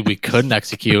 Offensively, we couldn't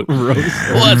execute.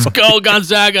 Let's go.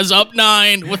 Gonzaga's up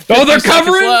 9 with 50 seconds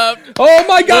left. Oh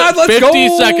my God, let's 50 go.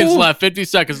 50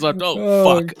 seconds left.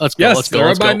 Oh, fuck. Let's go. Yes, let's go. they're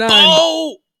Let's up by go. 9.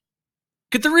 Oh!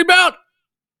 Get the rebound.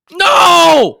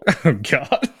 No! Oh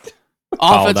God.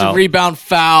 Offensive rebound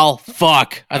foul.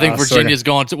 Fuck. I think West Virginia's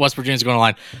going to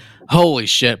line. Holy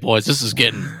shit, boys. This is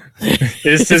getting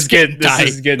This is getting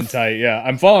tight. Yeah.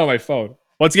 I'm following my phone.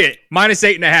 Let's get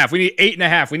 -8.5. We need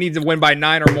 8.5. We need to win by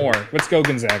 9 or more. Let's go,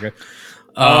 Gonzaga.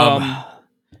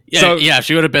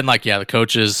 She would have been like, the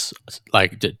coaches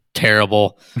did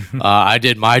terrible. I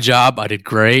did my job. I did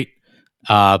great.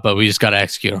 But we just got to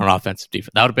execute on offensive defense.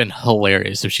 That would have been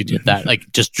hilarious if she did that,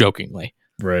 just jokingly.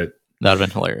 Right. That would have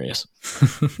been hilarious.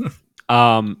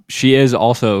 She is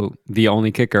also the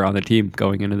only kicker on the team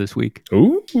going into this week.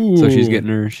 Ooh. So she's getting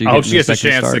her. I hope she gets a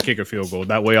chance to kick a field goal.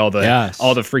 That way, all the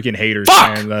freaking haters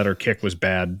saying that her kick was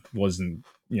bad can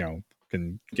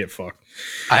get fucked.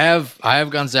 I have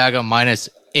Gonzaga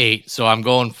 -8, so I'm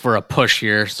going for a push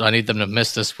here. So I need them to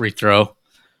miss this free throw.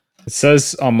 It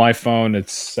says on my phone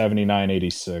it's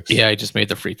 79-86. Yeah, I just made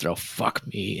the free throw. Fuck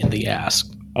me in the ass.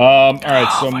 All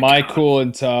right, so my cool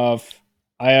and tough.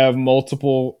 I have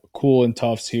multiple cool and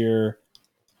toughs here.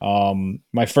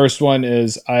 My first one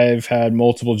is I've had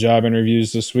multiple job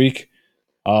interviews this week.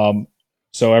 So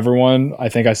everyone, I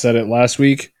think I said it last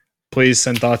week, please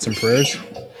send thoughts and prayers.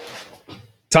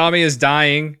 Tommy is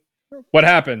dying. What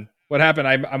happened?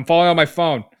 I'm falling on my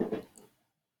phone.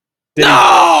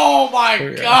 Oh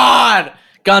my God!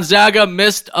 Gonzaga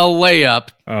missed a layup.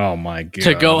 Oh my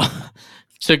God!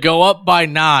 To go up by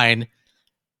 9,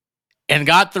 and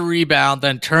got the rebound,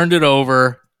 then turned it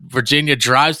over. Virginia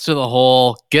drives to the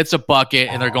hole, gets a bucket,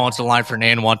 and they're going to the line for an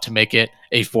and 1 to make it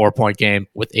a 4-point game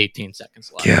with 18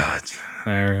 seconds left.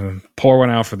 God, pour one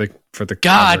out for the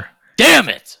God cover. Damn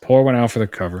it! Pour one out for the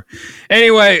cover.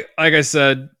 Anyway, like I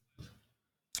said,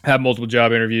 have multiple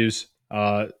job interviews.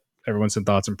 Everyone sent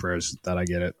thoughts and prayers that I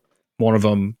get it. One of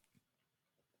them,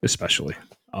 especially.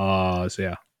 So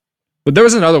yeah. But there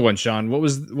was another one, Sean. What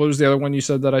was the other one you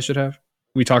said that I should have?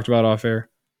 We talked about off air.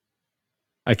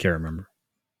 I can't remember.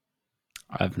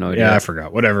 I have no idea. Yeah, I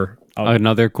forgot. Whatever.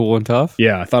 Another cool and tough?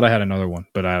 Yeah, I thought I had another one,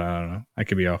 but I don't know. I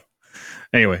could be off.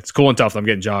 Anyway, it's cool and tough. I'm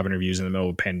getting job interviews in the middle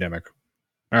of a pandemic.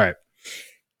 All right.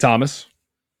 Thomas?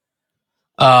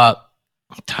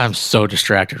 I'm so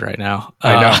distracted right now.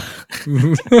 I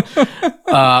know.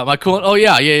 My cool. Oh,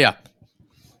 yeah.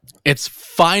 It's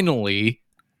finally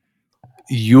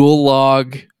Yule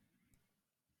log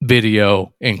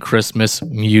video and Christmas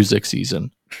music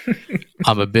season.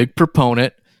 I'm a big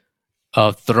proponent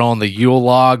of throwing the Yule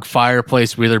log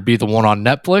fireplace, whether it be the one on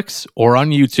Netflix or on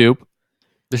YouTube.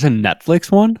 There's a Netflix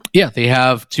one? Yeah, they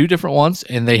have 2 different ones,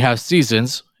 and they have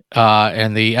seasons,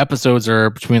 and the episodes are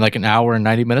between like an hour and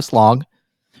 90 minutes long.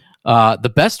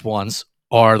 The best ones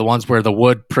are the ones where the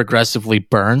wood progressively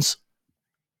burns.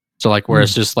 So like where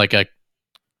it's just like a,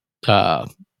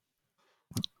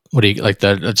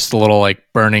 just a little like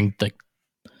burning like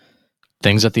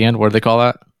things at the end. What do they call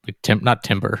that? Like not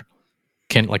timber,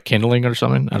 like kindling or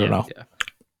something. I don't know. Yeah.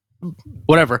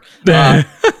 Whatever.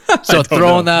 So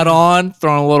throwing that on,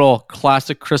 throwing a little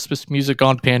classic Christmas music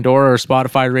on Pandora or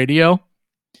Spotify radio,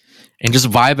 and just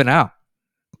vibing out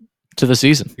to the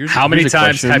season. How many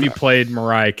times have you played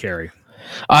Mariah Carey?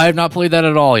 I have not played that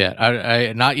at all yet.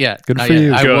 I not yet. Good not for yet.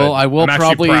 you. I will I'm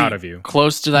probably proud of you.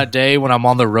 Close to that day when I'm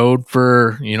on the road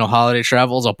for holiday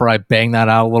travels. I'll probably bang that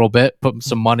out a little bit, put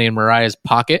some money in Mariah's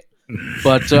pocket.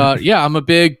 But yeah, I'm a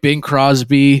big Bing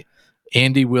Crosby,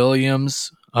 Andy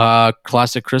Williams,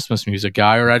 classic Christmas music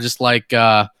guy, or I just like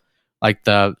the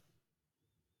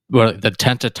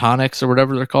Tentatonics or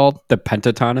whatever they're called. The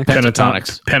Pentatonics?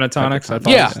 Pentatonics. I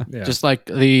thought Yeah, just like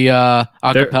the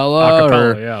acapella,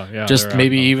 or just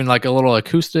maybe even like a little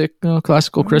acoustic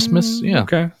classical Christmas. Yeah.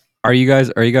 Okay. Are you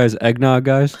guys eggnog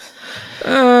guys?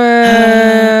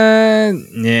 Yeah.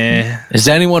 Is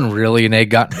anyone really an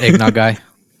eggnog guy?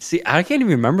 See, I can't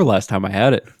even remember last time I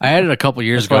had it. I had it a couple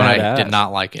years ago, and I did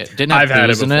not like it. Didn't have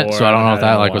booze in it, so I don't know if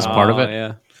that was part of it.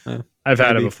 Yeah. I've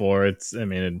had it before. It's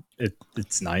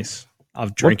nice. I'll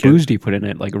drink it. What booze do you put in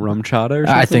it? Like rum chata or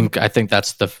something? I think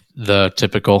that's the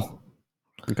typical.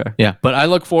 Okay. Yeah, but I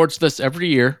look forward to this every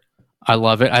year. I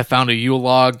love it. I found a Yule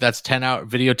log that's 10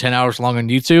 hours long on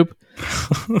YouTube.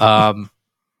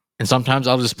 And sometimes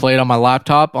I'll just play it on my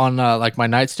laptop on like my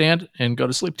nightstand and go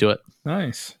to sleep to it.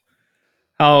 Nice.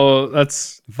 Oh,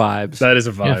 that's vibes. That is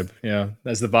a vibe. Yeah.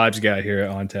 That's the vibes guy here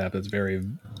at On Tap. That's very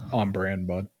on brand,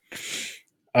 bud.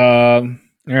 All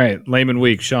right. Layman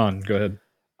week. Sean, go ahead.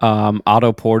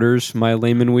 Otto Porter's my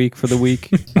layman week for the week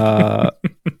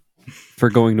for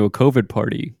going to a COVID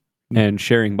party and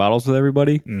sharing bottles with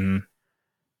everybody. Mm-hmm.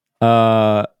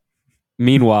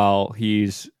 Meanwhile,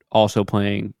 he's also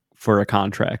playing for a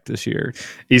contract this year.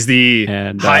 He's the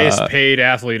highest paid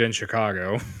athlete in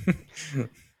Chicago.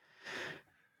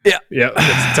 Yeah,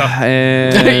 it's tough.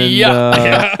 And,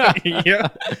 yeah,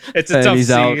 it's a tough he's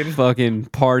scene. Out fucking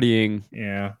partying.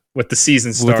 Yeah, with the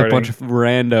season starting. With a bunch of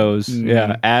randos. Mm-hmm.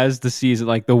 Yeah, as the season,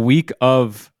 like the week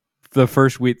of the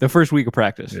first week of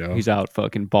practice, he's out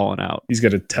fucking balling out. He's got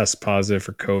to test positive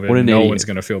for COVID. What an idiot. One's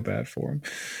going to feel bad for him.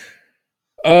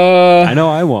 I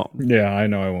know I won't. Yeah, I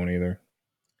know I won't either.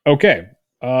 Okay.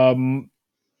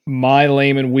 My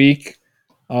layman week.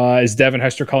 Is Devin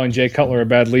Hester calling Jay Cutler a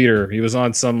bad leader? He was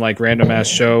on some like random ass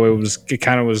show. It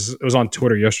was on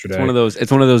Twitter yesterday.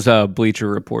 It's one of those Bleacher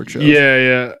Report shows.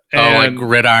 Yeah. Like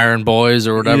Gridiron Boys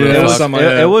or whatever. Yeah,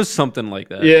 it was something like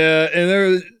that. Yeah,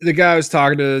 and the guy was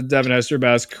talking to Devin Hester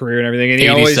about his career and everything. And he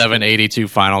 87-82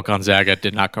 final. Gonzaga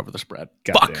did not cover the spread.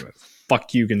 God damn it.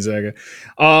 Fuck you, Gonzaga.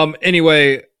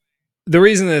 Anyway, the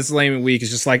reason that it's lame and weak is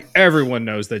just like everyone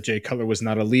knows that Jay Cutler was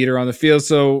not a leader on the field.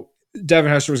 So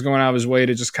Devin Hester was going out of his way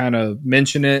to just kind of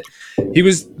mention it. He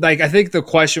was like, I think the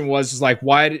question was like,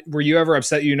 why were you ever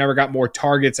upset you never got more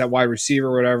targets at wide receiver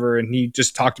or whatever? And he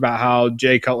just talked about how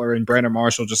Jay Cutler and Brandon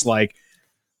Marshall just like,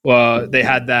 they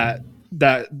had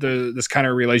this kind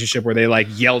of relationship where they like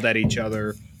yelled at each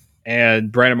other,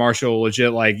 and Brandon Marshall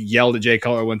legit like yelled at Jay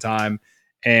Cutler one time,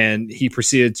 and he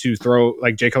proceeded to throw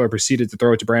like Jay Cutler proceeded to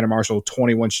throw it to Brandon Marshall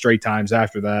 21 straight times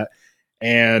after that,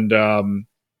 and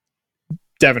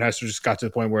Devin Hester just got to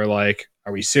the point where like,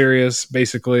 are we serious,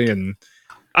 basically? And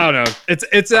I don't know.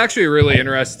 It's actually a really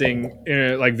interesting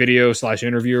like video /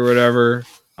 interview or whatever.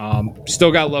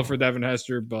 Still got love for Devin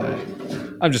Hester, but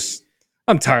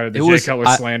I'm tired of the Jay Cutler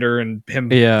slander and him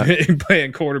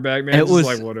playing quarterback, man. It's just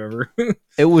like whatever.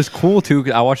 It was cool too,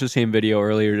 'cause I watched the same video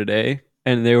earlier today,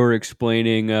 and they were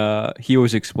explaining. He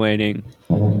was explaining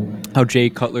how Jay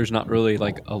Cutler's not really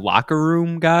like a locker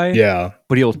room guy. Yeah,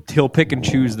 but he'll pick and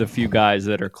choose the few guys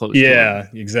that are close. to him. Yeah,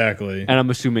 exactly. And I'm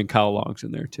assuming Kyle Long's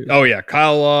in there too. Oh yeah,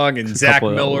 Kyle Long and Zach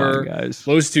Miller. Guys.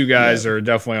 Those two guys are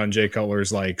definitely on Jay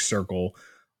Cutler's like circle.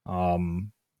 You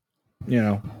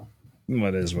know,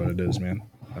 what it is, man.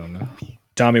 I don't know.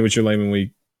 Tommy, what's your layman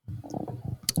week?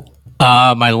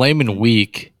 My layman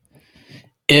week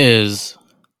is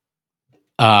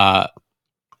I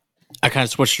kind of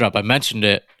switched it up. I mentioned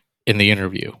it in the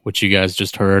interview, which you guys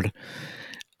just heard.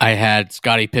 I had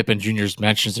Scottie Pippen Jr.'s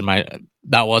mentions in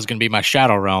that was going to be my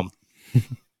Shadow Realm.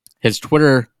 His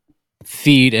Twitter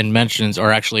feed and mentions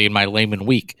are actually in my layman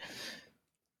week.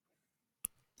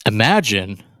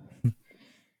 Imagine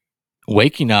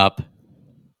waking up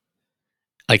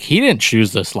like he didn't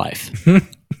choose this life,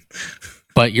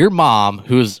 but your mom,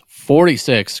 who's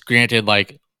 46, granted,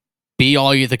 like, be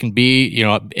all you can be,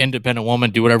 independent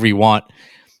woman, do whatever you want.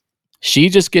 She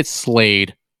just gets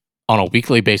slayed on a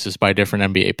weekly basis by a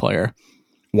different NBA player.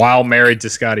 While married to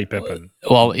Scottie Pippen.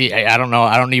 Well, I don't know.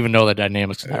 I don't even know the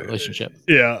dynamics of that relationship.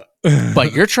 Yeah.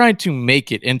 But you're trying to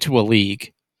make it into a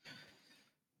league,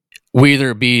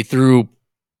 whether it be through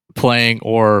playing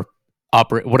or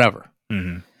operate, whatever.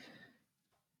 Mm-hmm.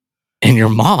 And your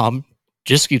mom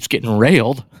just keeps getting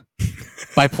railed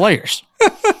by players.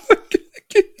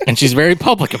 And she's very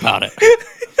public about it.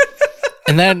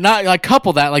 And then not like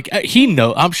couple that, like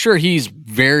I'm sure he's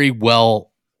very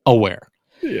well aware.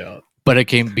 Yeah. But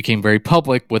it became very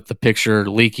public with the picture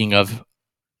leaking of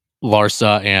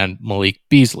Larsa and Malik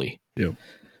Beasley. Yep.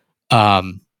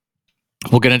 I'll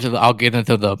get into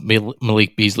the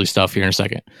Malik Beasley stuff here in a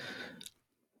second.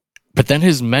 But then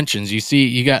his mentions,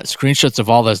 you got screenshots of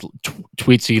all those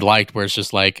tweets he liked where it's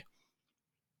just like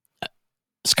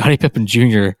Scottie Pippen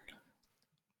Jr.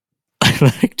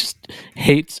 like just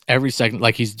hates every second.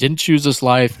 Like he didn't choose this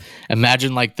life.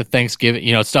 Imagine like the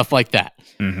Thanksgiving, stuff like that.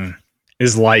 Mm-hmm.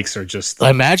 His likes are just.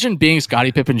 Imagine being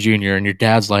Scottie Pippen Jr. and your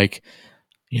dad's like,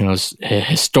 a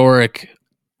historic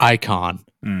icon.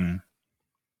 Mm.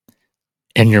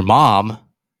 And your mom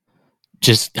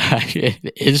just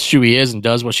is who he is and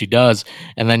does what she does,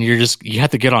 and then you have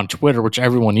to get on Twitter, which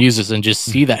everyone uses, and just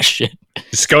see that shit.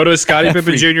 Just go to Scottie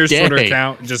Pippen Jr.'s Twitter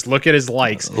account and just look at his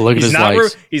likes.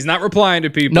 He's not replying to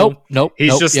people. Nope.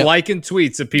 He's just liking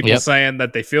tweets of people saying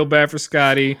that they feel bad for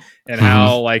Scottie and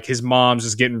how like his mom's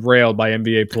just getting railed by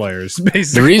NBA players.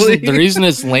 Basically, the reason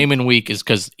it's layman week is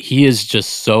because he is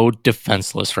just so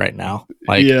defenseless right now.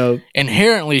 Like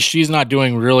inherently, she's not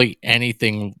doing really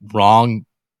anything wrong.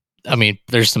 I mean,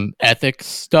 there's some ethics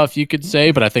stuff you could say,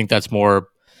 but I think that's more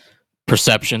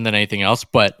perception than anything else.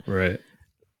 But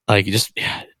like just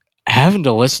having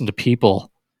to listen to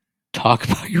people talk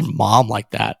about your mom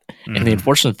like that. Mm-hmm. And the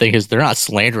unfortunate thing is they're not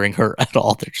slandering her at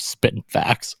all. They're just spitting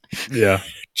facts. Yeah.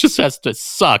 Just has to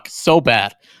suck so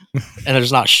bad. And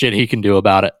there's not shit he can do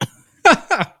about it.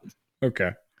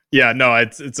 Okay. Yeah, no,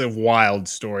 it's a wild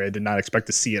story. I did not expect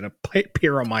to see it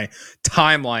appear on my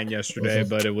timeline yesterday,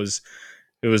 but it was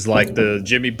like the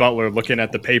Jimmy Butler looking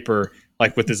at the paper,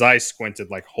 like with his eyes squinted,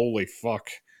 like "holy fuck"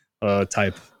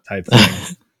 type thing.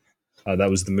 That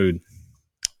was the mood.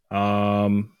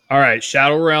 All right,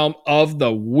 Shadow Realm of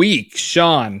the week,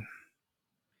 Sean.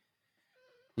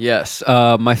 Yes,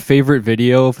 my favorite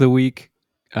video of the week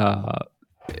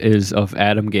is of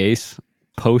Adam Gase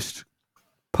post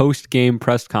game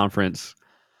press conference.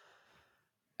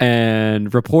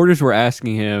 And reporters were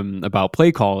asking him about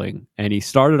play calling, and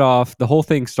the whole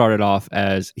thing started off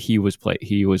as he was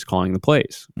calling the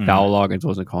plays. Dowell Loggins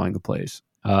wasn't calling the plays.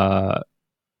 And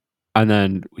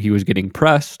then he was getting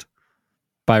pressed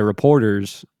by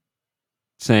reporters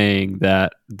saying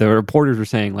that the reporters were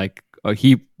saying like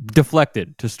he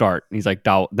deflected to start. And he's like,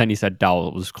 Dowell. Then he said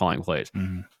Dowell was calling plays.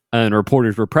 And then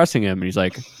reporters were pressing him, and he's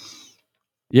like,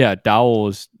 yeah, Dowell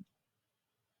was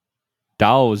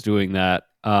doing that.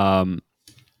 I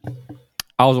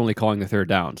was only calling the third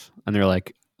downs. And they're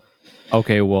like,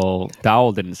 okay, well,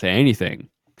 Dowell didn't say anything.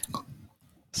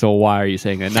 So why are you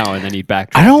saying that now? And then he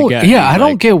backtracked again. Yeah, I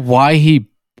don't get why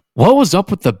what was up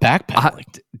with the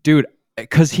backpedaling? Dude,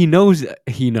 because he knows.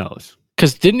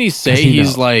 Because didn't he say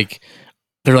he's like,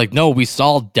 they're like, no, we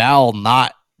saw Dowell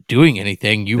not doing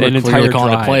anything. You were clearly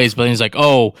calling the plays. But then he's like,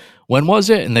 oh, when was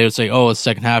it? And they would say, oh, it's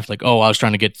second half. Like, oh, I was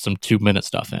trying to get some 2-minute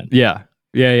stuff in. Yeah.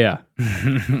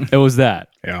 It was that.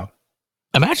 Yeah.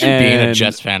 Imagine being a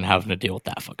Jets fan having to deal with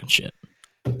that fucking shit.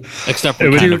 Except for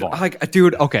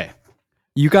dude, okay.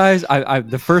 You guys, I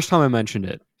the first time I mentioned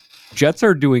it, Jets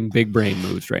are doing big brain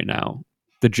moves right now.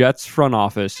 The Jets front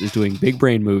office is doing big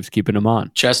brain moves, keeping them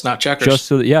on. Chestnut checkers. Just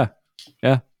so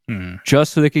that,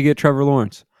 just so they could get Trevor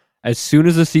Lawrence. As soon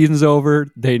as the season's over,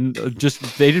 they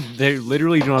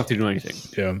literally don't have to do anything.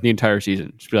 Yeah. The entire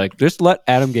season. Just be like, just let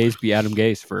Adam Gase be Adam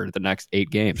Gase for the next 8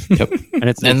 games. Yep. And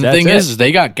the thing is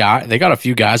they got a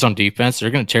few guys on defense. They're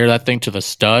going to tear that thing to the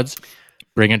studs.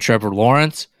 Bring in Trevor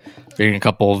Lawrence. Bring in a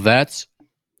couple of vets.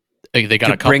 They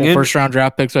got a couple first-round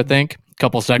draft picks, I think. A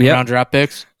couple second-round draft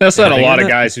picks. That's not a lot of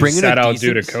guys who sat out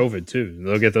due to COVID, too.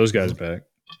 They'll get those guys back.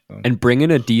 So. And bring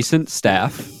in a decent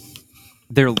staff.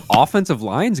 Their offensive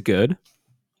line's good.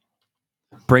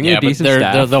 Bring in a decent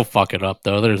staff. They'll fuck it up,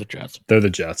 though. They're the Jets. They're the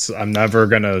Jets. I'm never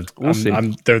going to...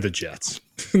 They're the Jets.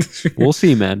 We'll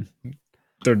see, man.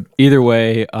 Either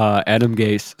way, Adam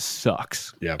Gase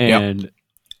sucks. Yeah. And...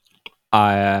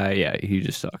 he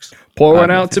just sucks. Pour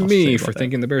one out to me for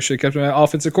thinking the Bears should have kept my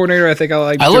offensive coordinator. I think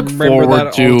I look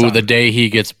forward to the day he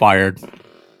gets fired.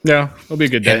 Yeah, it'll be a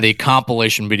good day. And the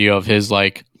compilation video of his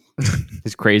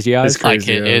his crazy eyes,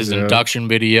 his induction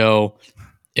video,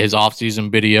 his off-season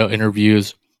video,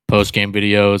 interviews, post-game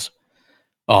videos.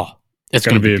 Oh, it's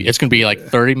gonna be like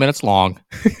 30 minutes long.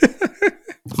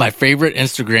 My favorite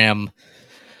Instagram.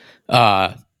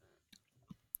 I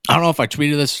don't know if I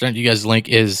tweeted this or sent you guys a link,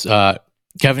 is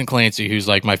Kevin Clancy, who's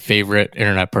like my favorite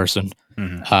internet person.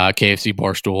 KFC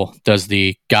Barstool does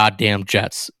the Goddamn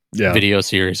Jets video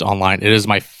series online. It is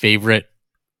my favorite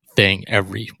thing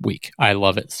every week. I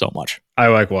love it so much. I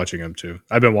like watching them too.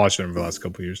 I've been watching them for the last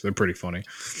couple of years. They're pretty funny.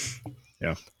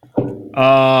 Yeah.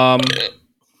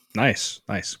 Nice.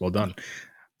 Well done.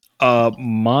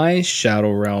 My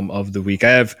Shadow Realm of the week. I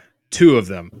have 2 of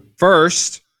them.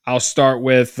 First, I'll start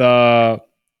with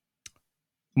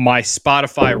my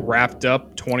Spotify wrapped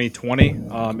up 2020.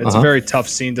 It's a very tough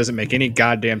scene. Doesn't make any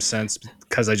goddamn sense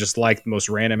because I just like the most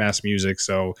random ass music.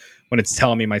 So when it's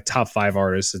telling me my top 5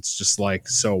 artists, it's just like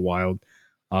so wild.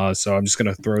 So I'm just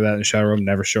gonna throw that in the shadow room.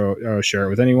 Never share it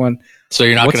with anyone. So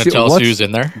you're not gonna tell us who's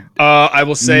in there? I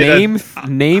will say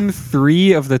name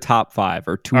 3 of the top 5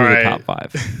 or 2 of the top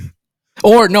 5.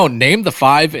 Or no, name the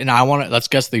 5, and let's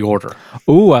guess the order.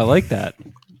 Ooh, I like that.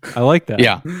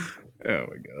 Yeah. Oh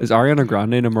my god. Is Ariana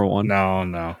Grande number 1?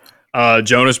 No.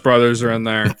 Jonas Brothers are in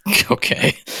there.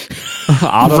 Okay.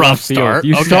 Rough start.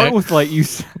 You start with like you.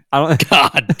 I don't.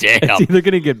 God damn. It's either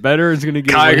gonna get better or it's gonna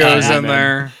get. Kygo's in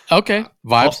there. Okay.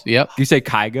 Vibes. Yep. You say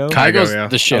Kygo? Kygo's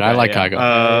the shit. Okay, I like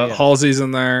Kygo. Halsey's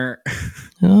in there.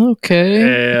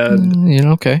 Okay. And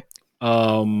okay.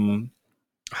 Those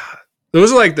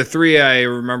are like the 3 I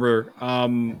remember.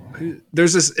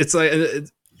 There's this. It's like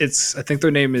it's. I think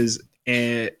their name is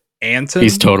Anton.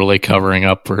 He's totally covering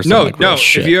up for no.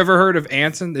 If you ever heard of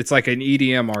Anton, it's like an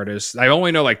EDM artist. I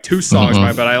only know like 2 songs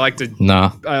by, but I like to.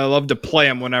 I love to play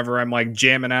them whenever I'm like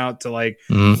jamming out to like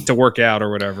to work out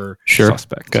or whatever. Sure.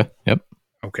 Suspect. Okay. Yep.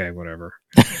 Okay. Whatever.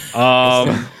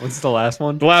 What's the last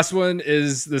one? The last one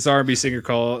is this R&B singer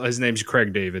called. His name's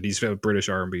Craig David. He's a British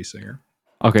R&B singer.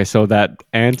 Okay, so that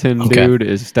Anton dude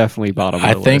is definitely bottom of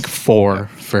the list. I think 4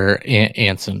 for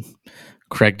Anson.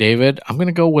 Craig David. I'm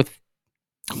gonna go with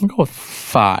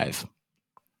 5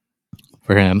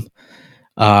 for him.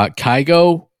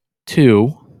 Kygo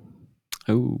 2.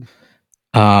 Ooh.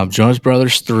 Jonas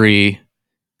Brothers 3.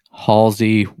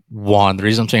 Halsey 1. The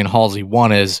reason I'm saying Halsey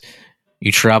 1 is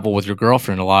you travel with your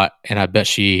girlfriend a lot, and I bet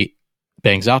she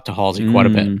bangs out to Halsey quite a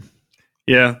bit.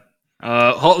 Yeah.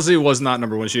 Halsey was not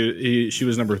number 1. She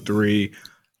was number 3.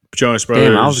 Jonas Brothers.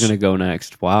 Damn, I was gonna go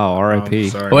next. Wow, R.I.P.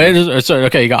 Sorry. Wait,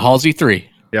 okay, you got Halsey 3.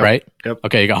 Yep. right? Yep.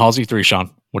 Okay, you got Halsey 3, Sean.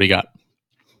 What do you got?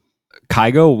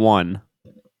 Kygo 1.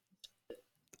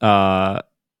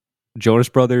 Jonas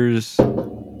Brothers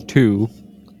 2.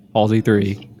 Halsey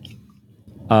 3.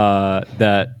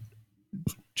 That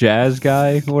jazz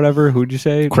guy, whatever. Who'd you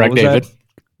say? Craig What was David. that?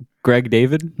 Greg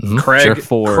David. Mhm. Craig, Sure.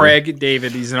 4. Craig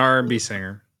David. He's an R&B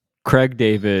singer. Craig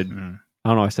David. I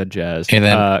don't know. I said jazz. And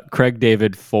then Craig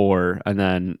David 4, and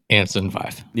then Anson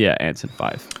 5. yeah, Anson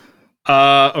 5.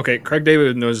 Okay, Craig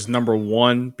David was number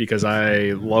 1 because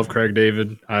I love Craig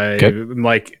David. I'm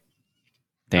like,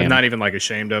 Damn. I'm not even like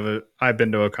ashamed of it. I've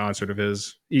been to a concert of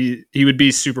his. He would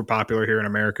be super popular here in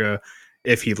America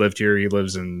if he lived here. He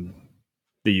lives in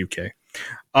the UK.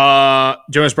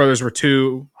 Jonas Brothers were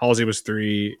 2, Halsey was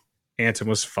 3, Anton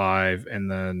was 5, and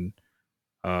then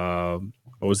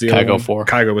what was the other Kygo one? 4.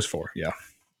 Kygo was 4. Yeah.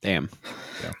 Damn.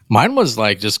 Mine was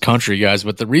like just country, guys,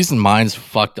 but the reason mine's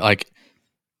fucked, like,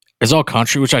 it's all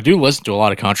country, which I do listen to a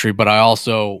lot of country, but I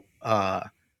also I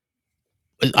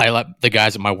let the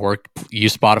guys at my work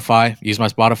use my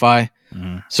Spotify,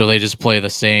 so they just play the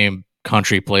same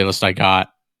country playlist I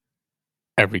got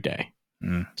every day.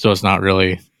 So it's not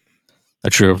really a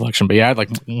true reflection. But yeah, I had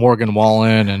like Morgan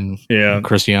Wallen and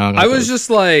Chris Young. I was just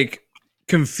like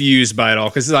confused by it all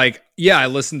because like, yeah, I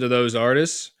listened to those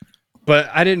artists, but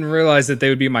I didn't realize that they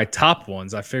would be my top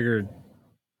ones. I figured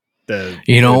that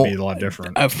it would be a lot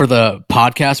different. For the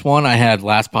podcast one, I had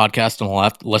last podcast on the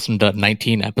left, listened to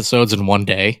 19 episodes in one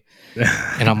day.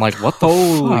 And I'm like, what the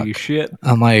Holy fuck? shit.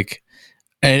 I'm like,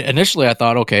 initially I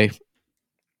thought, okay,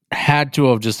 had to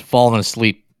have just fallen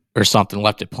asleep or something,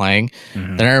 left it playing.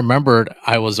 Then I remembered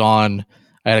I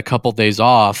had a couple days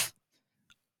off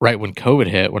right when COVID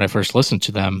hit, when I first listened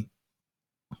to them.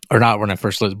 Or not when I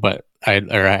first listened, but I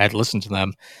had listened to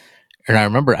them. And I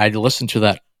remember I listened to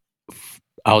that.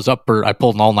 I was up I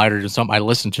pulled an all-nighter or something. I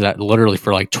listened to that literally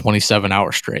for like 27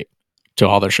 hours straight to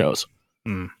all their shows.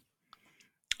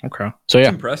 Okay. So yeah.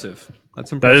 That's impressive.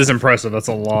 That is impressive. That's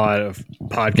a lot of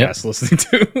podcasts listening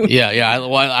to. Yeah.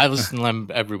 I listen to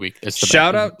them every week. It's the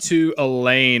Shout best. out to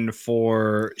Elaine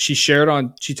she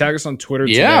tagged us on Twitter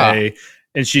today.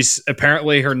 And she's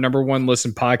apparently her number 1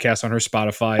 listen podcast on her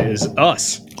Spotify is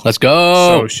us. Let's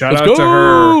go. So shout out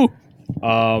to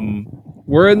her.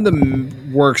 We're in the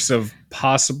works of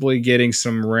possibly getting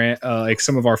some like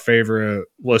some of our favorite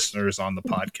listeners on the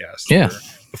podcast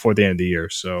before the end of the year.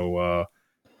 So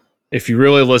if you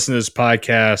really listen to this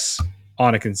podcast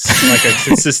on a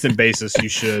consistent basis, you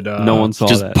should no one saw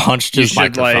just that. punched his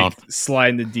microphone. Like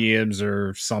slide in the DMs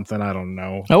or something. I don't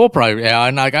know. I will probably. Yeah,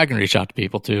 I can reach out to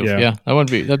people too. Yeah,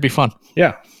 that'd be fun.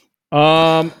 Yeah.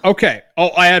 Okay.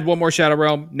 Oh, I had one more shout out,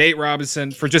 realm. Nate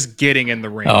Robinson for just getting in the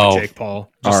ring with Jake Paul.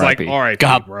 Just R.I.P. like, all right,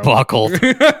 got bro. buckled.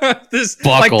 Buckled.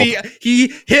 Like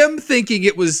him thinking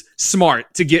it was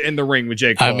smart to get in the ring with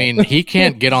Jake Paul. I mean, he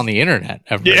can't get on the internet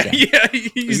ever again.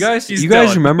 You guys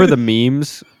remember the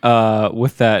memes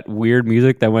with that weird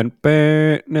music that went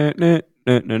and then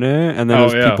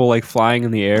there's people like flying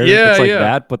in the air? It's like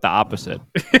that, but the opposite.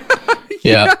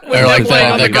 Yeah, or like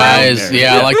the guys.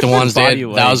 Yeah, I like the ones that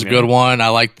was a good man. one. I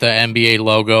like the NBA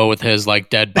logo with his like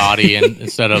dead body and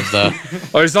instead of the.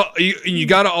 You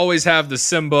got to always have the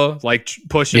Simba like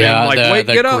pushing him, like wait,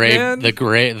 get up, man.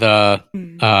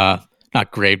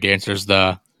 Not grave dancers.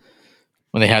 When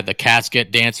they had the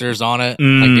casket dancers on it, like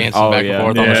dancing back and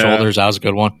forth on the shoulders. That was a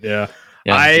good one. Yeah.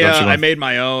 Yeah, I made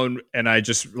my own and I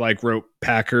just like wrote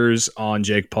Packers on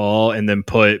Jake Paul and then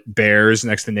put Bears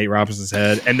next to Nate Robinson's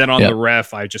head. And then on the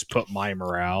ref, I just put my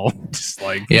morale. Just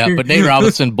like but Nate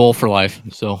Robinson, bull for life.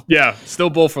 So yeah,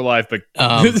 still bull for life, but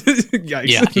tough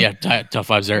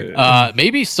vibes there.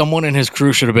 Maybe someone in his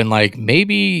crew should have been like,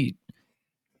 maybe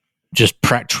just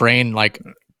train like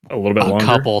a little bit longer.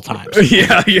 Couple times.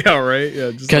 yeah, right.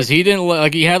 Yeah, because he didn't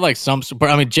like he had like some.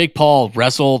 I mean, Jake Paul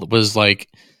was like.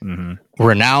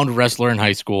 Renowned wrestler in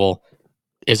high school,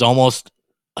 is almost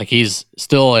like he's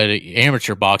still an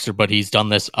amateur boxer, but he's done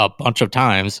this a bunch of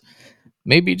times.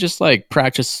 Maybe just like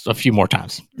practice a few more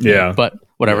times. Yeah, but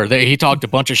whatever. He talked a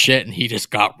bunch of shit and he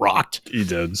just got rocked. He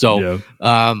did. So,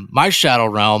 my Shadow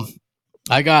Realm,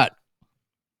 I got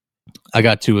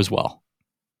 2 as well.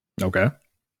 Okay.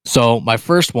 So my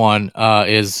first one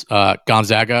is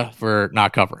Gonzaga for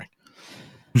not covering.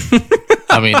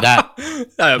 I mean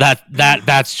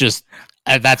that's just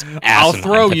that's. I'll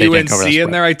throw UNC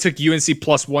in there. I took UNC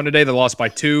 +1 today. They lost by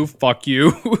 2. Fuck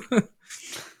you.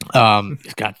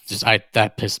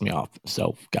 That pissed me off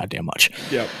so goddamn much.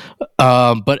 Yep.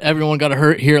 But everyone got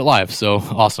to hear it live, so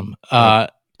awesome.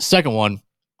 Second one,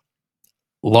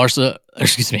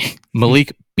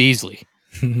 Malik Beasley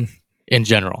in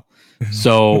general.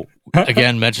 So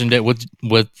again, mentioned it with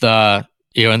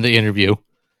in the interview,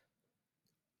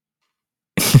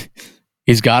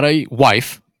 he's got a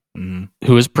wife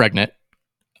who is pregnant,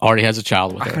 already has a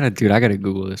child with her. I gotta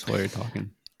Google this while you're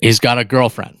talking. He's got a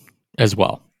girlfriend as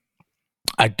well.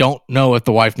 I don't know if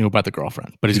the wife knew about the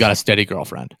girlfriend, but he's got a steady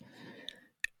girlfriend.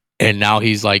 And now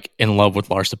he's like in love with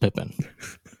Larsa Pippen.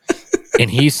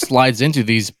 And he slides into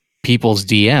these people's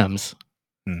DMs.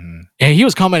 And he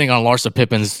was commenting on Larsa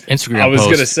Pippen's Instagram post. I was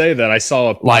going to say that. I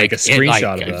saw a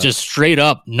screenshot of that. Just straight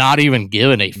up, not even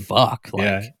giving a fuck.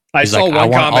 Yeah. I saw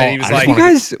one comment. He was like, you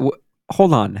guys,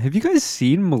 hold on. Have you guys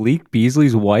seen Malik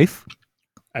Beasley's wife?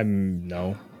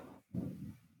 No.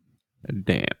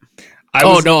 Damn.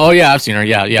 Yeah, I've seen her.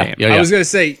 Yeah. I was going to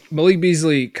say, Malik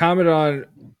Beasley commented on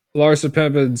Larsa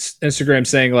Pippen's Instagram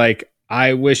saying, like,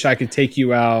 I wish I could take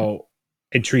you out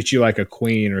and treat you like a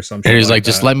queen or something. And he's like,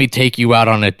 just let me take you out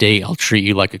on a date. I'll treat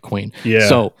you like a queen. Yeah.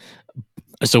 So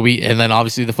and then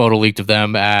obviously the photo leaked of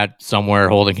them at somewhere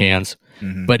holding hands.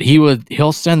 But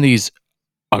he'll send these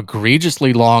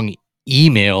egregiously long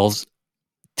emails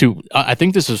to, I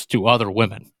think this is to other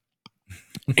women.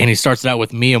 And he starts it out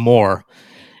with Mia Moore.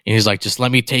 And he's like, just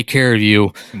let me take care of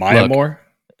you. Maya Moore?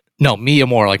 No, Mia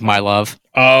Moore, like my love.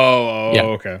 Oh, yeah.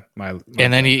 Okay.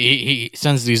 And then he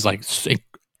sends these like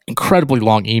incredibly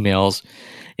long emails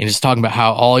and just talking about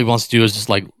how all he wants to do is just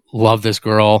like love this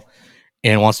girl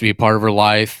and wants to be a part of her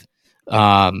life,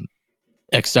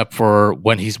 except for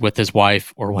when he's with his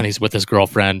wife or when he's with his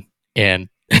girlfriend. And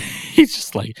he's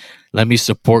just like, let me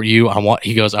support you.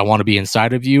 He goes, I want to be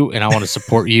inside of you and I want to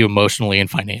support you emotionally and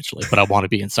financially, but I want to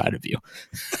be inside of you.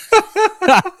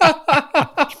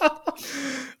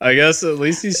 I guess at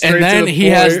least he's straight and then to the he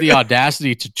point. has the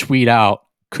audacity to tweet out,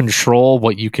 control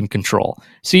what you can control.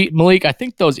 See, Malik, I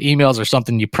think those emails are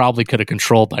something you probably could have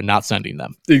controlled by not sending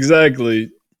them.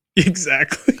 Exactly.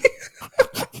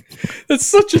 That's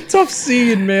such a tough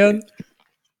scene, man.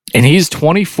 And he's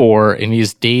 24 and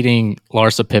he's dating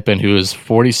Larsa Pippen, who is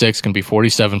 46, can be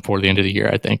 47 for the end of the year,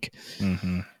 I think.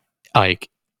 Like,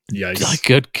 yikes. Like,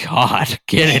 good God,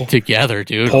 get it together,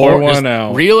 dude. Pour one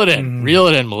out. Reel it in. Reel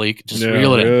it in, Malik. Just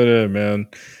reel it in. Reel it in, man.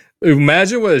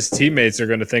 Imagine what his teammates are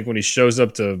going to think when he shows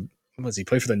up to, does he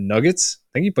play for the Nuggets?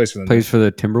 I think he plays for the Nuggets. For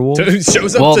the Timberwolves?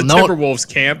 Shows up to Timberwolves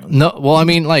camp. No, well, I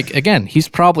mean, like, again, he's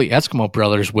probably Eskimo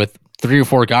brothers with 3 or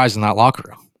 4 guys in that locker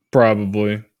room.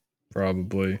 Probably.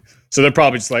 So they're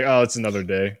probably just like, oh, it's another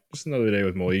day. Just another day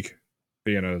with Malik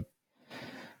being a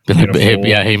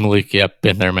Hey, Malik. Yeah,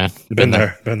 been there, man. Been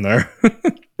there.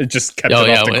 It just kept it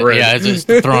off the grid. Yeah, it's just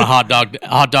throwing a hot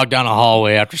dog down a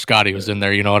hallway after Scotty was in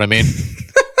there. You know what I mean?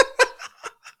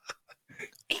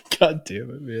 God damn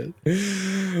it, man.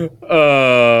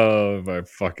 Oh, my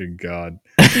fucking God.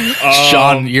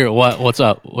 Sean, what's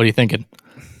up? What are you thinking?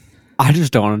 I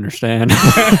just don't understand.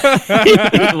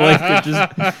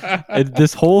 Like,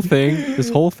 this whole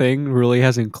thing really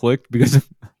hasn't clicked because of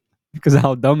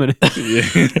how dumb it is. Yeah.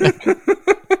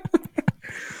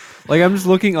 Like, I'm just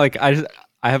looking, like, I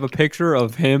have a picture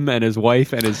of him and his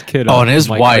wife and his kid. Oh, and his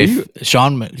wife,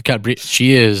 Sean,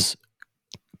 she is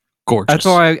gorgeous. That's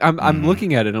why I'm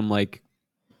looking at it. I'm like,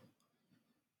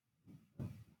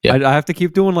 yeah. I have to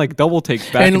keep doing like double takes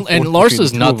back. And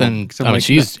Larsa's nothing. I mean, like,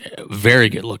 she's very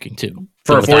good looking too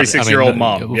for a 46-year-old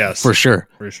mom. Yes, for sure.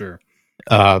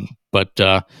 But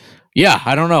yeah,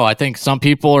 I don't know. I think some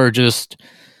people are just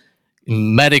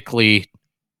medically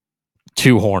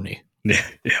too horny. Yeah.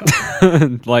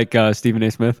 Like Stephen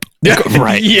A. Smith. Yeah,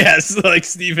 right. Yes, like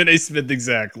Stephen A. Smith.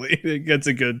 Exactly. That's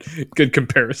a good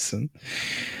comparison.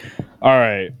 All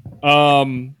right.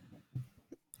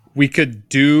 We could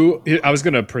do. I was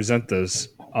going to present this.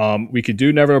 We could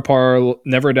do Never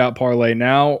Doubt Parlay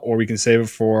now, or we can save it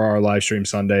for our live stream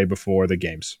Sunday before the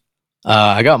games.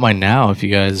 I got mine now. If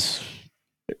you guys.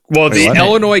 Well, the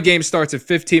Illinois game starts at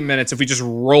 15 minutes. If we just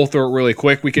roll through it really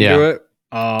quick, we can do it.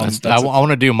 I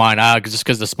want to do mine just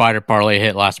because the Spider Parlay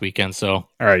hit last weekend. So, all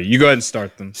right, you go ahead and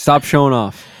start them. Stop showing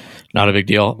off. Not a big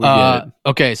deal.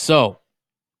 Okay, so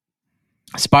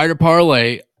Spider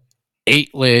Parlay,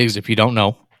 8 legs. If you don't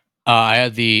know, I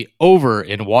had the over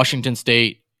in Washington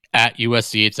State at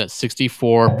USC. It's at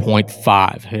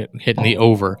 64.5, hitting the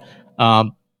over.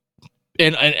 And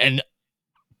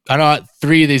I know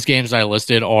 3 of these games I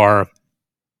listed are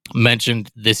mentioned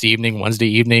this evening, Wednesday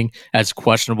evening, as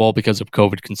questionable because of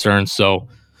COVID concerns. So,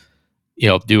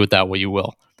 do with that what you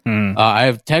will. I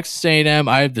have Texas A&M.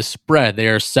 I have the spread. They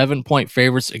are 7-point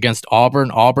favorites against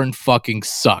Auburn. Auburn fucking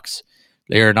sucks.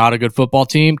 They are not a good football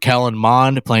team. Kellen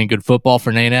Mond playing good football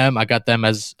for A&M. I got them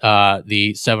as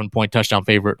the 7-point touchdown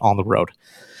favorite on the road.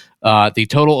 The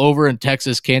total over in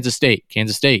Texas, Kansas State.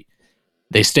 Kansas State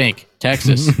They stink.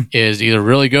 Texas is either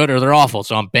really good or they're awful.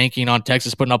 So I'm banking on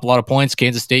Texas putting up a lot of points.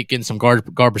 Kansas State getting some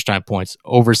garbage time points.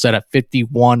 Over set at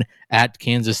 51 at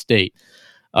Kansas State.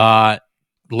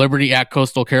 Liberty at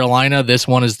Coastal Carolina. This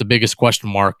one is the biggest question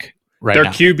mark right now.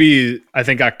 Their QB, I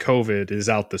think, got COVID, is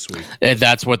out this week. And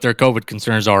that's what their COVID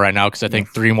concerns are right now, because I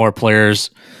think 3 more players,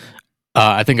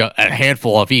 I think a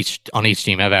handful of each on each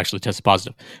team have actually tested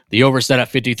positive. The over set at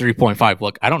 53.5.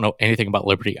 Look, I don't know anything about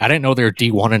Liberty. I didn't know they were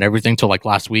D1 and everything till like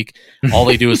last week. All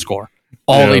they do is score.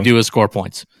 They do is score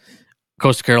points.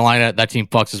 Coastal Carolina, that team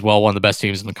fucks as well, one of the best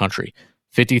teams in the country.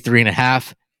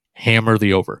 53.5, hammer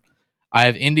the over. I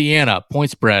have Indiana,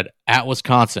 point spread, at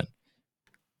Wisconsin.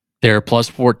 They're plus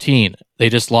 14. They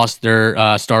just lost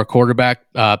their star quarterback,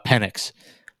 Penix.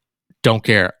 Don't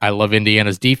care. I love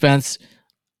Indiana's defense.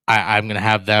 I'm going to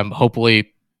have them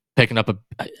hopefully picking up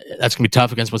that's going to be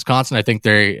tough against Wisconsin. I think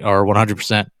they are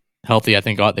 100% healthy. I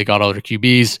think they got all their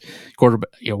QBs, quarterback,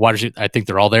 wide receiver. I think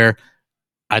they're all there.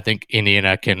 I think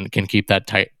Indiana can keep that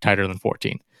tighter than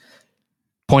 14.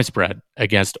 Point spread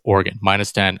against Oregon,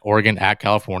 minus 10. Oregon at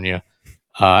California.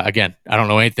 Again, I don't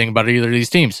know anything about either of these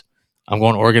teams. I'm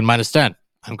going Oregon minus 10.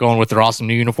 I'm going with their awesome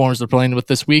new uniforms they're playing with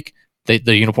this week. The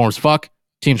uniforms fuck.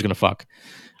 Team's going to fuck.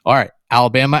 All right.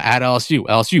 Alabama at LSU.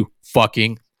 LSU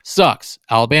fucking sucks.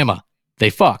 Alabama, they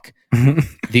fuck. I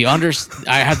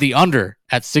have the under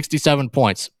at 67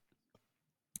 points.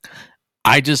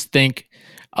 I just think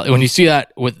when you see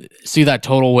that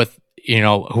total with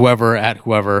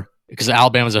whoever, because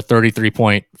Alabama's a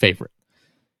 33-point favorite.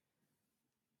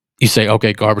 You say,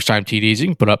 okay, garbage time TDs you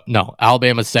can put up. No,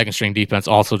 Alabama's second string defense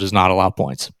also does not allow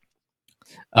points.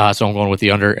 So I'm going with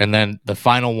the under. And then the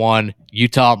final one,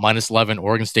 Utah minus 11,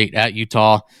 Oregon State at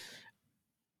Utah.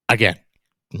 Again,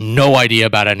 no idea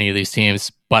about any of these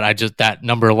teams, but that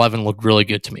number 11 looked really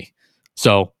good to me.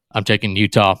 So I'm taking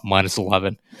Utah minus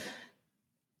 11.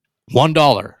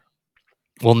 $1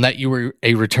 will net you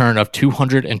a return of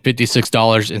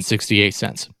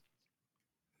 $256.68.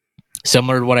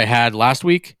 Similar to what I had last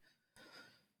week.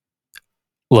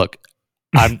 Look,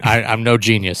 I'm no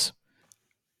genius.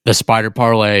 The Spider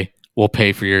Parlay will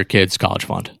pay for your kid's college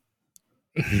fund.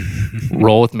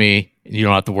 Roll with me. You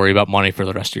don't have to worry about money for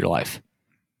the rest of your life.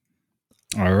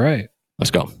 All right.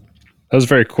 Let's go. That was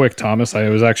very quick, Thomas. I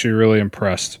was actually really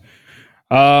impressed.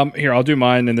 Here, I'll do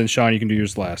mine, and then Sean, you can do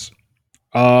yours last.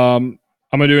 I'm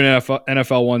going to do an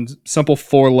NFL one. Simple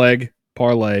 4-leg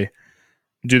parlay.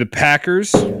 Do the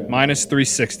Packers minus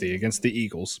 360 against the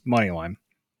Eagles, money line.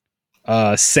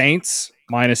 Saints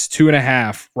minus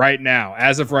 2.5 right now.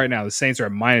 As of right now, the Saints are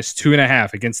at minus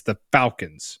 2.5 against the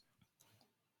Falcons.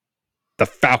 The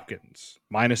Falcons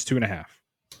minus 2.5.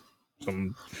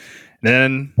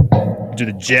 Then do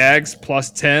the Jags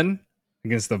plus 10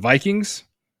 against the Vikings.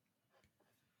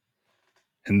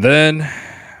 And then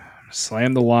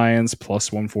slam the Lions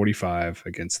plus 145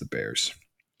 against the Bears.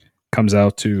 Comes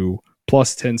out to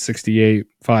plus 1068.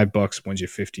 $5 wins you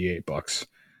 $58.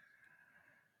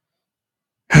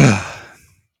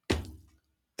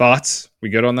 Thoughts? We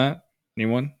good on that?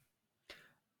 Anyone?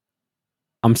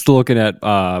 I'm still looking at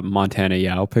Montana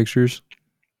Yao pictures.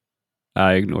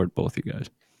 I ignored both you guys.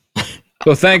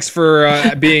 Well, thanks for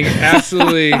being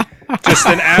absolutely just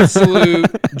an absolute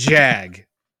jag,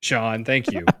 Sean.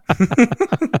 Thank you.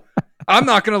 I'm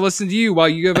not going to listen to you while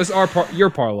you give us your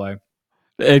parlay.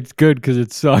 It's good because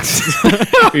it sucks.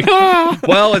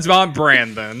 Well, it's on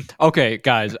brand then. Okay,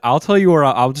 guys, I'll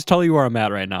just tell you where I'm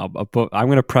at right now. But I'm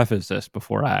going to preface this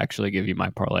before I actually give you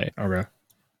my parlay. Okay.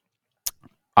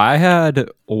 I had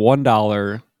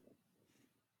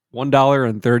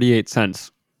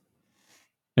 $1.38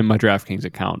 in my DraftKings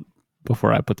account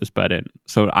before I put this bet in.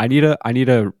 So I need to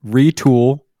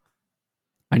retool.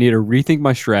 I need to rethink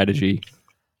my strategy,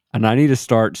 and I need to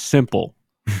start simple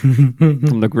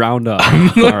from the ground up.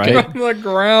 All right, from the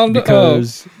ground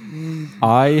because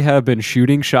I have been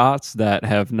shooting shots that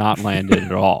have not landed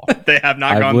at all. They have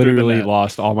not. I've literally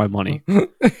lost all my money.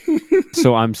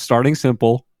 So I'm starting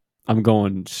simple. I'm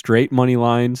going straight money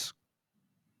lines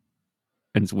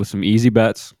and with some easy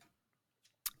bets.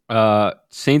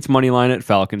 Saints money line at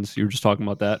Falcons. You were just talking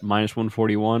about that. Minus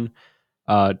 141.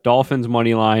 Dolphins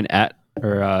money line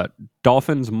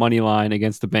Dolphins money line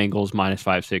against the Bengals minus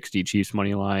 560. Chiefs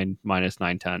money line minus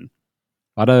 910.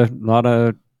 A lot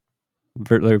of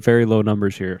very, very low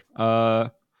numbers here.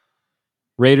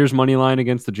 Raiders money line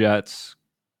against the Jets.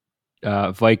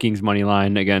 Vikings money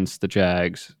line against the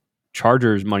Jags.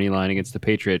 Chargers money line against the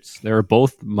Patriots. They were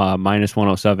both minus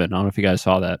 107. I don't know if you guys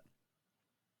saw that.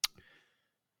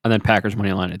 And then Packers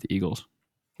money line at the Eagles.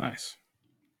 Nice.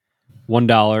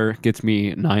 $1 gets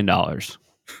me $9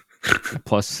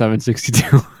 plus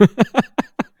 762.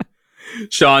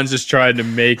 Sean's just trying to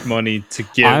make money to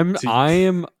give. I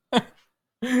am.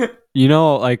 You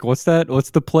know, like what's that?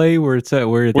 What's the play where it's at?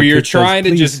 Where you're trying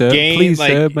to just gain. Please,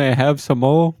 like, sir, may I have some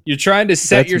more? You're trying to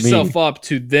set That's yourself me. up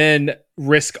to then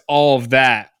risk all of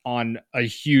that on a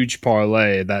huge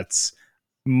parlay. That's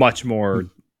much more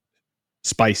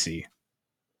spicy.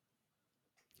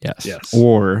 Yes.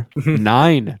 Or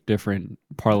 9 different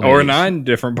parlays. Or 9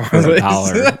 different parlays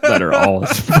 $1 that are all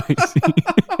spicy.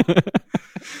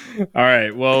 All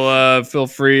right. Well, feel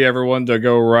free, everyone, to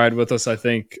go ride with us. I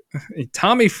think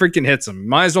Tommy freaking hits him.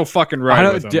 Might as well fucking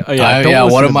ride with him.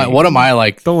 What am I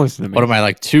like? Don't listen to me. What am I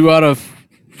like? 2 out of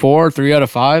 4, 3 out of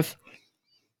 5.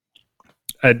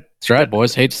 That's right,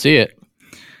 boys. Hate to see it.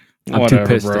 I'm too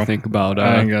pissed to think about.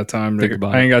 I ain't got time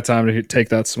to take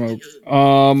that smoke.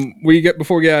 Before we get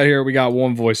out of here, we got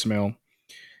one voicemail.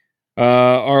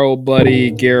 Our old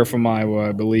buddy Garrett from Iowa,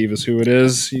 I believe, is who it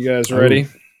is. You guys ready?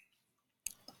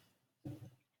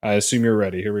 I assume you're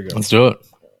ready. Here we go. Let's do it.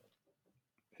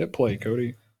 Hit play,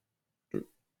 Cody.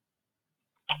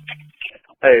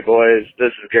 Hey, boys. This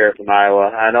is Garrett from Iowa.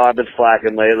 I know I've been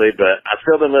slacking lately, but I've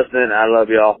still been listening. I love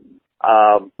y'all.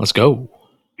 Let's go.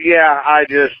 Yeah,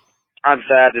 I'm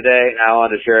sad today, and I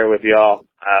wanted to share it with y'all.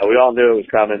 We all knew it was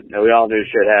coming, and we all knew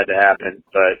shit had to happen,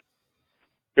 but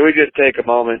can we just take a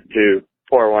moment to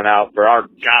pour one out for our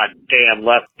goddamn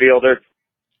left fielder?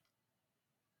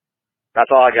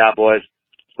 That's all I got, boys.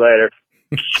 Later.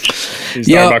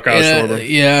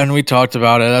 Yeah, and we talked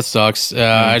about it. That sucks.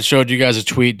 I showed you guys a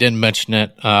tweet, didn't mention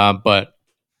it, but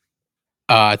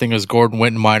I think it was Gordon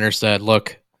Wittenminer said,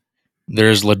 look,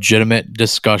 there's legitimate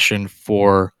discussion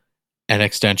for an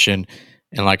extension.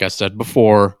 And like I said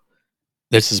before,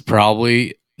 this is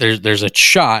probably, there's a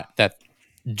shot that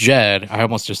Jed, I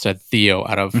almost just said Theo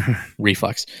out of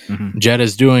reflex. Jed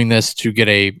is doing this to get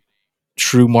a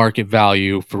true market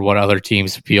value for what other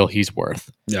teams feel he's worth.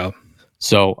 Yeah.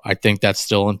 So I think that's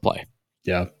still in play.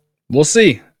 Yeah. We'll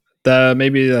see.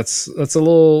 Maybe that's a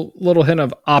little hint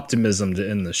of optimism to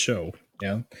end the show.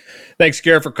 Yeah. Thanks,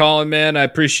 Garrett, for calling, man. I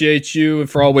appreciate you and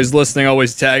for always listening,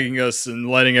 always tagging us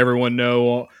and letting everyone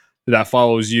know that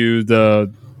follows you to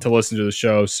listen to the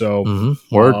show. So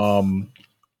word.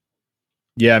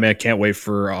 Yeah, man, I can't wait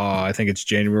for I think it's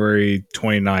January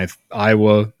 29th,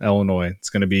 Iowa, Illinois. It's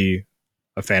going to be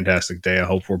a fantastic day. I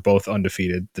hope we're both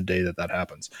undefeated the day that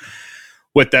happens.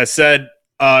 With that said,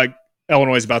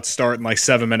 Illinois is about to start in like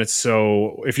 7 minutes.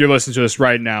 So if you're listening to this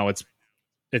right now, it's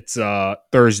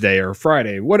Thursday or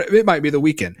Friday. It might be the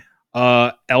weekend.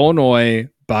 Illinois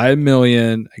by 1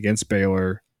 million against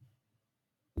Baylor.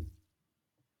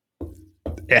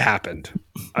 It happened.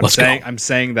 I'm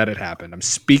saying that it happened. I'm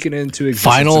speaking into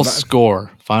existence.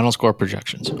 Final score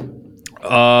projections.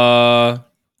 I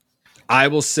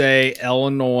will say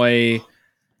Illinois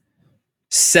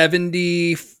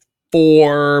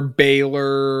 74,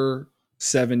 Baylor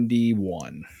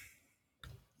 71.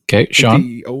 Okay, Sean.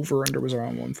 The over under was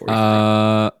around 140.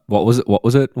 What was it? What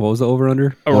was the over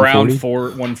under? Around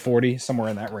 140, somewhere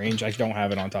in that range. I don't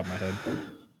have it on top of my head.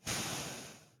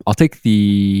 I'll take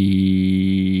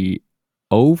the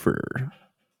over,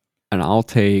 and I'll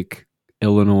take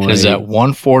Illinois. Is that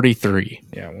 143?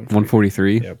 Yeah,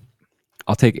 143. Yep.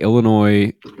 I'll take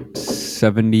Illinois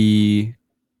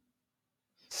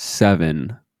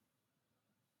 77,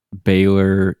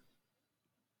 Baylor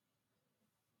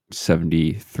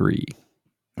 73.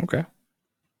 Okay.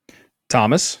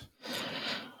 Thomas?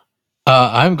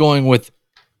 I'm going with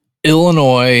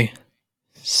Illinois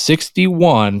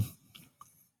 61,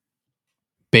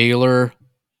 Baylor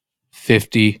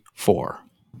 54.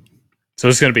 So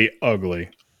it's going to be ugly,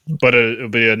 but it'll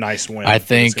be a nice win. I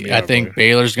think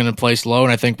Baylor's going to play slow,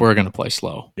 and I think we're going to play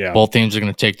slow. Yeah. Both teams are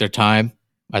going to take their time.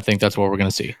 I think that's what we're going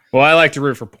to see. Well, I like to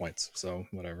root for points, so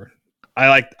whatever. I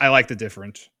like the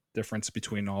difference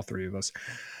between all three of us.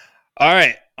 All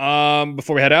right.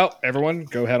 Before we head out, everyone,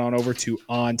 go head on over to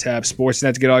OnTap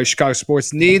Sportsnet to get all your Chicago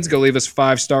sports needs. Go leave us a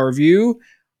 5-star review.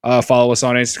 Follow us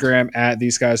on Instagram at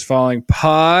These Guys Falling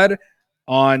Pod,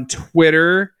 on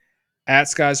Twitter at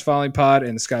Skies Falling Pod,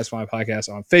 and the Skies Falling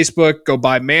Podcast on Facebook. Go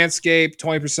buy Manscaped,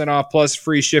 20% off plus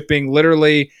free shipping,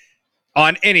 literally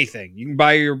on anything. You can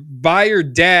buy your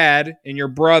dad and your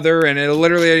brother and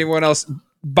literally anyone else.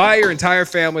 Buy your entire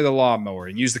family the lawnmower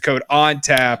and use the code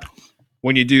ONTAP.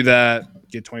 When you do that,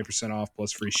 get 20% off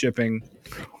plus free shipping.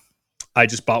 I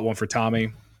just bought one for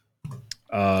Tommy.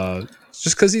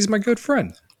 Just because he's my good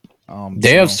friend.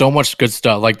 They have so much good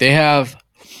stuff. Like they have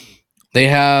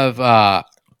I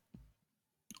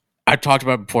talked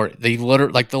about it before. They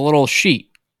literally like the little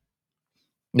sheet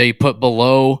they put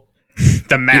below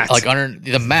the mat, like under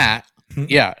the mat.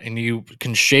 Yeah, and you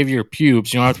can shave your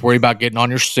pubes. You don't have to worry about getting on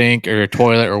your sink or your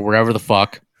toilet or wherever the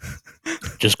fuck.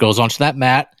 Just goes onto that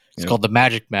mat. It's called the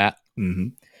magic mat. Mm-hmm.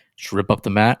 Just rip up the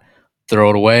mat, throw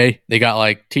it away. They got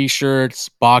like t-shirts,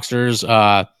 boxers,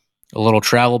 a little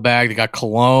travel bag. They got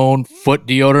cologne, foot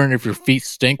deodorant if your feet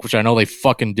stink, which I know they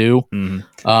fucking do.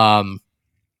 Mm-hmm.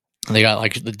 They got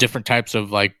like the different types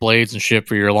of like blades and shit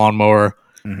for your lawnmower.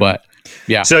 Mm-hmm. But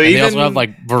yeah, so they also have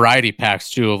like variety packs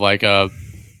too of like a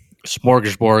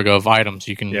smorgasbord of items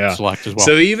you can select as well.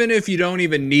 So even if you don't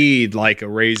even need like a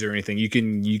razor or anything, you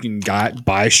can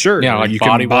buy a shirt. Yeah, like you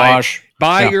body can wash.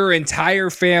 Buy your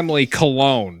entire family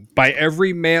cologne. Buy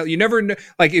every male. You never know.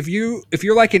 Like if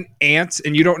you're like an aunt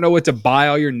and you don't know what to buy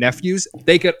all your nephews,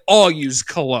 they could all use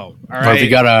cologne. All right. Or if you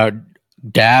got a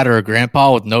dad or a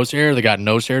grandpa with nose hair, they got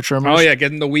nose hair trimmers. Oh yeah, get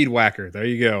them the weed whacker. There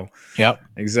you go. Yep.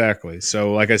 Exactly.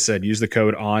 So like I said, use the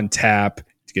code ONTAP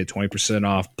to get 20%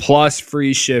 off plus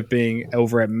free shipping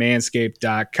over at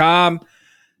manscaped.com.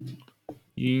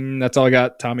 That's all I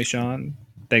got, Tommy Sean.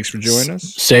 Thanks for joining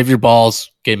us. Save your balls,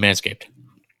 get Manscaped.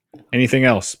 Anything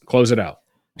else? Close it out.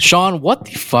 Sean, what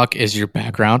the fuck is your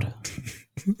background?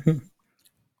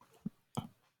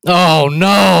 Oh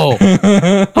no!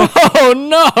 Oh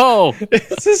no!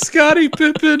 It's a Scottie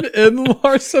Pippen and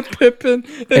Larsa Pippen,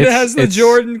 and it has the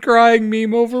Jordan crying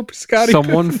meme over Scottie.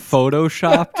 Someone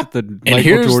photoshopped the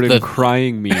Michael Jordan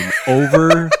crying meme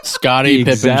over Scottie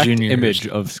Pippen Jr. image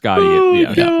of Scottie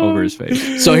over his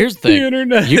face. So here's the thing: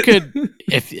 internet. You could,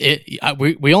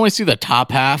 we only see the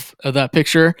top half of that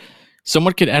picture.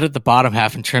 Someone could edit the bottom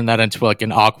half and turn that into like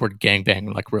an awkward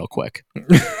gangbang, like real quick.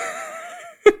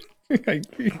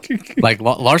 Like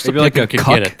Larsa like Pippen could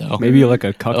get it though. Maybe like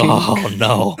a cucking. Oh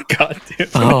no! God damn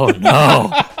it. Oh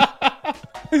no!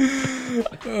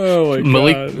 Oh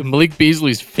my God! Malik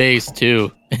Beasley's face too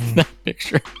in that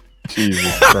picture.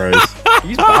 Jesus Christ!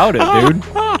 He's about it, dude.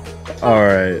 All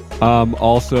right.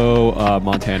 Also,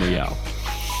 Montana Yao.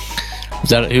 Is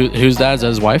that who's that? Is that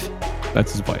his wife?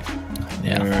 That's his wife.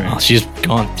 Yeah, right. Oh, she's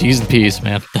gone T's and P's,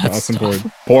 man. That's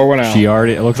Pour one out.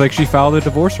 It looks like she filed a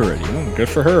divorce already. Good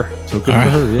for her. So good for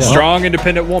her. Yeah. Strong,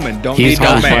 independent woman. Don't He's need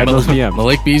no got man.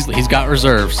 Malik Beasley. He's got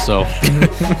reserves. So,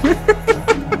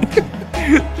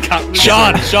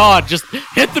 Sean, just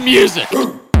hit the music.